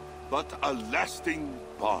 but a lasting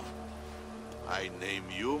bond. I name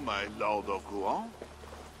you my Lord of Rouen,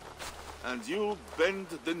 and you bend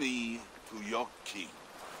the knee to your king.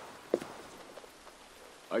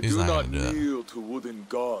 I do not kneel to wooden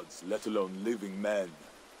gods, let alone living men.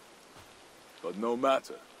 But no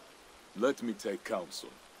matter. Let me take counsel.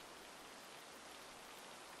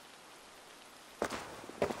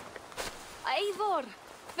 Eivor,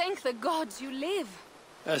 thank the gods you live.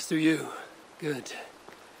 As do you. Good.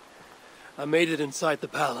 I made it inside the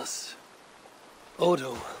palace.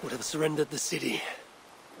 Odo would have surrendered the city,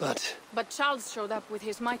 but... But Charles showed up with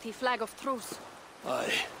his mighty flag of truce.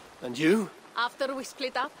 Aye. And you? After we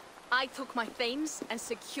split up, I took my thanes and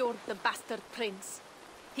secured the bastard prince.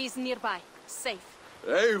 He's nearby, safe.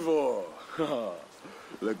 Eivor!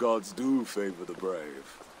 The gods do favor the brave.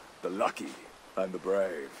 The lucky and the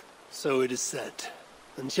brave. So it is said.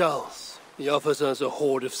 And Charles, he offers us a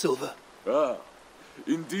hoard of silver. Ah,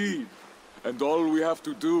 indeed. And all we have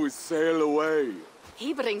to do is sail away.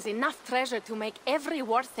 He brings enough treasure to make every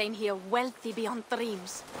Warthane here wealthy beyond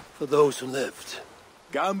dreams. For those who lived.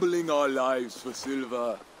 Gambling our lives for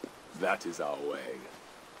silver, that is our way.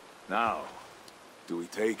 Now, do we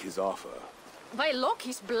take his offer? By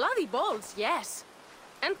Loki's bloody balls, yes.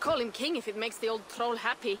 And call him king if it makes the old troll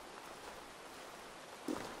happy.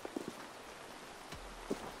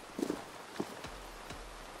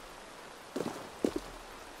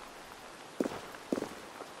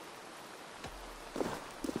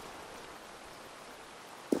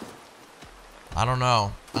 I don't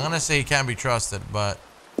know. I'm gonna say he can't be trusted, but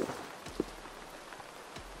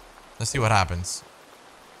let's see what happens.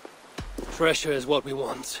 Treasure is what we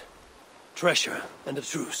want. Treasure and a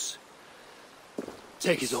truce.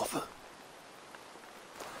 Take his offer.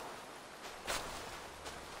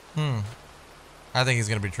 I think he's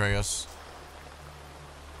gonna betray us.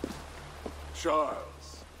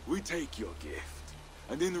 Charles, we take your gift,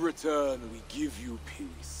 and in return we give you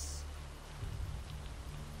peace.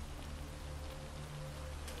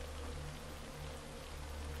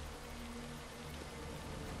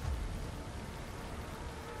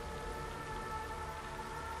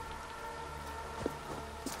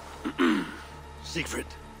 Siegfried.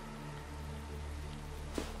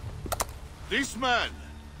 This man,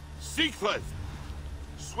 Siegfried,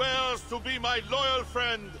 swears to be my loyal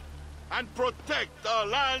friend and protect our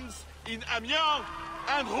lands in Amiens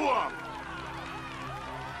and Rouen.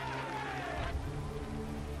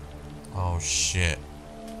 Oh shit.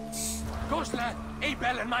 Goslar,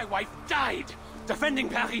 Abel and my wife died. defending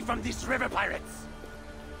Paris from these river pirates.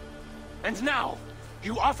 And now,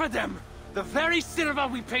 you offer them the very silver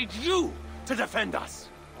we paid you to defend us.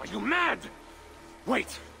 Are you mad?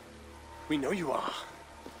 Wait. We know you are.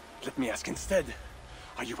 Let me ask instead.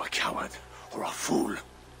 Are you a coward or a fool?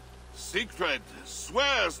 Siegfried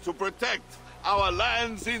swears to protect our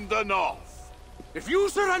lands in the north. If you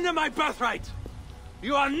surrender my birthright,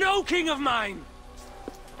 you are no king of mine!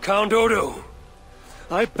 Count Odo,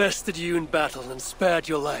 I bested you in battle and spared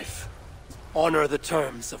your life. Honor the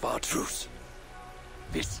terms of our truce.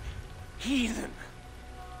 This heathen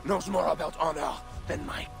knows more about honor than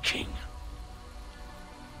my king.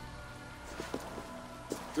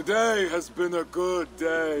 Today has been a good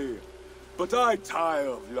day, but I tire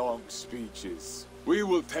of long speeches. We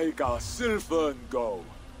will take our silver and go.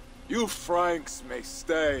 You Franks may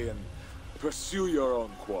stay and pursue your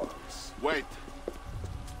own quarrels. Wait.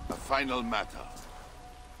 A final matter.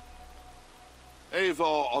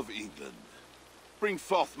 Eivor of England, bring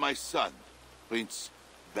forth my son, Prince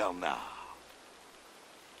Bernard.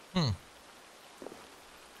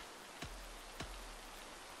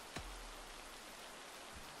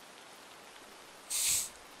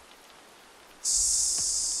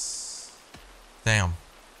 Damn.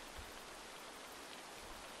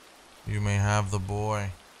 You may have the boy.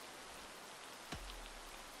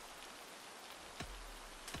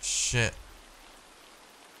 Shit.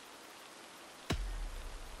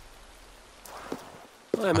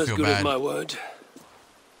 I'm as good as my word.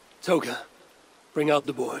 Toga, bring out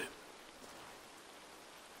the boy.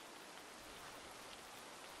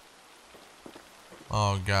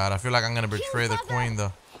 Oh god, I feel like I'm gonna betray the queen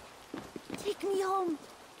though. Take me home.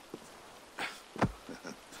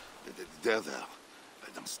 There.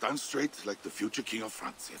 Now stand straight like the future king of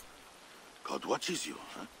Francia. God watches you,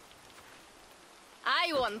 huh?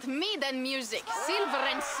 I want mead and music, silver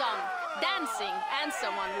and song, dancing, and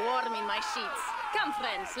someone warm in my sheets. Come,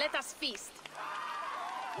 friends, let us feast.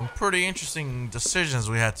 Some pretty interesting decisions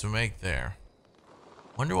we had to make there.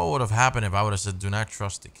 Wonder what would have happened if I would have said, do not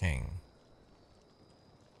trust the king.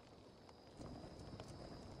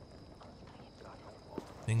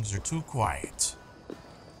 Things are too quiet.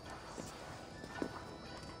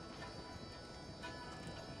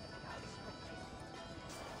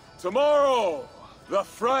 Tomorrow, the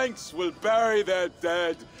Franks will bury their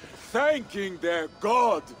dead, thanking their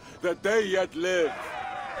god that they yet live.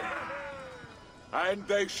 And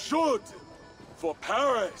they should, for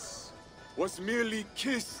Paris was merely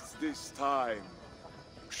kissed this time.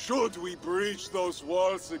 Should we breach those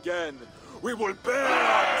walls again, we will bare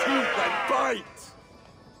our teeth and bite.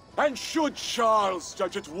 And should Charles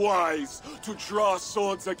judge it wise to draw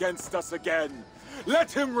swords against us again,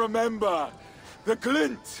 let him remember the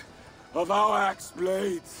glint of our axe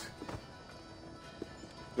blades.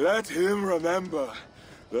 Let him remember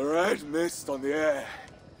the red mist on the air,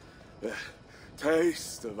 the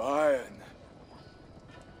taste of iron.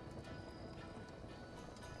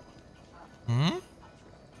 Hmm?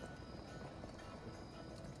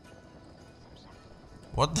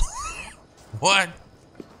 What the what?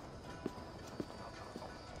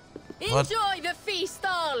 Enjoy the feast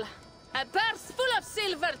all! A purse full of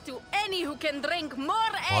silver to any who can drink more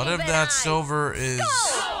ale What if than that I. silver is...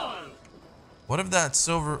 Skull! What if that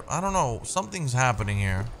silver... I don't know. Something's happening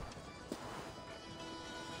here.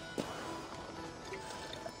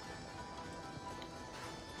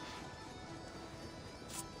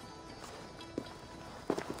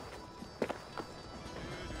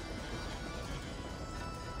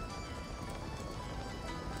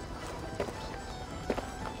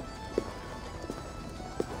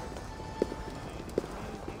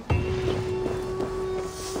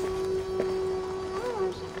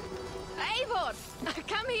 Eivor,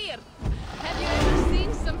 come here. Have you ever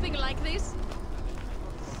seen something like this?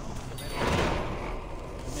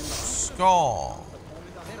 Skull.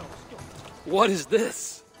 What is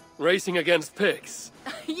this? Racing against pigs?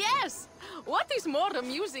 Yes! What is more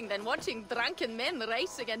amusing than watching drunken men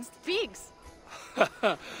race against pigs?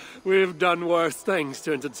 We've done worse things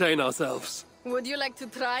to entertain ourselves. Would you like to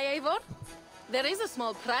try, Eivor? There is a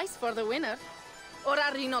small prize for the winner. Or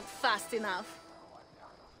are you not fast enough?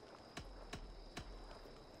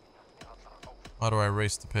 How do I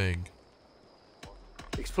race the pig?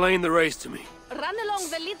 Explain the race to me. Run along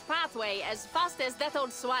the lit pathway as fast as that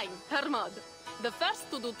old swine, Hermod. The first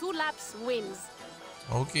to do 2 laps wins.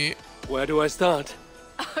 Okay. Where do I start?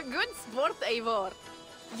 Good sport, Eivor.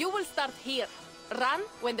 You will start here. Run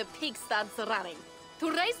when the pig starts running. To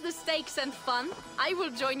raise the stakes and fun, I will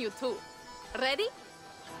join you too. Ready?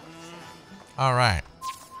 All right.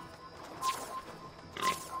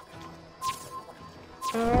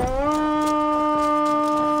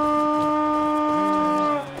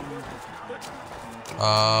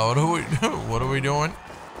 What are we doing?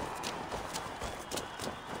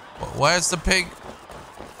 Where's the pig?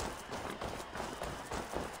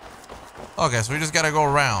 Okay, so we just gotta go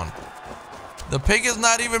around. The pig is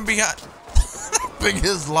not even behind. Pig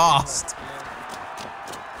is lost.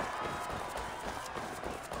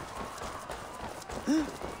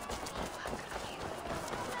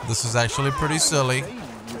 This is actually pretty silly,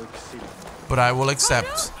 but I will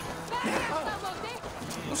accept.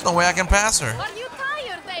 There's no way I can pass her. Are you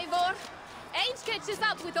tired, Eivor? Age catches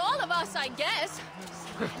up with all of us, I guess.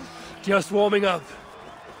 Just warming up.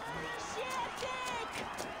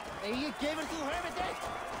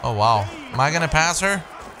 Oh wow, am I gonna pass her?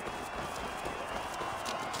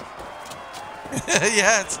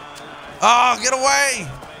 Yes. Oh, get away!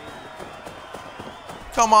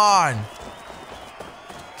 Come on.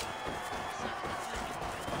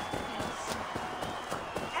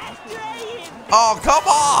 Oh, come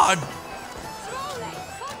on!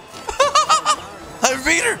 I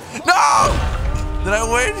beat her! No! Did I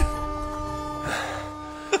win?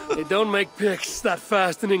 They don't make picks that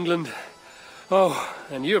fast in England. Oh,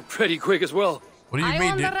 and you're pretty quick as well. What do you I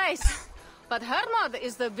mean, won dude? the race, but Hermod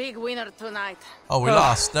is the big winner tonight. Oh, we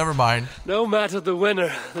lost. Never mind. No matter the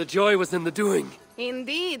winner, the joy was in the doing.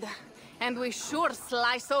 Indeed. And we sure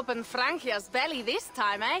slice open Francia's belly this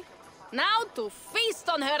time, eh? Now to feast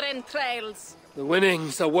on her entrails. The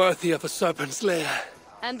winnings are worthy of a serpent's lair.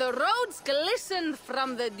 And the roads glisten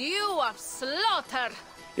from the dew of slaughter.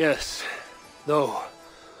 Yes, though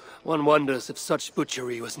one wonders if such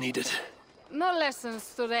butchery was needed. No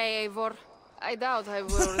lessons today, Eivor. I doubt I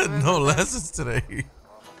will remember. No lessons today.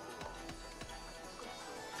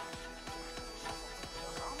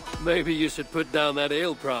 Maybe you should put down that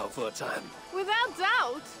ale prow for a time. Without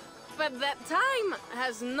doubt. But that time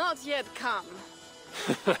has not yet come.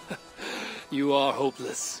 You are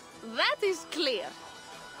hopeless. That is clear.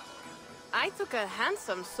 I took a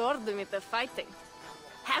handsome sword with the fighting.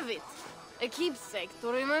 Have it. A keepsake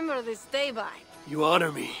to remember this day by. You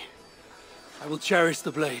honor me. I will cherish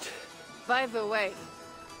the blade. By the way,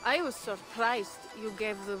 I was surprised you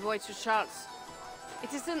gave the boy to Charles.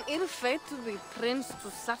 It is an ill fate to be prince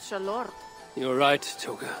to such a lord. You're right,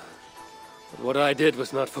 Toga. But what I did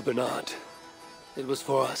was not for Bernard. It was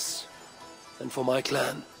for us. And for my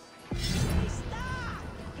clan.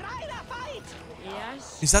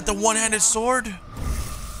 Is that the one-handed sword?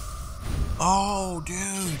 Oh,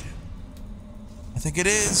 dude. I think it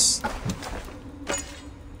is.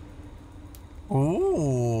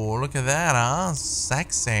 Ooh, look at that, huh?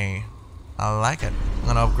 Sexy. I like it. I'm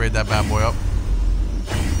gonna upgrade that bad boy up.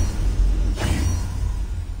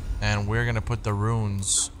 And we're gonna put the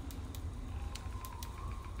runes.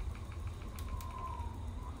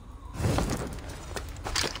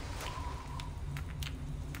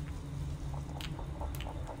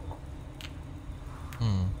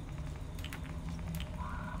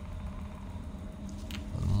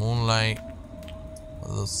 Moonlight,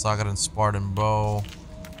 the Saga and Spartan bow.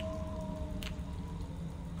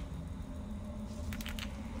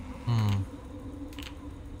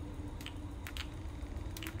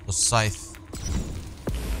 The scythe.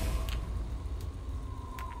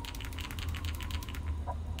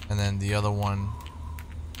 And then the other one.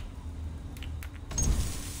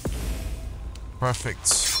 Perfect.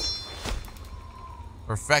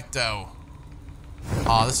 Perfecto.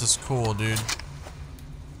 Oh, this is cool, dude.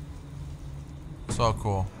 So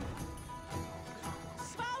cool.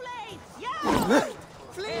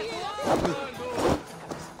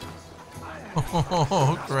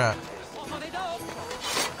 Oh crap.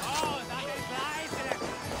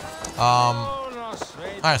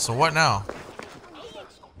 Alright, so what now?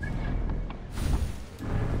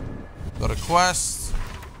 Go to quest.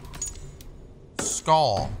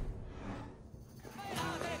 Skull.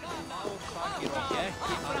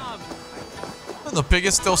 The pig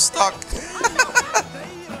is still stuck.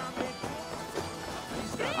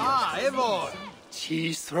 Ah, Eivor!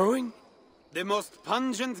 Cheese throwing? The most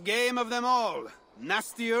pungent game of them all.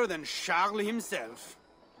 Nastier than Charles himself.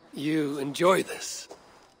 You enjoy this?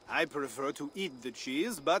 I prefer to eat the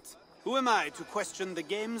cheese, but who am I to question the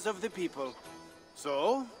games of the people?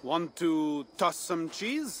 So, want to toss some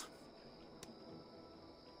cheese?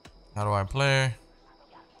 How do I play?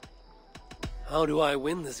 How do I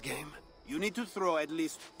win this game? You need to throw at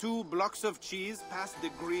least 2 blocks of cheese past the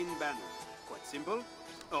green banner. Quite simple.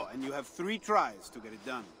 Oh, and you have 3 tries to get it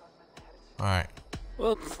done. Alright.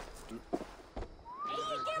 Well...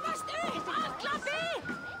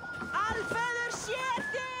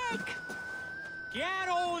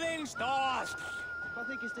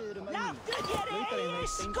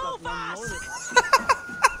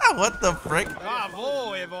 What the frick?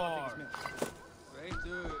 Bravo, Eivor!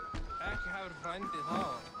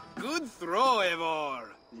 Good throw, Eivor.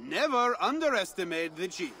 Never underestimate the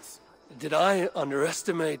cheese. Did I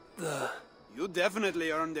underestimate the... You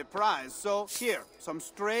definitely earned a prize, so here, some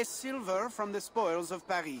stray silver from the spoils of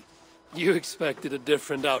Paris. You expected a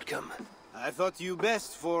different outcome. I thought you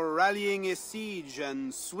best for rallying a siege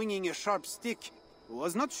and swinging a sharp stick.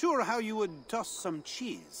 Was not sure how you would toss some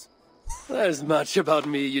cheese. There's much about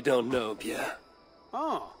me you don't know, Pierre.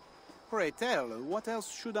 Oh, pray tell, what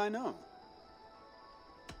else should I know?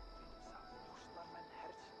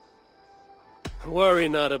 Worry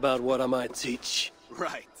not about what I might teach.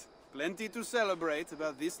 Right. Plenty to celebrate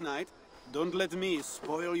about this night. Don't let me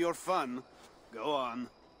spoil your fun. Go on.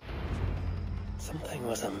 Something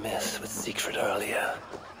was amiss with Siegfried earlier.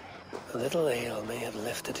 A little ale may have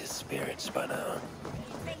lifted his spirits by now.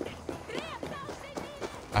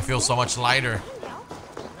 I feel so much lighter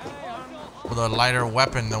with a lighter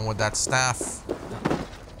weapon than with that staff.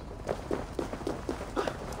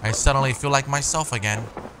 I suddenly feel like myself again.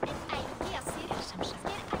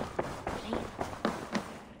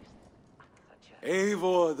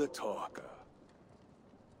 Eivor the Talker.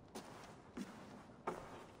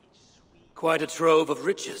 Quite a trove of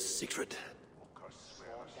riches, Siegfried.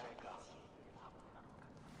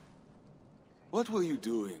 What were you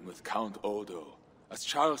doing with Count Odo as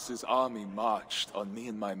Charles's army marched on me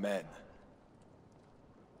and my men?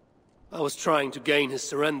 I was trying to gain his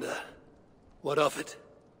surrender. What of it?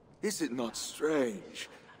 Is it not strange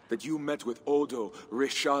that you met with Odo,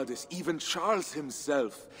 Richardus, even Charles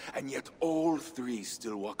himself, and yet all three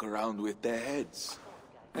still walk around with their heads?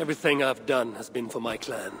 Everything I've done has been for my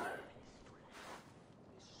clan.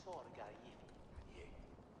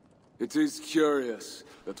 It is curious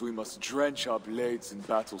that we must drench our blades in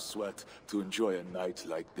battle sweat to enjoy a night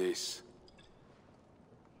like this.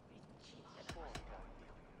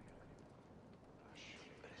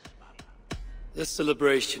 This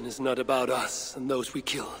celebration is not about us and those we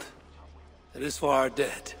killed. It is for our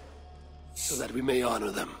dead, so that we may honor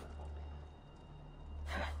them.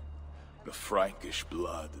 The Frankish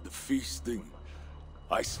blood, the feasting.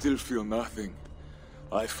 I still feel nothing.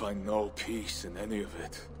 I find no peace in any of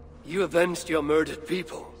it. You avenged your murdered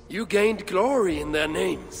people. You gained glory in their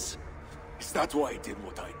names. Is that why I did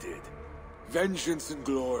what I did? Vengeance and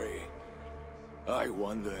glory. I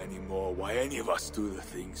wonder anymore why any of us do the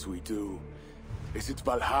things we do. Is it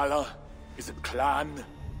Valhalla? Is it clan?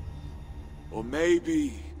 Or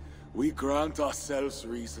maybe we grant ourselves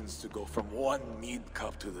reasons to go from one mead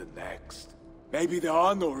cup to the next. Maybe there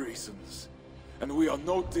are no reasons, and we are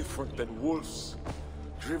no different than wolves,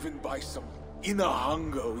 driven by some inner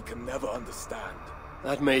hunger we can never understand.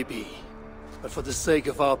 That may be, but for the sake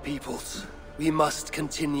of our peoples, we must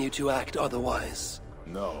continue to act otherwise.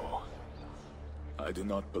 No. I do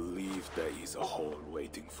not believe there is a hole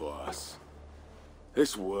waiting for us.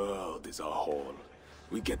 This world is a hole.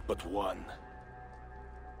 We get but one.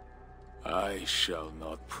 I shall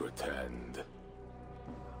not pretend.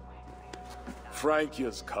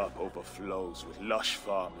 Francia's cup overflows with lush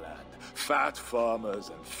farmland, fat farmers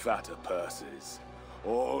and fatter purses.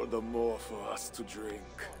 All the more for us to drink.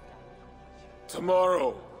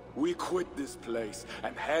 Tomorrow, we quit this place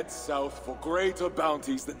and head south for greater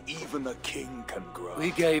bounties than even a king can grant.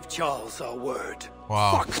 We gave Charles our word.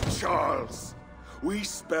 Wow. Fuck Charles! We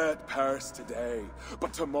spared Paris today,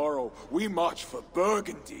 but tomorrow we march for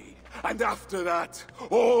Burgundy. And after that,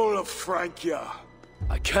 all of Francia.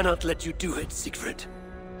 I cannot let you do it, Siegfried.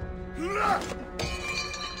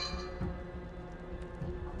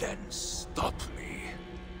 Then stop me.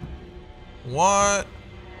 What?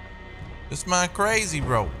 This man crazy,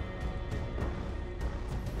 bro.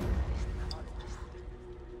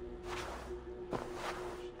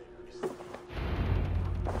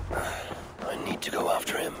 I need to go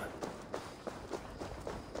after him.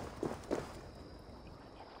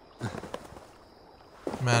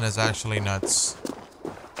 Man is actually nuts.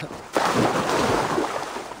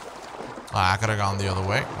 I could have gone the other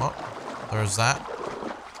way. Well, there's that.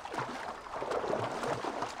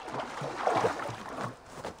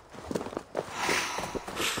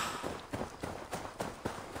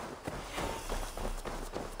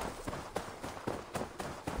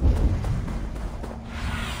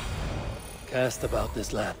 Cast about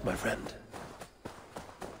this land, my friend.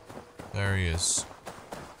 There he is.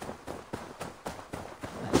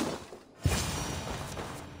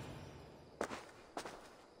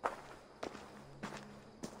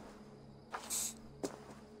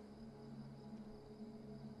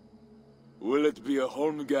 Will it be a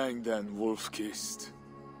Holmgang then, Wolf-Kissed?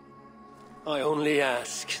 I only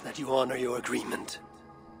ask that you honor your agreement.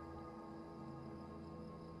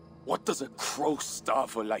 What does a crow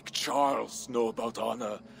staffer like Charles know about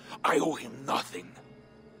honor? I owe him nothing.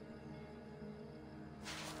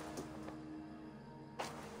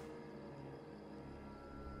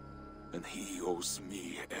 And he owes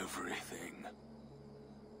me everything.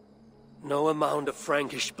 No amount of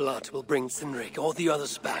Frankish blood will bring Cynric or the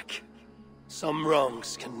others back. Some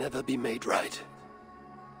wrongs can never be made right.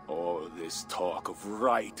 All this talk of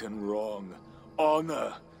right and wrong,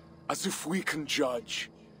 honor, as if we can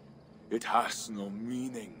judge. It has no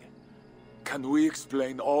meaning. Can we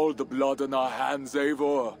explain all the blood on our hands,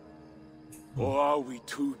 Eivor? Or are we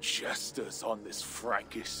two jesters on this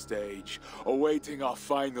Frankish stage, awaiting our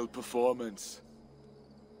final performance?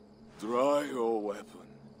 Draw your weapon.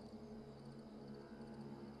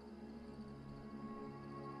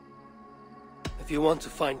 If you want to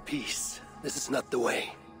find peace, this is not the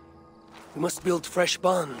way. We must build fresh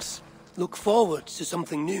bonds. Look forward to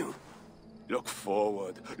something new. Look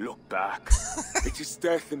forward, look back. It is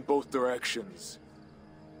death in both directions.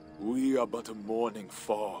 We are but a morning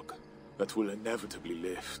fog that will inevitably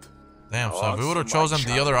lift. Damn, so if we would have chosen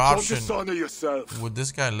the other option, don't dishonor yourself. would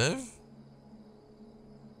this guy live?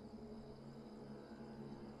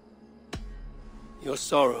 Your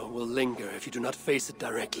sorrow will linger if you do not face it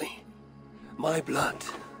directly. My blood,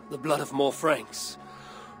 the blood of more Franks,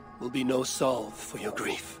 will be no salve for your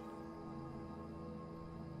grief.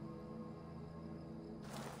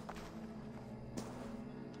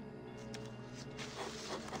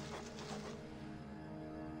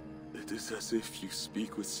 It is as if you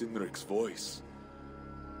speak with Cynric's voice.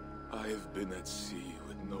 I have been at sea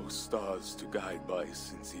with no stars to guide by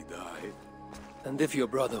since he died. And if your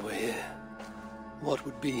brother were here, what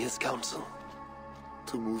would be his counsel?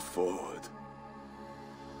 To move forward.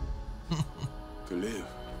 To live.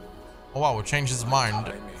 Oh wow, we'll change his mind.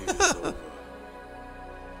 Time here is over.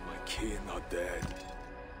 My kin are dead.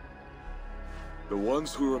 The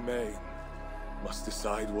ones who remain must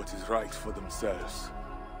decide what is right for themselves.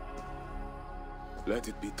 Let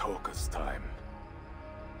it be Toka's time.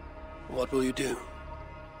 What will you do?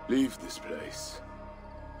 Leave this place.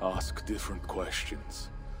 Ask different questions.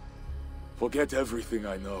 Forget everything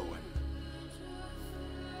I know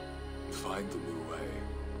and find a new way.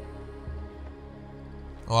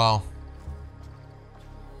 Wow.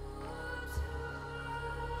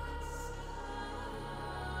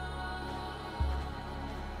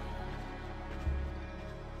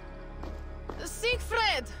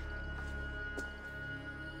 Siegfried!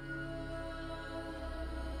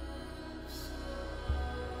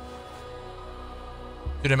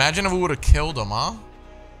 Dude, imagine if we would have killed him, huh?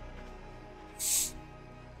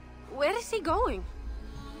 Where is he going?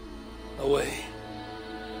 Away.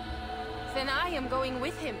 Then I am going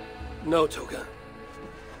with him. No, Toka.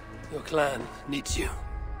 Your clan needs you.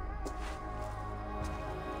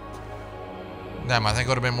 Damn, I think it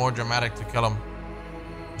would have been more dramatic to kill him.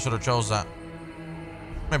 I should have chose that.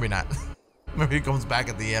 Maybe not. Maybe he comes back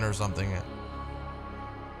at the end or something.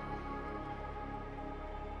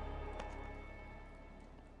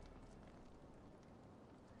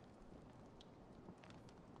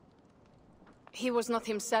 He was not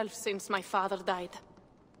himself since my father died.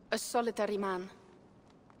 A solitary man.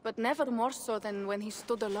 But never more so than when he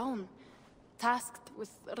stood alone, tasked with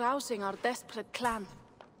rousing our desperate clan.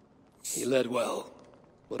 He led well,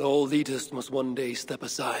 but all leaders must one day step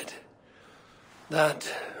aside.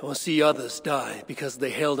 That, or see others die because they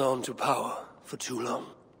held on to power for too long.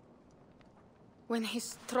 When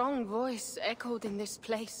his strong voice echoed in this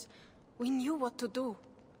place, we knew what to do.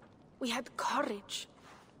 We had courage,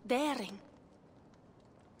 daring.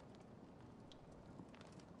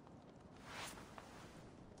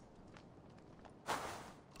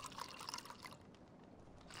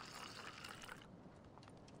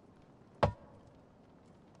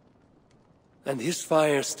 And his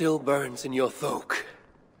fire still burns in your folk.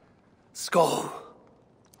 Skull.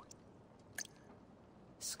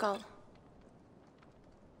 Skull.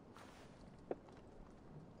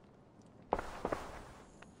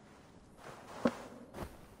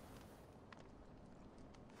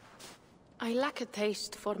 I lack a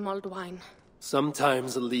taste for mulled wine.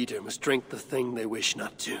 Sometimes a leader must drink the thing they wish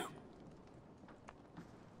not to.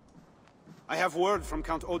 I have word from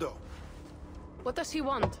Count Odo. What does he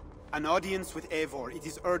want? An audience with Eivor. It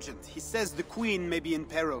is urgent. He says the Queen may be in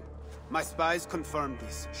peril. My spies confirmed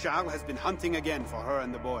this. Charles has been hunting again for her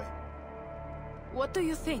and the boy. What do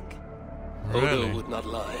you think? Really? Odo would not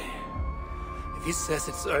lie. If he says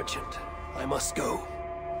it's urgent, I must go.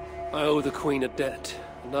 I owe the Queen a debt,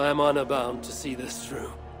 and I am honor-bound to see this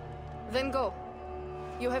through. Then go.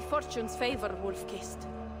 You have fortune's favor, Wolf-Kissed.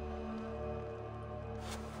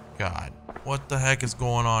 God. What the heck is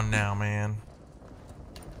going on now, man?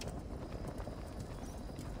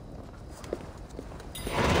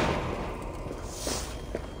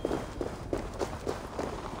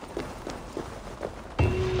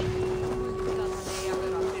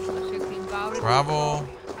 Bravo.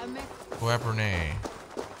 Weaponry.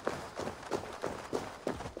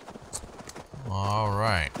 All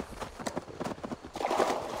right.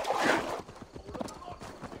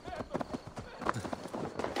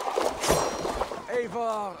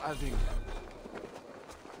 Eivor, I think.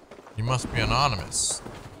 You must be anonymous.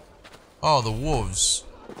 Oh, the wolves.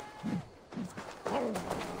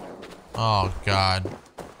 Oh, God.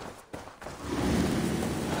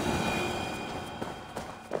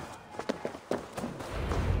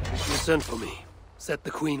 You sent for me. Said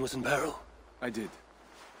the Queen was in peril. I did.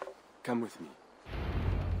 Come with me.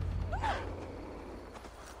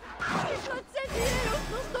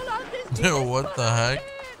 Dude, what the heck?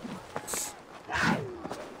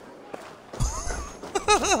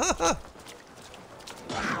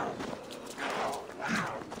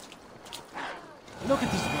 Look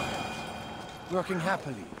at these workers. Working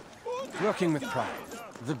happily. Working with pride.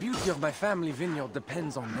 The beauty of my family vineyard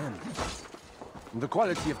depends on them. The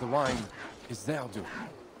quality of the wine is their due.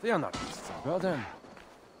 They are not beasts of burden.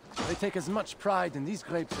 They take as much pride in these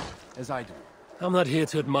grapes as I do. I'm not here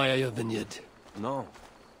to admire your vineyard. No.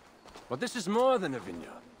 But this is more than a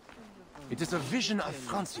vineyard. It is a vision of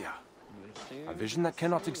Francia. A vision that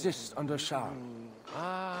cannot exist under Charles.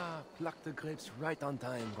 Ah, pluck the grapes right on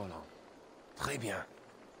time, Roland. Très bien.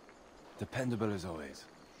 Dependable as always.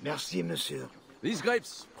 Merci, monsieur. These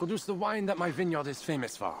grapes produce the wine that my vineyard is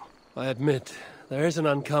famous for. I admit, there is an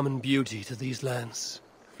uncommon beauty to these lands.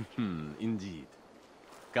 Indeed.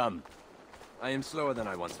 Come. I am slower than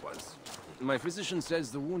I once was. My physician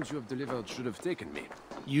says the wounds you have delivered should have taken me.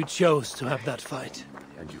 You chose to have that fight.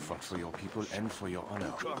 And you fought for your people and for your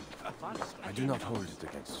honor. I do not hold it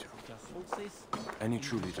against you. Any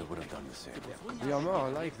true leader would have done the same. We are more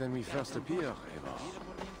alike than we first appear, Eivor.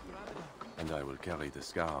 And I will carry the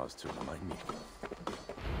scars to remind me.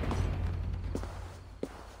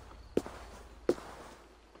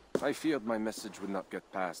 I feared my message would not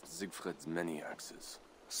get past Siegfried's many axes.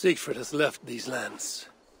 Siegfried has left these lands.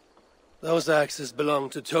 Those axes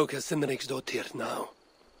belong to Toka Sinriksdottir now.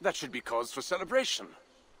 That should be cause for celebration.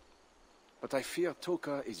 But I fear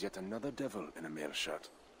Toka is yet another devil in a mail shirt.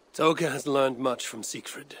 Toka has learned much from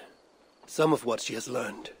Siegfried. Some of what she has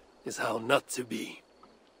learned is how not to be.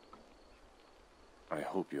 I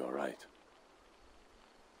hope you are right.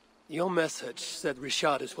 Your message said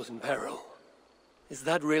Richardis was in peril. Is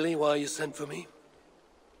that really why you sent for me?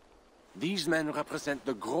 These men represent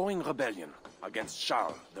the growing rebellion against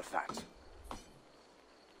Charles the Fat.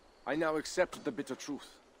 I now accept the bitter truth,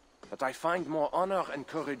 that I find more honor and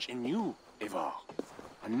courage in you, Eivor,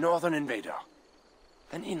 a northern invader,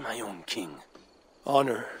 than in my own king.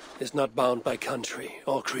 Honor is not bound by country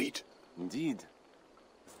or creed. Indeed.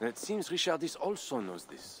 And it seems Richardis also knows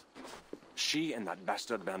this. She and that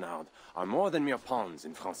bastard Bernard are more than mere pawns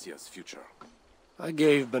in Francia's future. I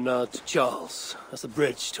gave Bernard to Charles as a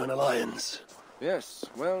bridge to an alliance. Yes,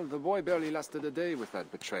 well, the boy barely lasted a day with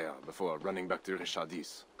that betrayer before running back to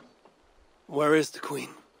Richardis. Where is the Queen?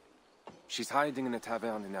 She's hiding in a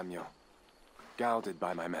tavern in Amiens, guarded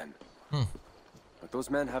by my men. But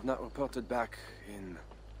those men have not reported back in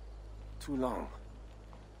too long.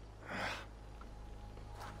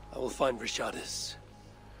 I will find Richardis.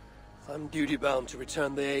 I'm duty-bound to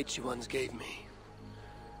return the aid she once gave me.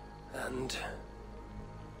 And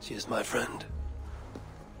she is my friend.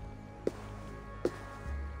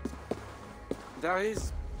 There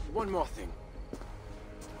is one more thing.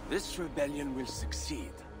 This rebellion will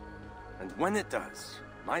succeed. And when it does,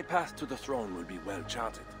 my path to the throne will be well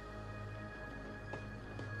charted.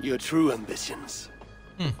 Your true ambitions.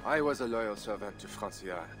 I was a loyal servant to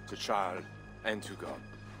Francia, to Charles, and to God.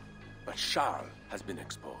 But Charles has been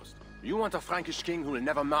exposed. You want a Frankish king who will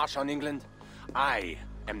never march on England? I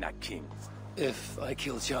am that king. If I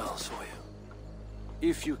kill Charles for you.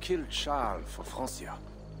 If you killed Charles for Francia,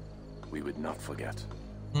 we would not forget.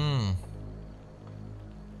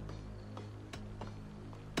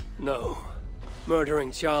 No.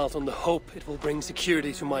 Murdering Charles on the hope it will bring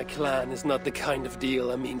security to my clan is not the kind of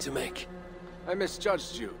deal I mean to make. I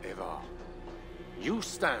misjudged you, Eivor. You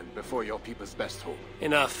stand before your people's best hope.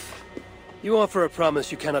 Enough. You offer a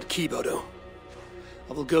promise you cannot keep, Odo.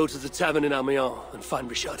 I will go to the tavern in Amiens and find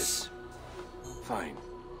Richardis. Fine.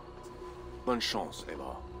 Bonne chance,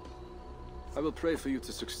 Eivor. I will pray for you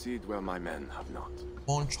to succeed where my men have not.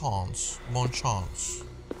 Bonne chance. Bonne chance.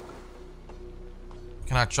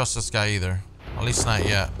 Cannot trust this guy either. At least not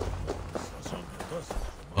yet.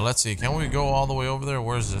 But let's see. Can we go all the way over there?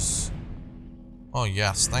 Where's this? Oh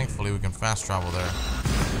yes. Thankfully, we can fast travel there.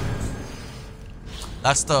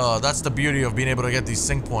 That's the beauty of being able to get these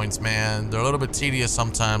sync points, man. They're a little bit tedious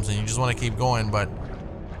sometimes, and you just want to keep going, but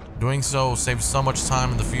doing so saves so much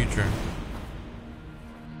time in the future.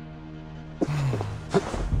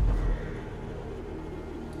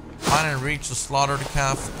 Find and reach the slaughtered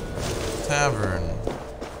calf tavern.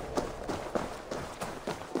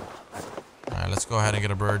 Alright, let's go ahead and get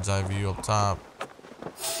a bird's eye view up top.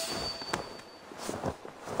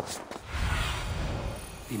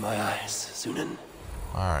 Be my eyes, Sunan.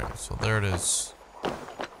 Alright, so there it is.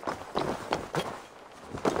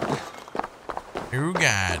 Here we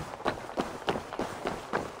got.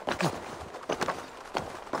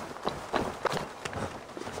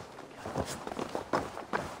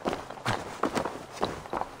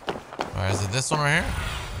 Alright, is it this one right here?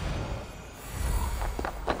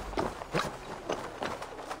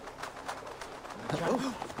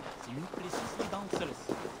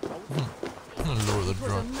 Lure the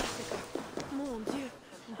drunk.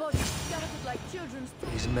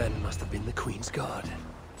 These men must have been the Queen's Guard.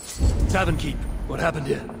 Tavern Keep, what happened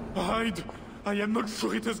here? Hide! I am not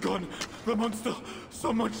sure it has gone. The monster,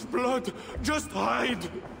 so much blood. Just hide!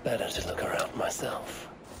 Better to look around myself.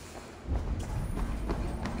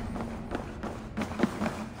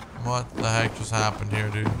 What the heck just happened here,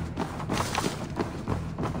 dude?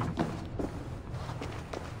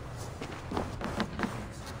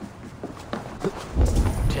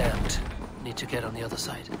 Jammed. Need to get on the other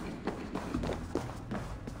side.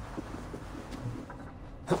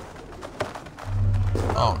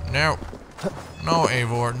 Oh, no. No,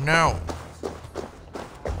 Eivor, no.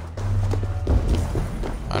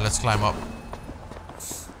 Alright, let's climb up.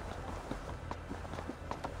 Is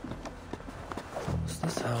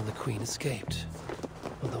this how the Queen escaped?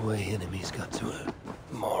 Or the way enemies got to her?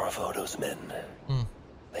 More of Odo's men.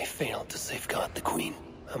 They failed to safeguard the Queen.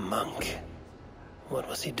 A monk. What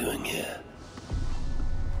was he doing here?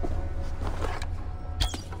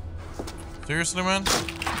 Seriously, man?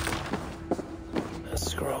 A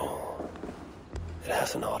scroll. It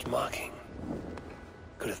has an odd marking.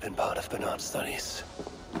 Could have been part of Bernard's studies.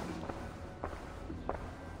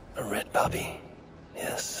 A red puppy.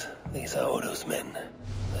 Yes, these are Odo's men.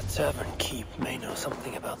 The Tavern Keep may know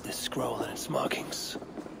something about this scroll and its markings.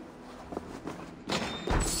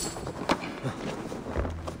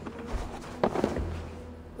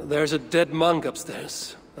 There's a dead monk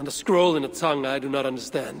upstairs, and a scroll in a tongue I do not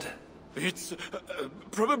understand. It's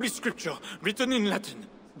probably scripture, written in Latin.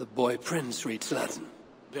 The boy prince reads Latin.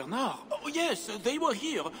 Bernard? Oh, yes, they were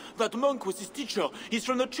here. That monk was his teacher. He's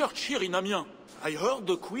from the church here in Amiens. I heard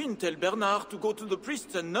the Queen tell Bernard to go to the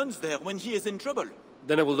priests and nuns there when he is in trouble.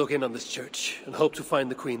 Then I will look in on this church, and hope to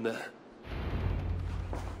find the Queen there.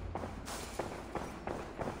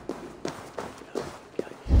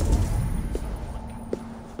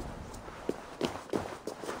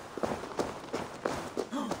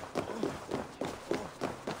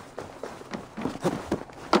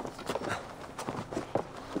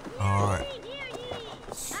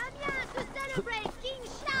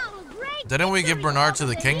 Didn't we give Bernard to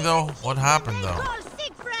the king, though? What happened, though?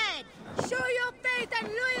 Show your faith and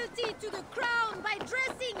loyalty to the crown by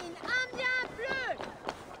dressing in Amiens bleu.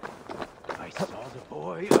 I saw the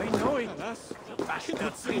boy. I know it. The bastard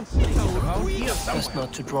prince is around here somewhere. Best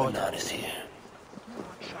not to draw Bernard is here.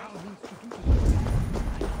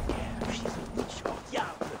 She's a witch or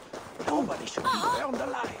diable. Nobody should be burned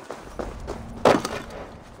alive.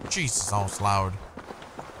 Jesus, that was loud.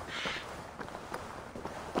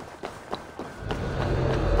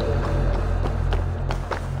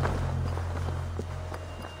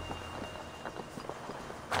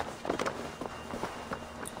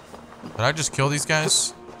 Did I just kill these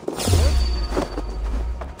guys?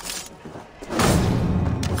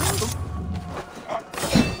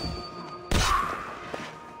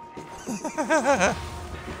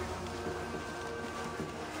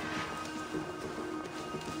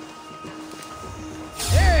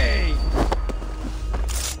 Hey!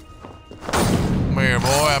 Come here, boy.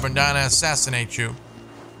 I've been down to assassinate you.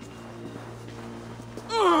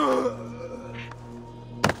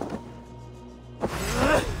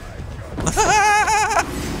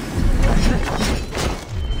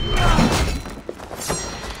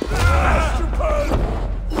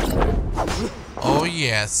 Oh,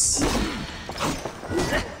 yes.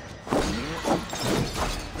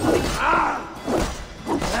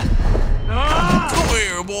 Come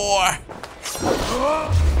here, boy.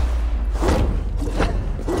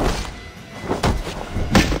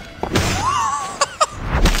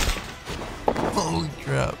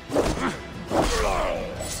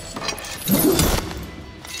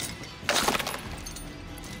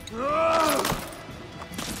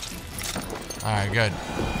 Alright, good.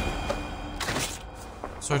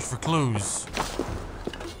 Search for clues.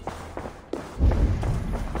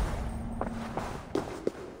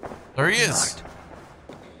 There he is.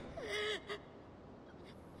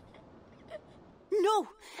 No,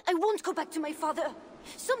 I won't go back to my father.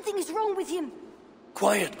 Something is wrong with him.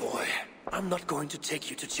 Quiet, boy. I'm not going to take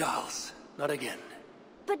you to Charles. Not again.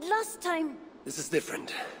 But last time... This is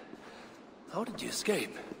different. How did you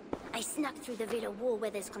escape? I snuck through the villa wall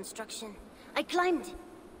where there's construction. I climbed.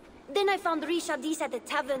 Then I found Richardis at the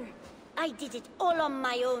tavern. I did it all on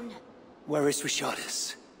my own. Where is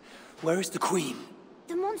Richardis? Where is the queen?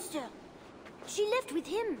 The monster. She left with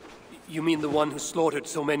him. You mean the one who slaughtered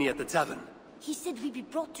so many at the tavern? He said we'd be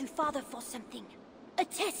brought to father for something. A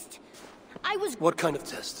test. I was... What kind of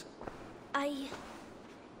test?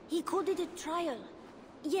 He called it a trial.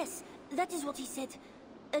 Yes, that is what he said.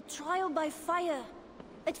 A trial by fire.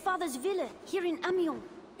 At father's villa, here in Amiens.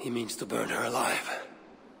 He means to burn her alive.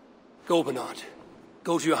 Go, Bernard.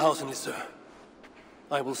 Go to your house in Lisseur.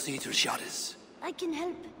 I will see to Richardis. I can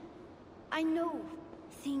help. I know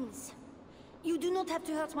things. You do not have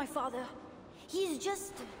to hurt my father. He is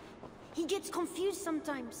just... he gets confused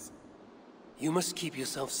sometimes. You must keep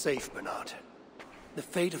yourself safe, Bernard. The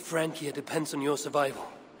fate of Francia depends on your survival.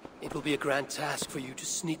 It will be a grand task for you to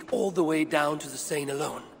sneak all the way down to the Seine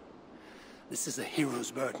alone. This is a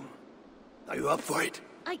hero's burden. Are you up for it?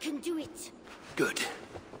 I can do it. Good.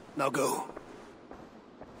 Now go.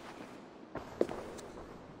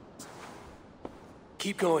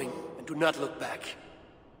 Keep going, and do not look back.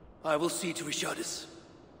 I will see to Richardis.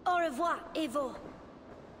 Au revoir, Eivor.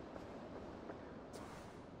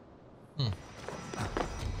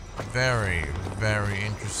 Very, very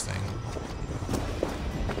interesting.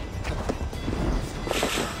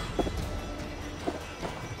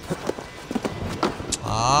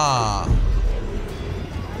 Ah.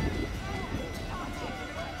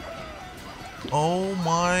 Oh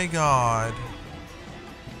my God.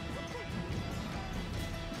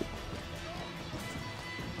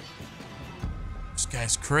 This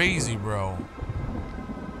guy's crazy, bro.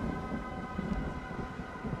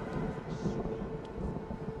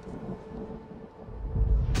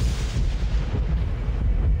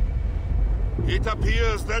 It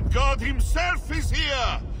appears that God himself is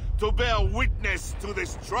here to bear witness to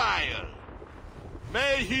this trial.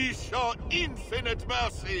 May he show infinite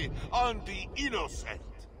mercy on the innocent.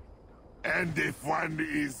 And if one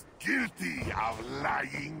is guilty of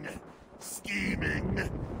lying, scheming,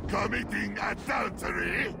 committing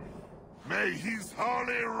adultery, may his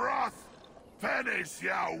holy wrath punish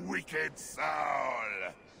your wicked soul.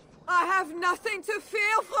 I have nothing to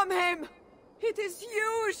fear from him. It is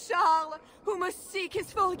you, Charles, who must seek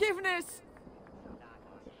his forgiveness.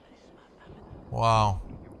 Wow.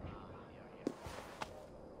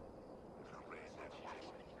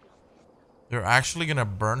 They're actually gonna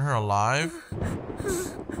burn her alive?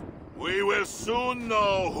 We will soon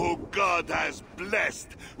know who God has blessed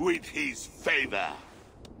with his favor.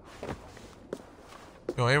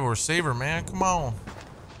 Yo, Eivor, save her, man. Come on.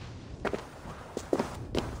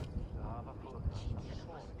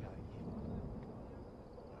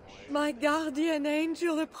 My guardian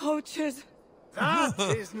angel approaches. That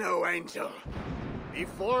is no angel.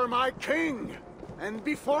 Before my king and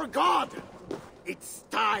before God. It's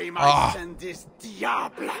time I send this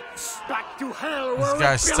diable back to hell where this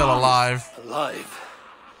guy's still alive. Alive?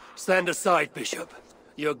 Stand aside, Bishop.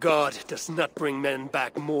 Your God does not bring men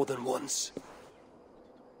back more than once.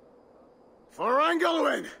 For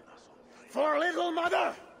Engelwin! For Little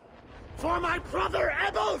Mother! For my brother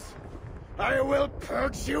Ebbels! I will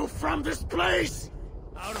purge you from this place!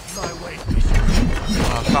 Out of my way, Bishop.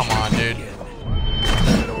 Oh, come on, dude.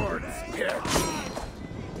 The Lord spared me.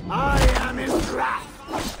 I am his wrath!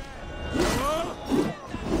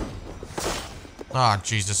 Ah,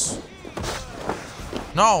 Jesus.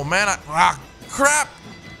 No, man, crap!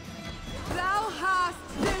 Thou hast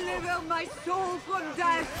delivered my soul from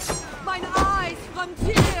death, mine eyes from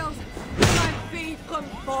tears, my feet from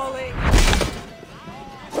falling.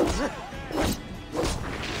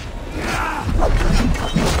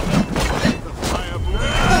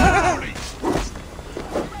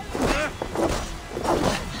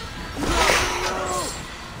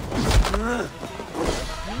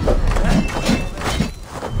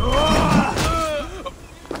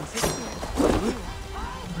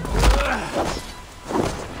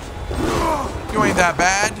 You ain't that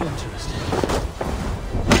bad.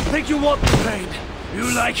 Think you want the pain?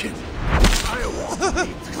 You like it? I want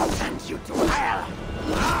me to send you to hell!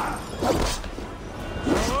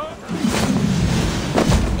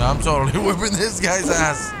 totally whipping this guy's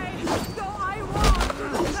ass.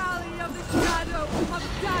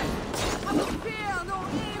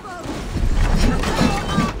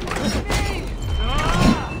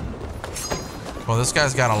 Well, this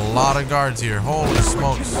guy's got a lot of guards here. Holy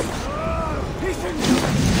smokes.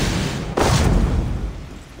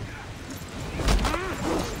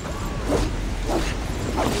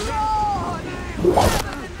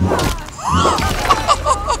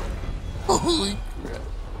 Holy crap.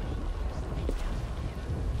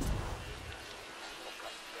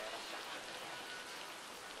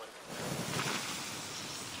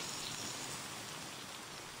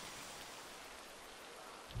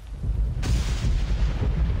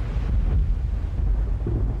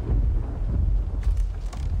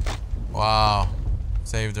 Wow.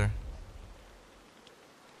 Saved her.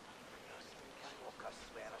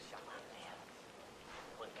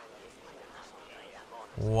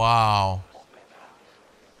 Wow.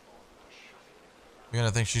 You're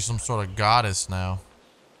gonna think she's some sort of goddess now.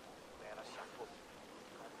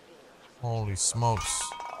 Holy smokes.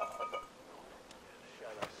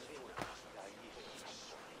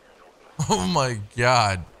 Oh my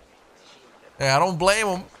god. Hey, I don't blame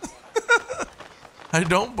him. I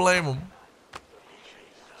don't blame him.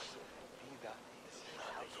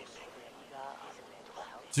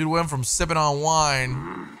 Dude went from sipping on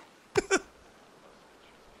wine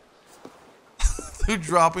to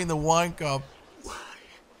dropping the wine cup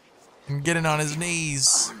and getting on his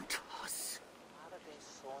knees.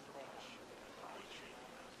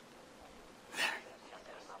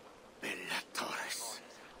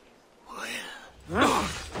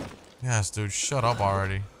 Yes, dude, shut up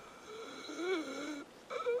already.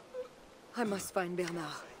 I must find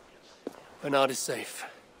Bernard. Bernard is safe.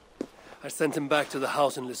 I sent him back to the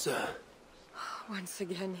house in Lucerne. Once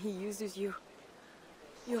again, he uses you.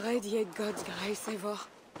 You radiate God's grace, Eivor.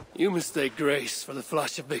 You mistake grace for the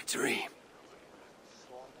flash of victory.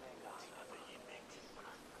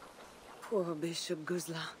 Poor Bishop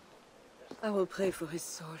Guzla. I will pray for his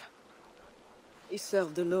soul. He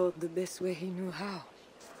served the Lord the best way he knew how.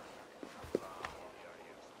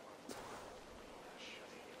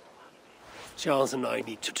 Charles and I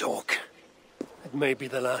need to talk. It may be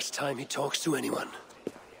the last time he talks to anyone.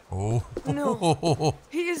 Oh. No.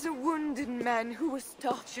 He is a wounded man who was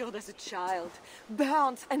tortured as a child.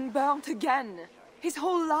 Burnt and burnt again. His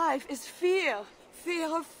whole life is fear.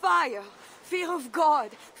 Fear of fire. Fear of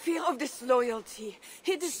God. Fear of disloyalty.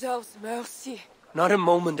 He deserves mercy. Not a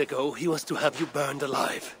moment ago, he was to have you burned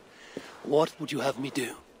alive. What would you have me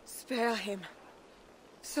do? Spare him.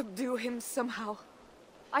 Subdue him somehow.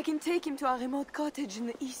 I can take him to a remote cottage in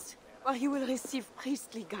the east, where he will receive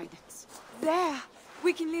priestly guidance. There,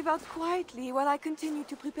 we can live out quietly while I continue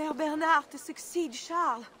to prepare Bernard to succeed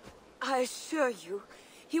Charles. I assure you,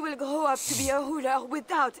 he will grow up to be a ruler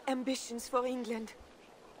without ambitions for England.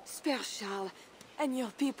 Spare Charles, and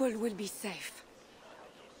your people will be safe.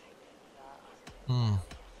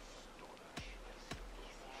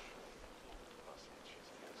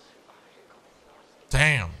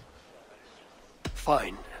 Damn.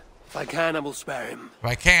 Fine. If I can, I will spare him. If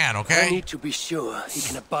I can, okay? I need to be sure he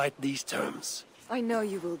can abide these terms. I know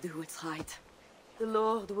you will do what's right. The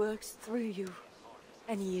Lord works through you,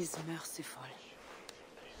 and he is merciful.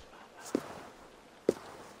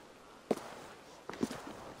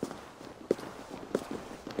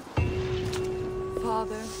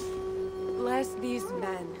 Father, bless these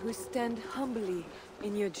men who stand humbly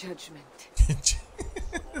in your judgment.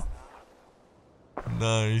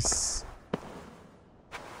 Nice.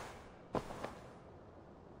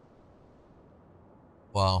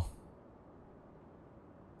 Wow.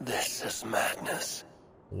 This is madness.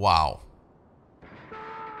 Wow.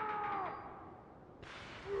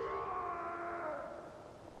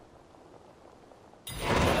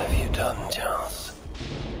 What have you done, Charles?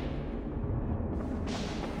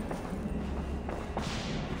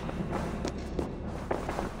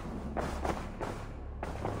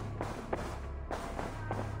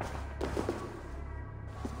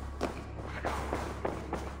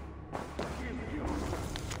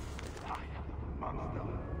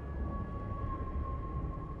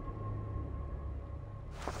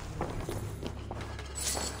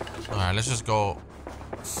 Alright, let's just go.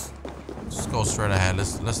 Let's go straight ahead.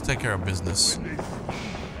 Let's take care of business.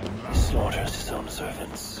 He slaughters his own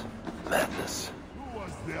servants. Madness. Who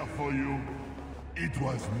was there for you? It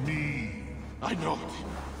was me. I know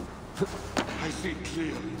it. I see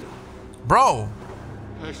clearly now. Bro!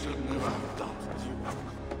 I should never have doubted you.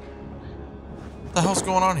 What the hell's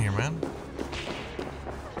going on here, man?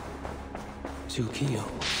 2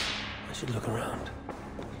 kills. I should look around.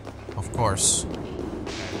 Of course.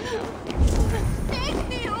 Take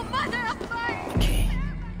me, you mother of fire! Key.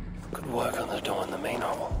 Could work on the door in the main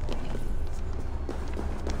hall.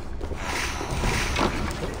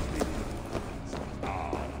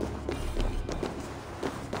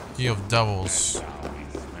 Key of Devils.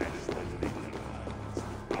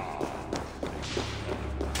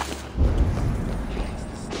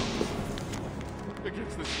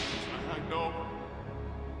 I know.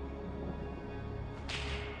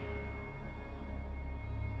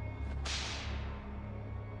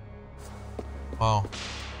 Wow.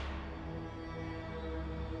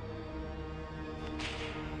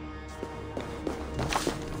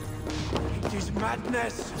 It is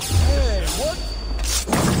madness. Hey, what?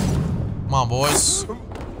 Come on, boys.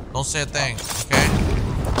 Don't say a thing, okay?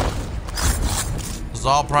 This is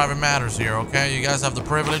all private matters here, okay? You guys have the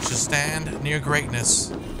privilege to stand near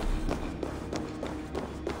greatness.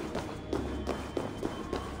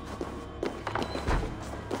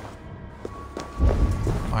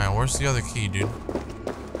 Alright, where's the other key, dude?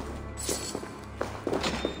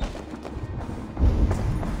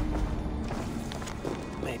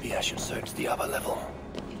 Maybe I should search the upper level.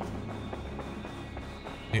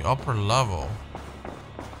 The upper level?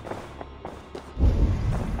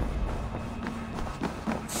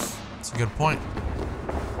 That's a good point.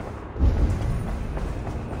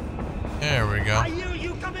 There we go. I hear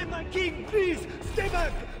you. Come in, my king. Please, stay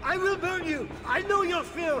back. I will burn you. I know your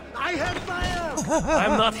fear. I have fire.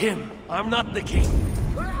 I'm not him. I'm not the king.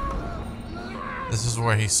 This is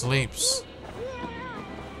where he sleeps.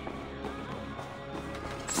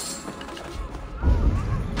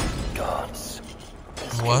 Gods.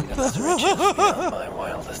 This What? kingdom is riches beyond my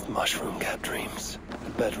wildest mushroom-capped dreams.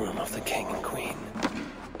 The bedroom of the king and queen.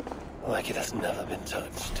 Like it has never been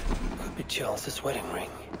touched. Could be Charles's wedding ring.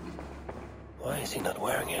 Why is he not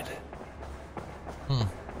wearing it?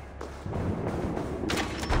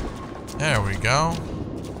 There we go.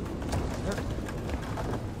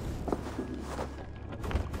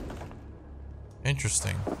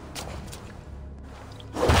 Interesting.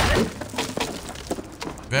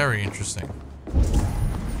 Very interesting.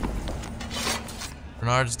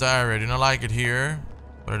 Bernard's diary. I do not like it here,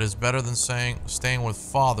 but it is better than staying with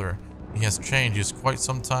father. He has changed. He is quite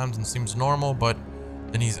sometimes and seems normal, but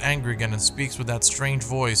then he's angry again and speaks with that strange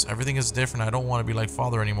voice. Everything is different. I don't want to be like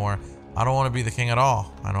father anymore. I don't want to be the king at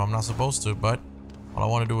all. I know I'm not supposed to, but all I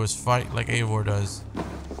want to do is fight like Eivor does.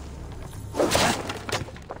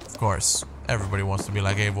 Of course, everybody wants to be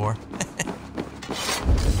like Eivor.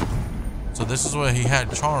 So this is where he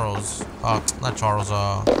had Charles. Not Charles,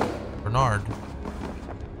 Bernard.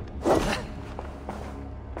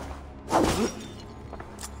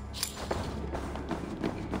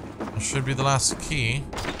 It should be the last key.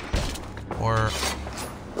 Or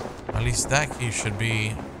at least that key should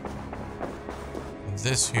be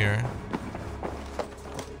this here.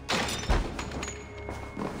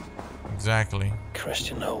 Exactly.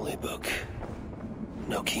 Christian holy book.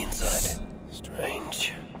 No key inside.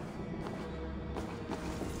 Strange.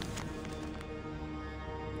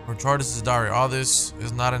 For Charles' diary, all this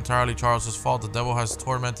is not entirely Charles' fault. The devil has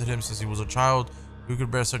tormented him since he was a child. Who could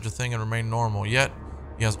bear such a thing and remain normal? Yet,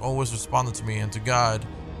 he has always responded to me and to God.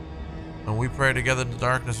 When we pray together, the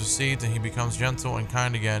darkness recedes and he becomes gentle and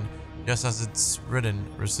kind again. Just as it's written,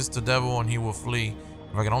 resist the devil and he will flee.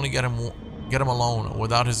 If I can only get him alone,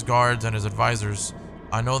 without his guards and his advisors,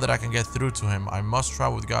 I know that I can get through to him. I must try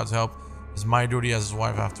with God's help. It's my duty as his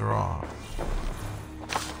wife after all.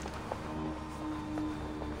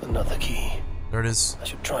 Another key. There it is. I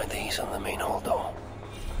should try these on the main hall door.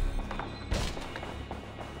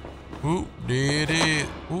 Who did it?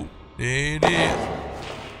 Who did it?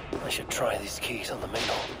 I should try these keys on the main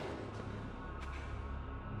hall.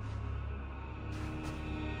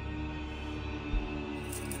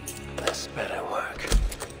 This better work.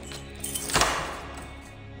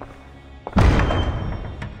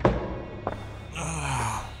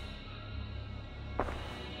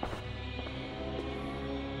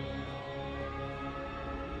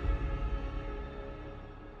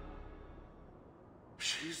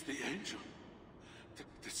 She's the angel.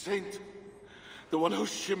 The saint. The one who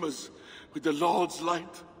shimmers with the Lord's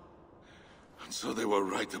light. And so they were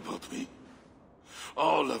right about me.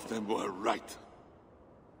 All of them were right.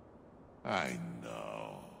 I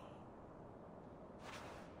know.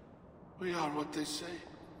 We are what they say.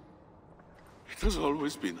 It has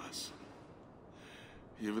always been us.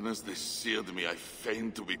 Even as they seared me, I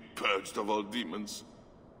feigned to be purged of all demons.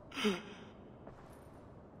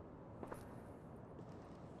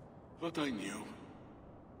 But I knew.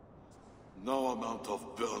 No amount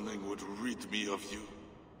of burning would rid me of you.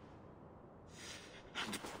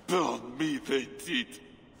 And burn me they did.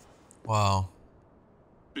 Wow.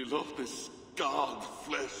 Below the scarred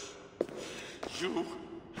flesh, you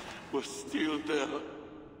were still there.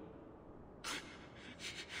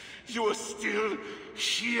 You are still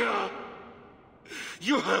here.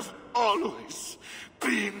 You have always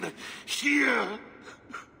been here.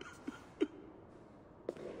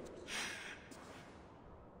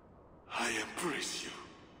 I embrace you,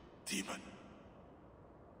 demon.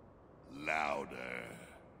 Louder.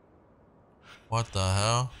 What the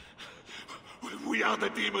hell? We are the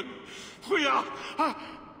demon. We are... I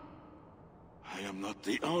am not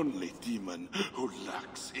the only demon who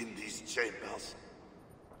lurks in these chambers.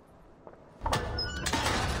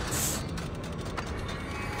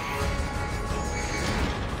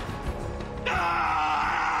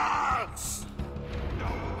 Ah! No,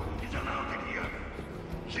 he's allowed in here.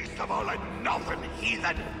 Least of all, a northern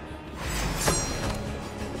heathen.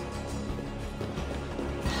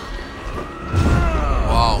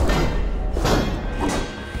 Wow.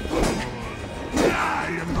 I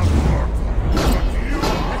am not mortal, but you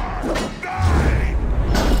are. Die!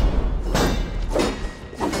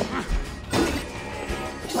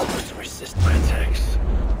 You're supposed to resist my attacks.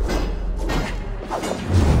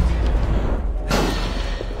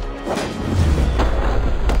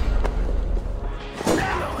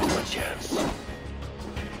 Now is my chance.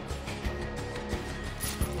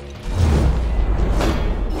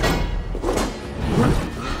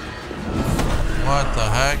 What the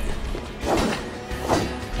heck?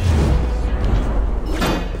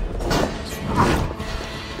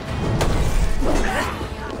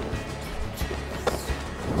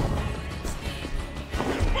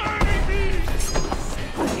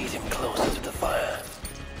 I need him closer to the fire.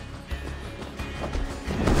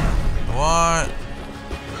 What?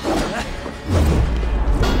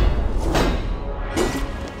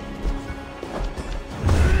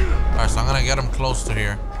 Alright, so I'm gonna get him close to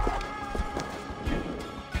here.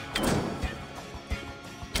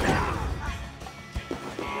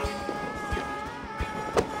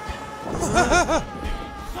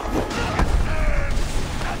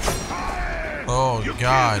 Oh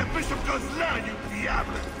God.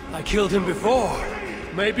 I killed him before.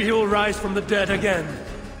 Maybe he will rise from the dead again.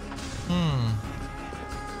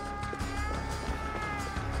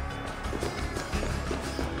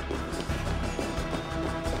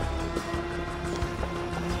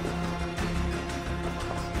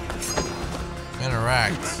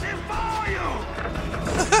 Interact.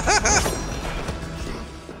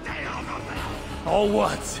 Or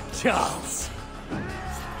what, Charles?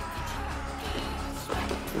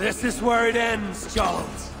 This is where it ends,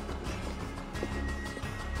 Charles.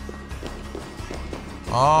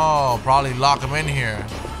 Oh, probably lock him in here.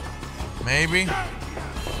 Maybe.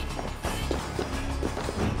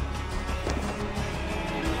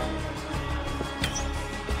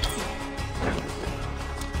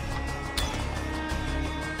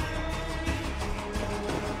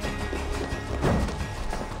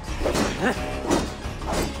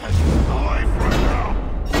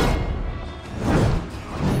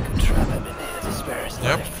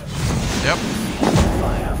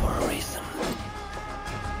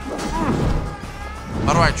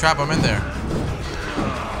 Trap him in there.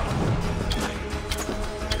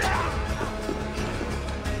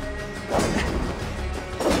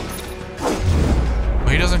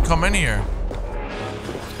 But he doesn't come in here.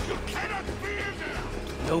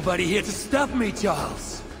 Nobody here to stop me,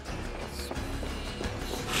 Charles.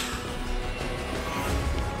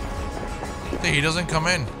 Hey, he doesn't come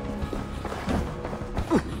in.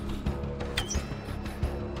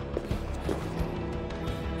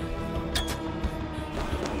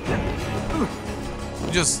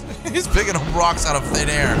 He's picking up rocks out of thin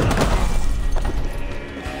air.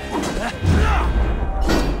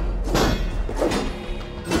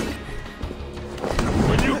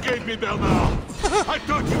 When you gave me Valhalla, I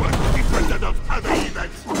thought you were different of other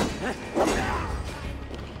heathens.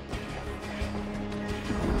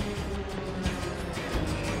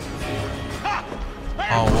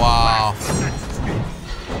 Oh wow.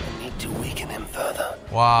 I need to weaken him further.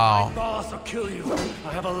 Wow. My boss will kill you.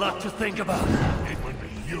 I have a lot to think about. It will be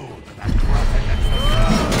you that I cross against the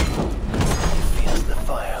ground. He feels the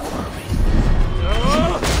fire for me.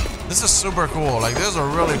 This is super cool. Like, this is a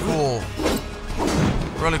really cool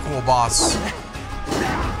boss.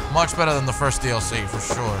 Much better than the first DLC, for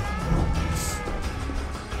sure.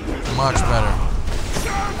 Much better.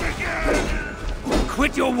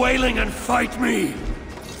 Quit your wailing and fight me!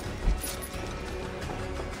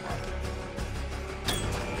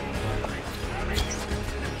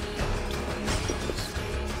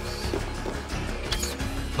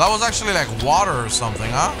 That was actually like water or something,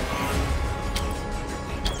 huh?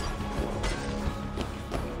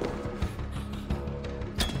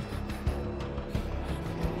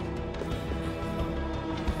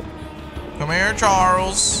 Come here,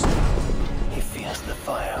 Charles. He fears the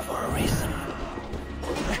fire for a reason.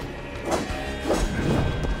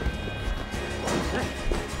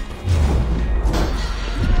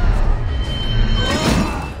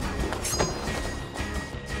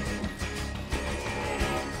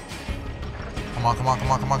 Come on, come on,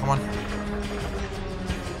 come on, come on, come on.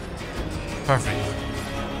 Perfect.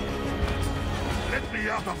 Let me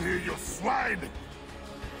out of here, you swine!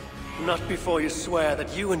 Not before you swear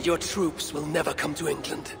that you and your troops will never come to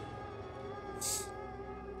England.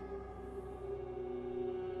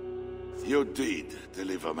 You did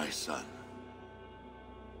deliver my son.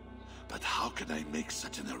 But how can I make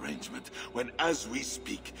such an arrangement when, as we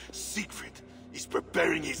speak, Siegfried is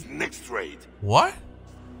preparing his next raid? What?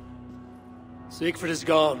 Siegfried is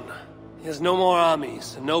gone. He has no more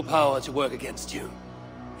armies and no power to work against you.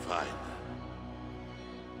 Fine.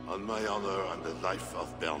 On my honor and the life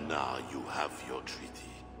of Bernard, you have your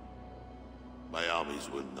treaty. My armies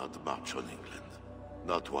will not march on England.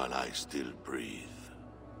 Not while I still breathe.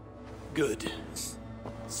 Good.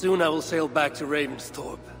 Soon I will sail back to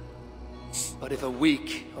Ravensthorpe. But if a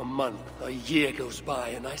week, a month, a year goes by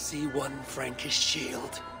and I see one Frankish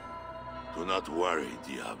shield... Do not worry,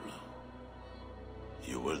 Diablo.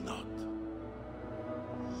 You will not.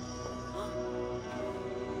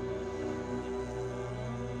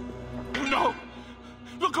 No!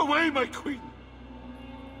 Look away, my queen!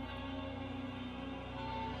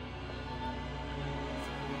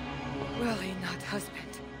 Worry not,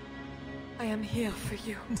 husband. I am here for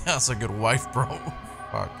you. That's a good wife, bro.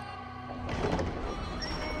 Fuck.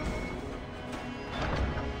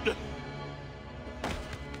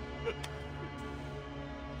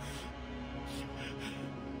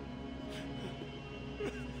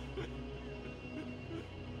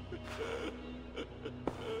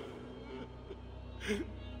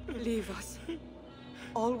 Leave us.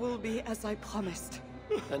 All will be as I promised.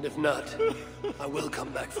 And if not, I will come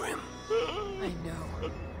back for him. I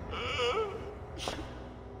know.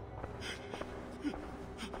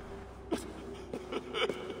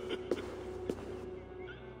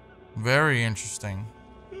 Very interesting.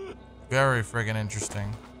 Very friggin'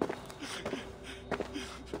 interesting.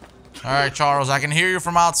 Alright, Charles, I can hear you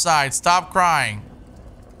from outside. Stop crying.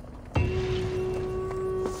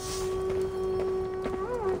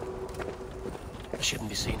 I shouldn't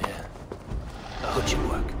be seen here. The hood should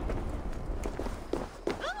work.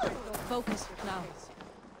 Focus now.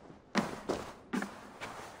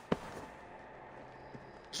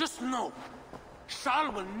 Just know,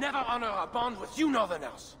 Charles will never honor a bond with you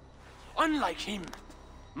northerners. Unlike him,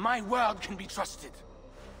 my word can be trusted.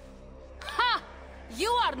 Ha!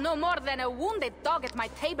 You are no more than a wounded dog at my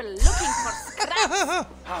table looking for scraps.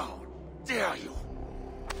 How dare you?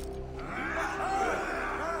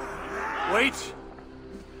 Wait!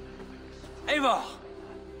 Eivor!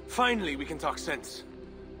 Finally, we can talk sense.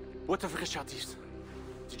 What of Richardis?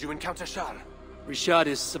 Did you encounter Charles?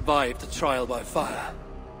 Richardis survived the trial by fire.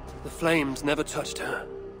 The flames never touched her.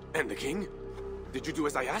 And the king? Did you do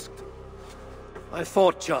as I asked? I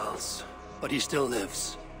fought Charles, but he still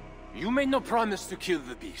lives. You made no promise to kill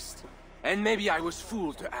the beast. And maybe I was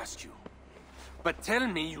fooled to ask you. But tell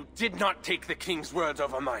me you did not take the king's words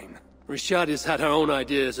over mine. Richardis had her own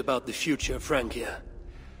ideas about the future of Francia.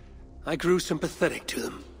 I grew sympathetic to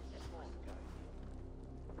them.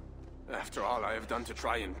 After all I have done to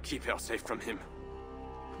try and keep her safe from him.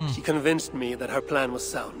 She convinced me that her plan was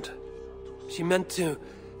sound. She meant to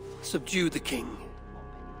subdue the king.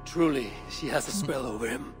 Truly, she has a spell over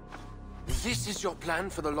him. This is your plan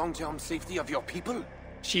for the long-term safety of your people?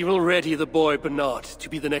 She will ready the boy Bernard to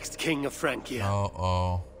be the next king of Francia.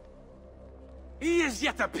 Uh-oh. He is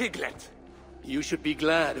yet a piglet. You should be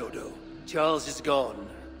glad, Odo. Charles is gone.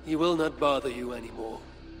 He will not bother you anymore.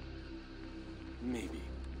 Maybe.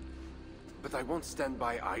 But I won't stand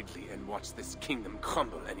by idly and watch this kingdom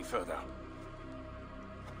crumble any further.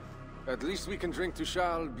 At least we can drink to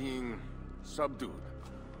Charles being subdued.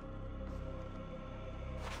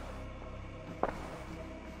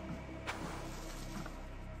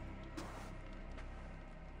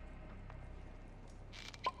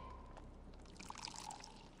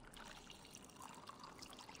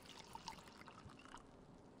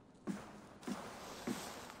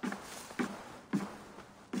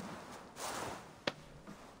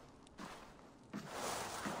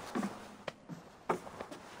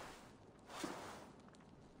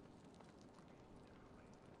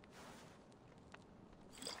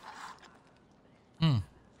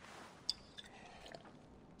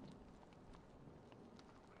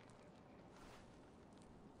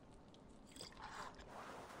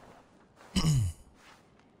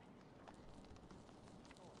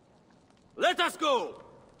 us go!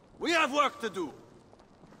 We have work to do.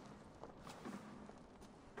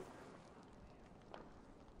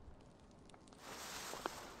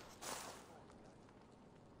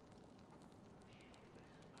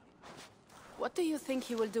 What do you think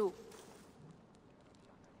he will do?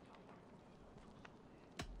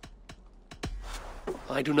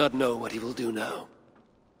 I do not know what he will do now.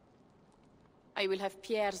 I will have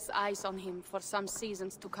Pierre's eyes on him for some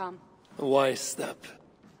seasons to come. A wise step.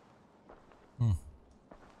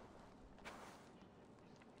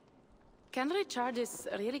 Can Richardis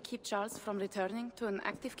really keep Charles from returning to an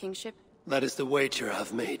active kingship? That is the wager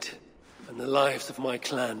I've made, and the lives of my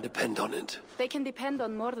clan depend on it. They can depend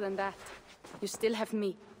on more than that. You still have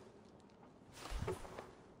me.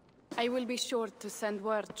 I will be sure to send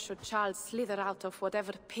word should Charles slither out of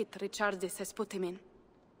whatever pit Richardis has put him in.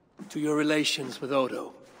 To your relations with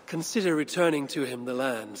Odo, consider returning to him the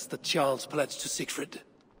lands that Charles pledged to Siegfried.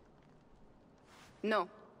 No.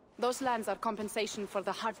 Those lands are compensation for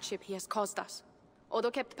the hardship he has caused us.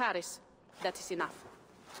 Odo kept Paris. That is enough.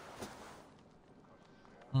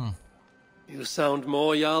 You sound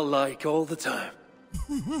more Jarl-like all the time.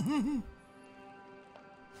 And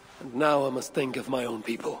now I must think of my own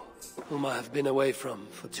people, whom I have been away from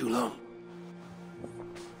for too long.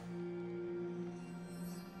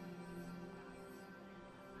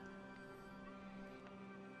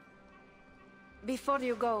 Before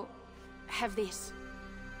you go, have this.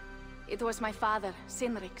 It was my father,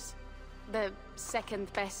 Sinrix, the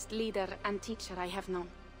second best leader and teacher I have known.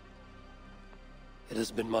 It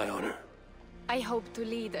has been my honor. I hope to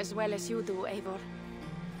lead as well as you do, Eivor.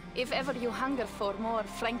 If ever you hunger for more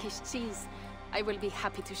Frankish cheese, I will be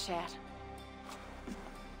happy to share.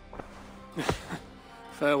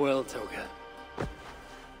 Farewell, Toga.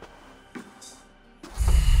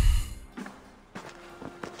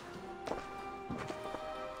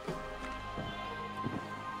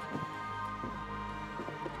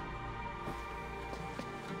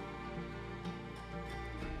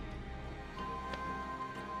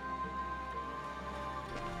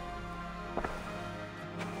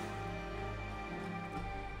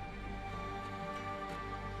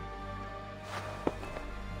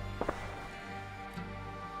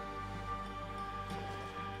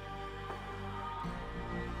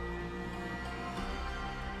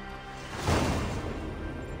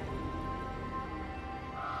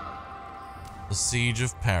 The Siege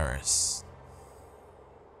of Paris.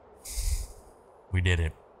 We did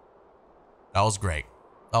it. That was great.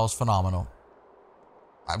 That was phenomenal.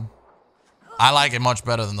 I like it much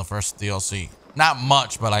better than the first DLC. Not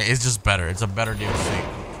much, but it's just better. It's a better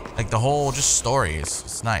DLC. Like the whole just story is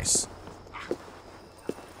it's nice.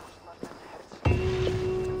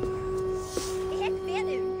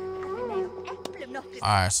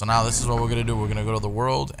 Alright, so now this is what we're gonna do. We're gonna go to the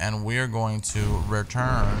world and we're going to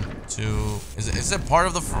return to is it part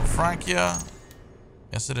of the Francia?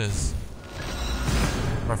 Yes it is.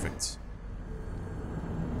 Perfect.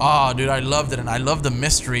 Oh dude, I loved it, and I love the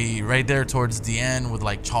mystery right there towards the end with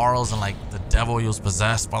like Charles and like the devil. He was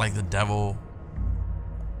possessed by like the devil.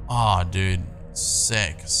 Oh dude,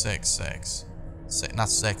 sick. Not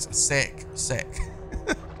sex, sick.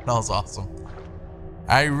 That was awesome.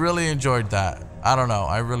 I really enjoyed that. I don't know.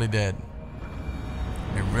 I really did.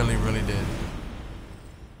 I really did.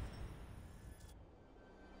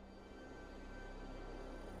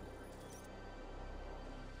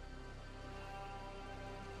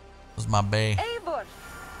 It was my bae. Eivor!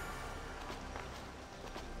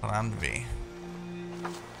 Randvi.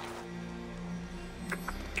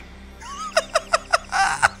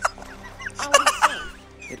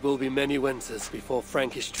 It will be many winters before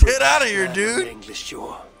Frankish troops get out of here, land dude. on the English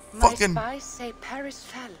shore. My spies say Paris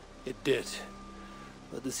fell. It did,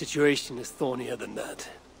 but the situation is thornier than that.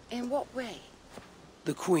 In what way?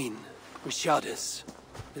 The Queen, Richardis,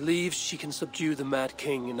 believes she can subdue the Mad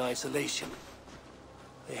King in isolation.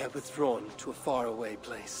 They have withdrawn to a faraway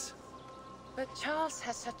place. But Charles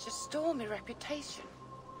has such a stormy reputation.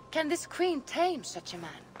 Can this queen tame such a man?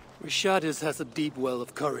 Richardis has a deep well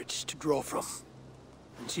of courage to draw from,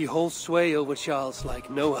 and she holds sway over Charles like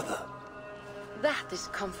no other. That is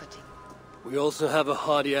comforting. We also have a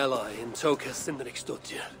hardy ally in Toka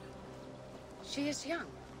Sindrikstottir. She is young.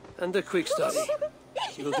 And a quick study.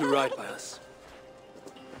 She will do right by us.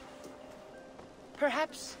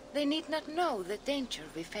 Perhaps they need not know the danger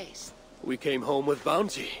we face. We came home with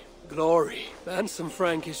bounty, glory, and some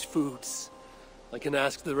Frankish foods. I can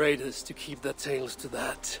ask the raiders to keep their tails to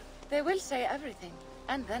that. They will say everything,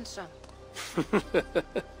 and then some.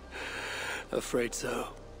 Afraid so.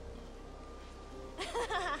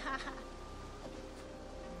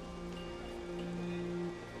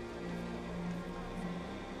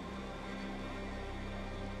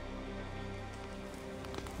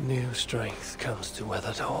 New strength comes to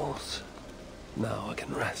weathered halls. Now I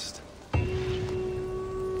can rest.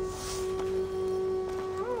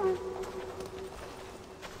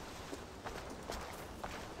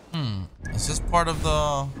 Is this part of the...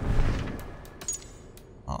 Oh,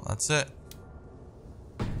 that's it.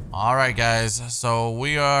 Alright, guys. So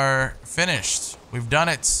we are finished. We've done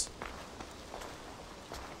it.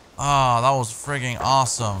 Oh, that was frigging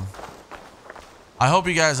awesome. I hope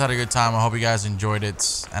you guys had a good time. I hope you guys enjoyed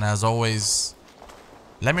it. And as always,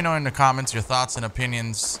 let me know in the comments your thoughts and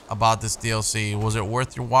opinions about this DLC. Was it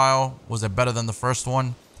worth your while? Was it better than the first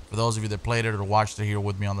one? For those of you that played it or watched it here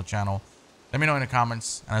with me on the channel, let me know in the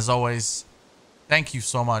comments. And as always, thank you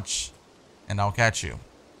so much. And I'll catch you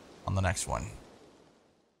on the next one.